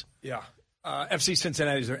MLS. Yeah. FC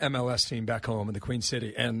Cincinnati is their MLS team back home in the Queen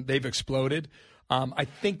City, and they've exploded. I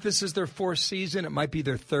think this is their fourth season. It might be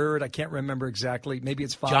their third. I can't remember exactly. Maybe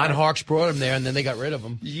it's 5. John Hawkes brought them there, and then they got rid of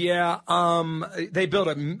them. Yeah. They built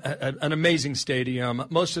an amazing stadium.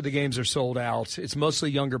 Most of the games are sold out. It's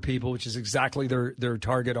mostly younger people, which is exactly their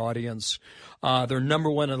target audience. They're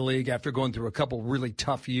number one in the league after going through a couple really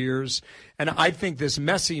tough years. And I think this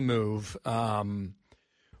Messi move,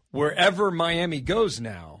 wherever Miami goes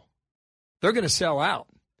now, they're going to sell out.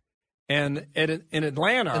 And in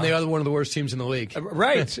Atlanta, and they are one of the worst teams in the league,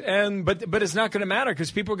 right? But it's not going to matter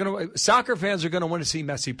because soccer fans are going to want to see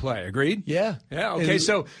Messi play. Agreed? Yeah. Okay.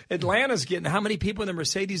 So Atlanta's getting how many people in the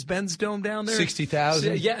Mercedes-Benz Dome down there?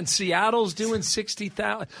 60,000. Yeah, and Seattle's doing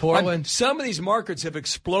 60,000. Portland. Some of these markets have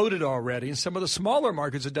exploded already, and some of the smaller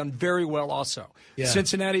markets have done very well also. Yeah.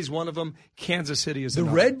 Cincinnati's one of them. Kansas City is another.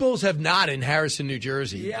 The Red Bulls have not in Harrison, New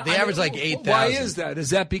Jersey. Yeah, they average like 8,000. Why is that? Is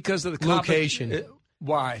that because of the location?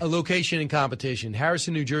 Why? A location and competition.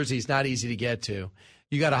 Harrison, New Jersey is not easy to get to.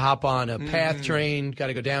 You got to hop on a PATH train, got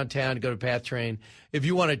to go downtown to go to PATH train. If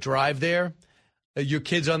you want to drive there, your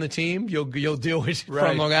kid's on the team, you'll deal with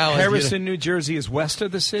from Long Island. Harrison, New Jersey is west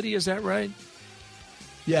of the city, is that right?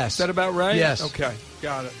 Yes. Is that about right? Yes. Okay,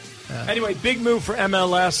 got it. Anyway, big move for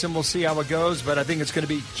MLS, and we'll see how it goes, but I think it's going to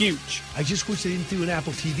be huge. I just wish they didn't do an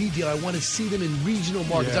Apple TV deal. I want to see them in regional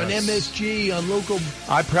markets, on MSG, on local.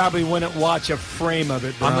 I probably wouldn't watch a frame of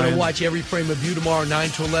it, Brian. I'm going to watch every frame of you tomorrow, 9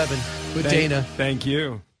 to 11, with Dana. Thank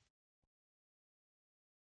you.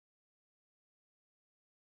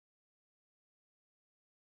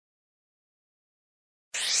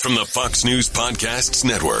 From the Fox News Podcasts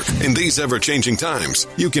Network. In these ever-changing times,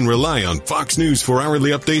 you can rely on Fox News for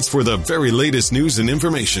hourly updates for the very latest news and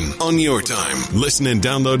information on your time. Listen and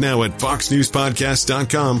download now at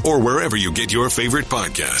foxnewspodcast.com or wherever you get your favorite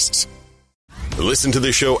podcasts. Listen to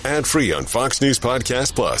the show ad-free on Fox News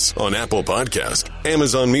Podcast Plus, on Apple Podcast,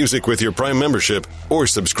 Amazon Music with your Prime membership, or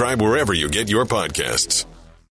subscribe wherever you get your podcasts.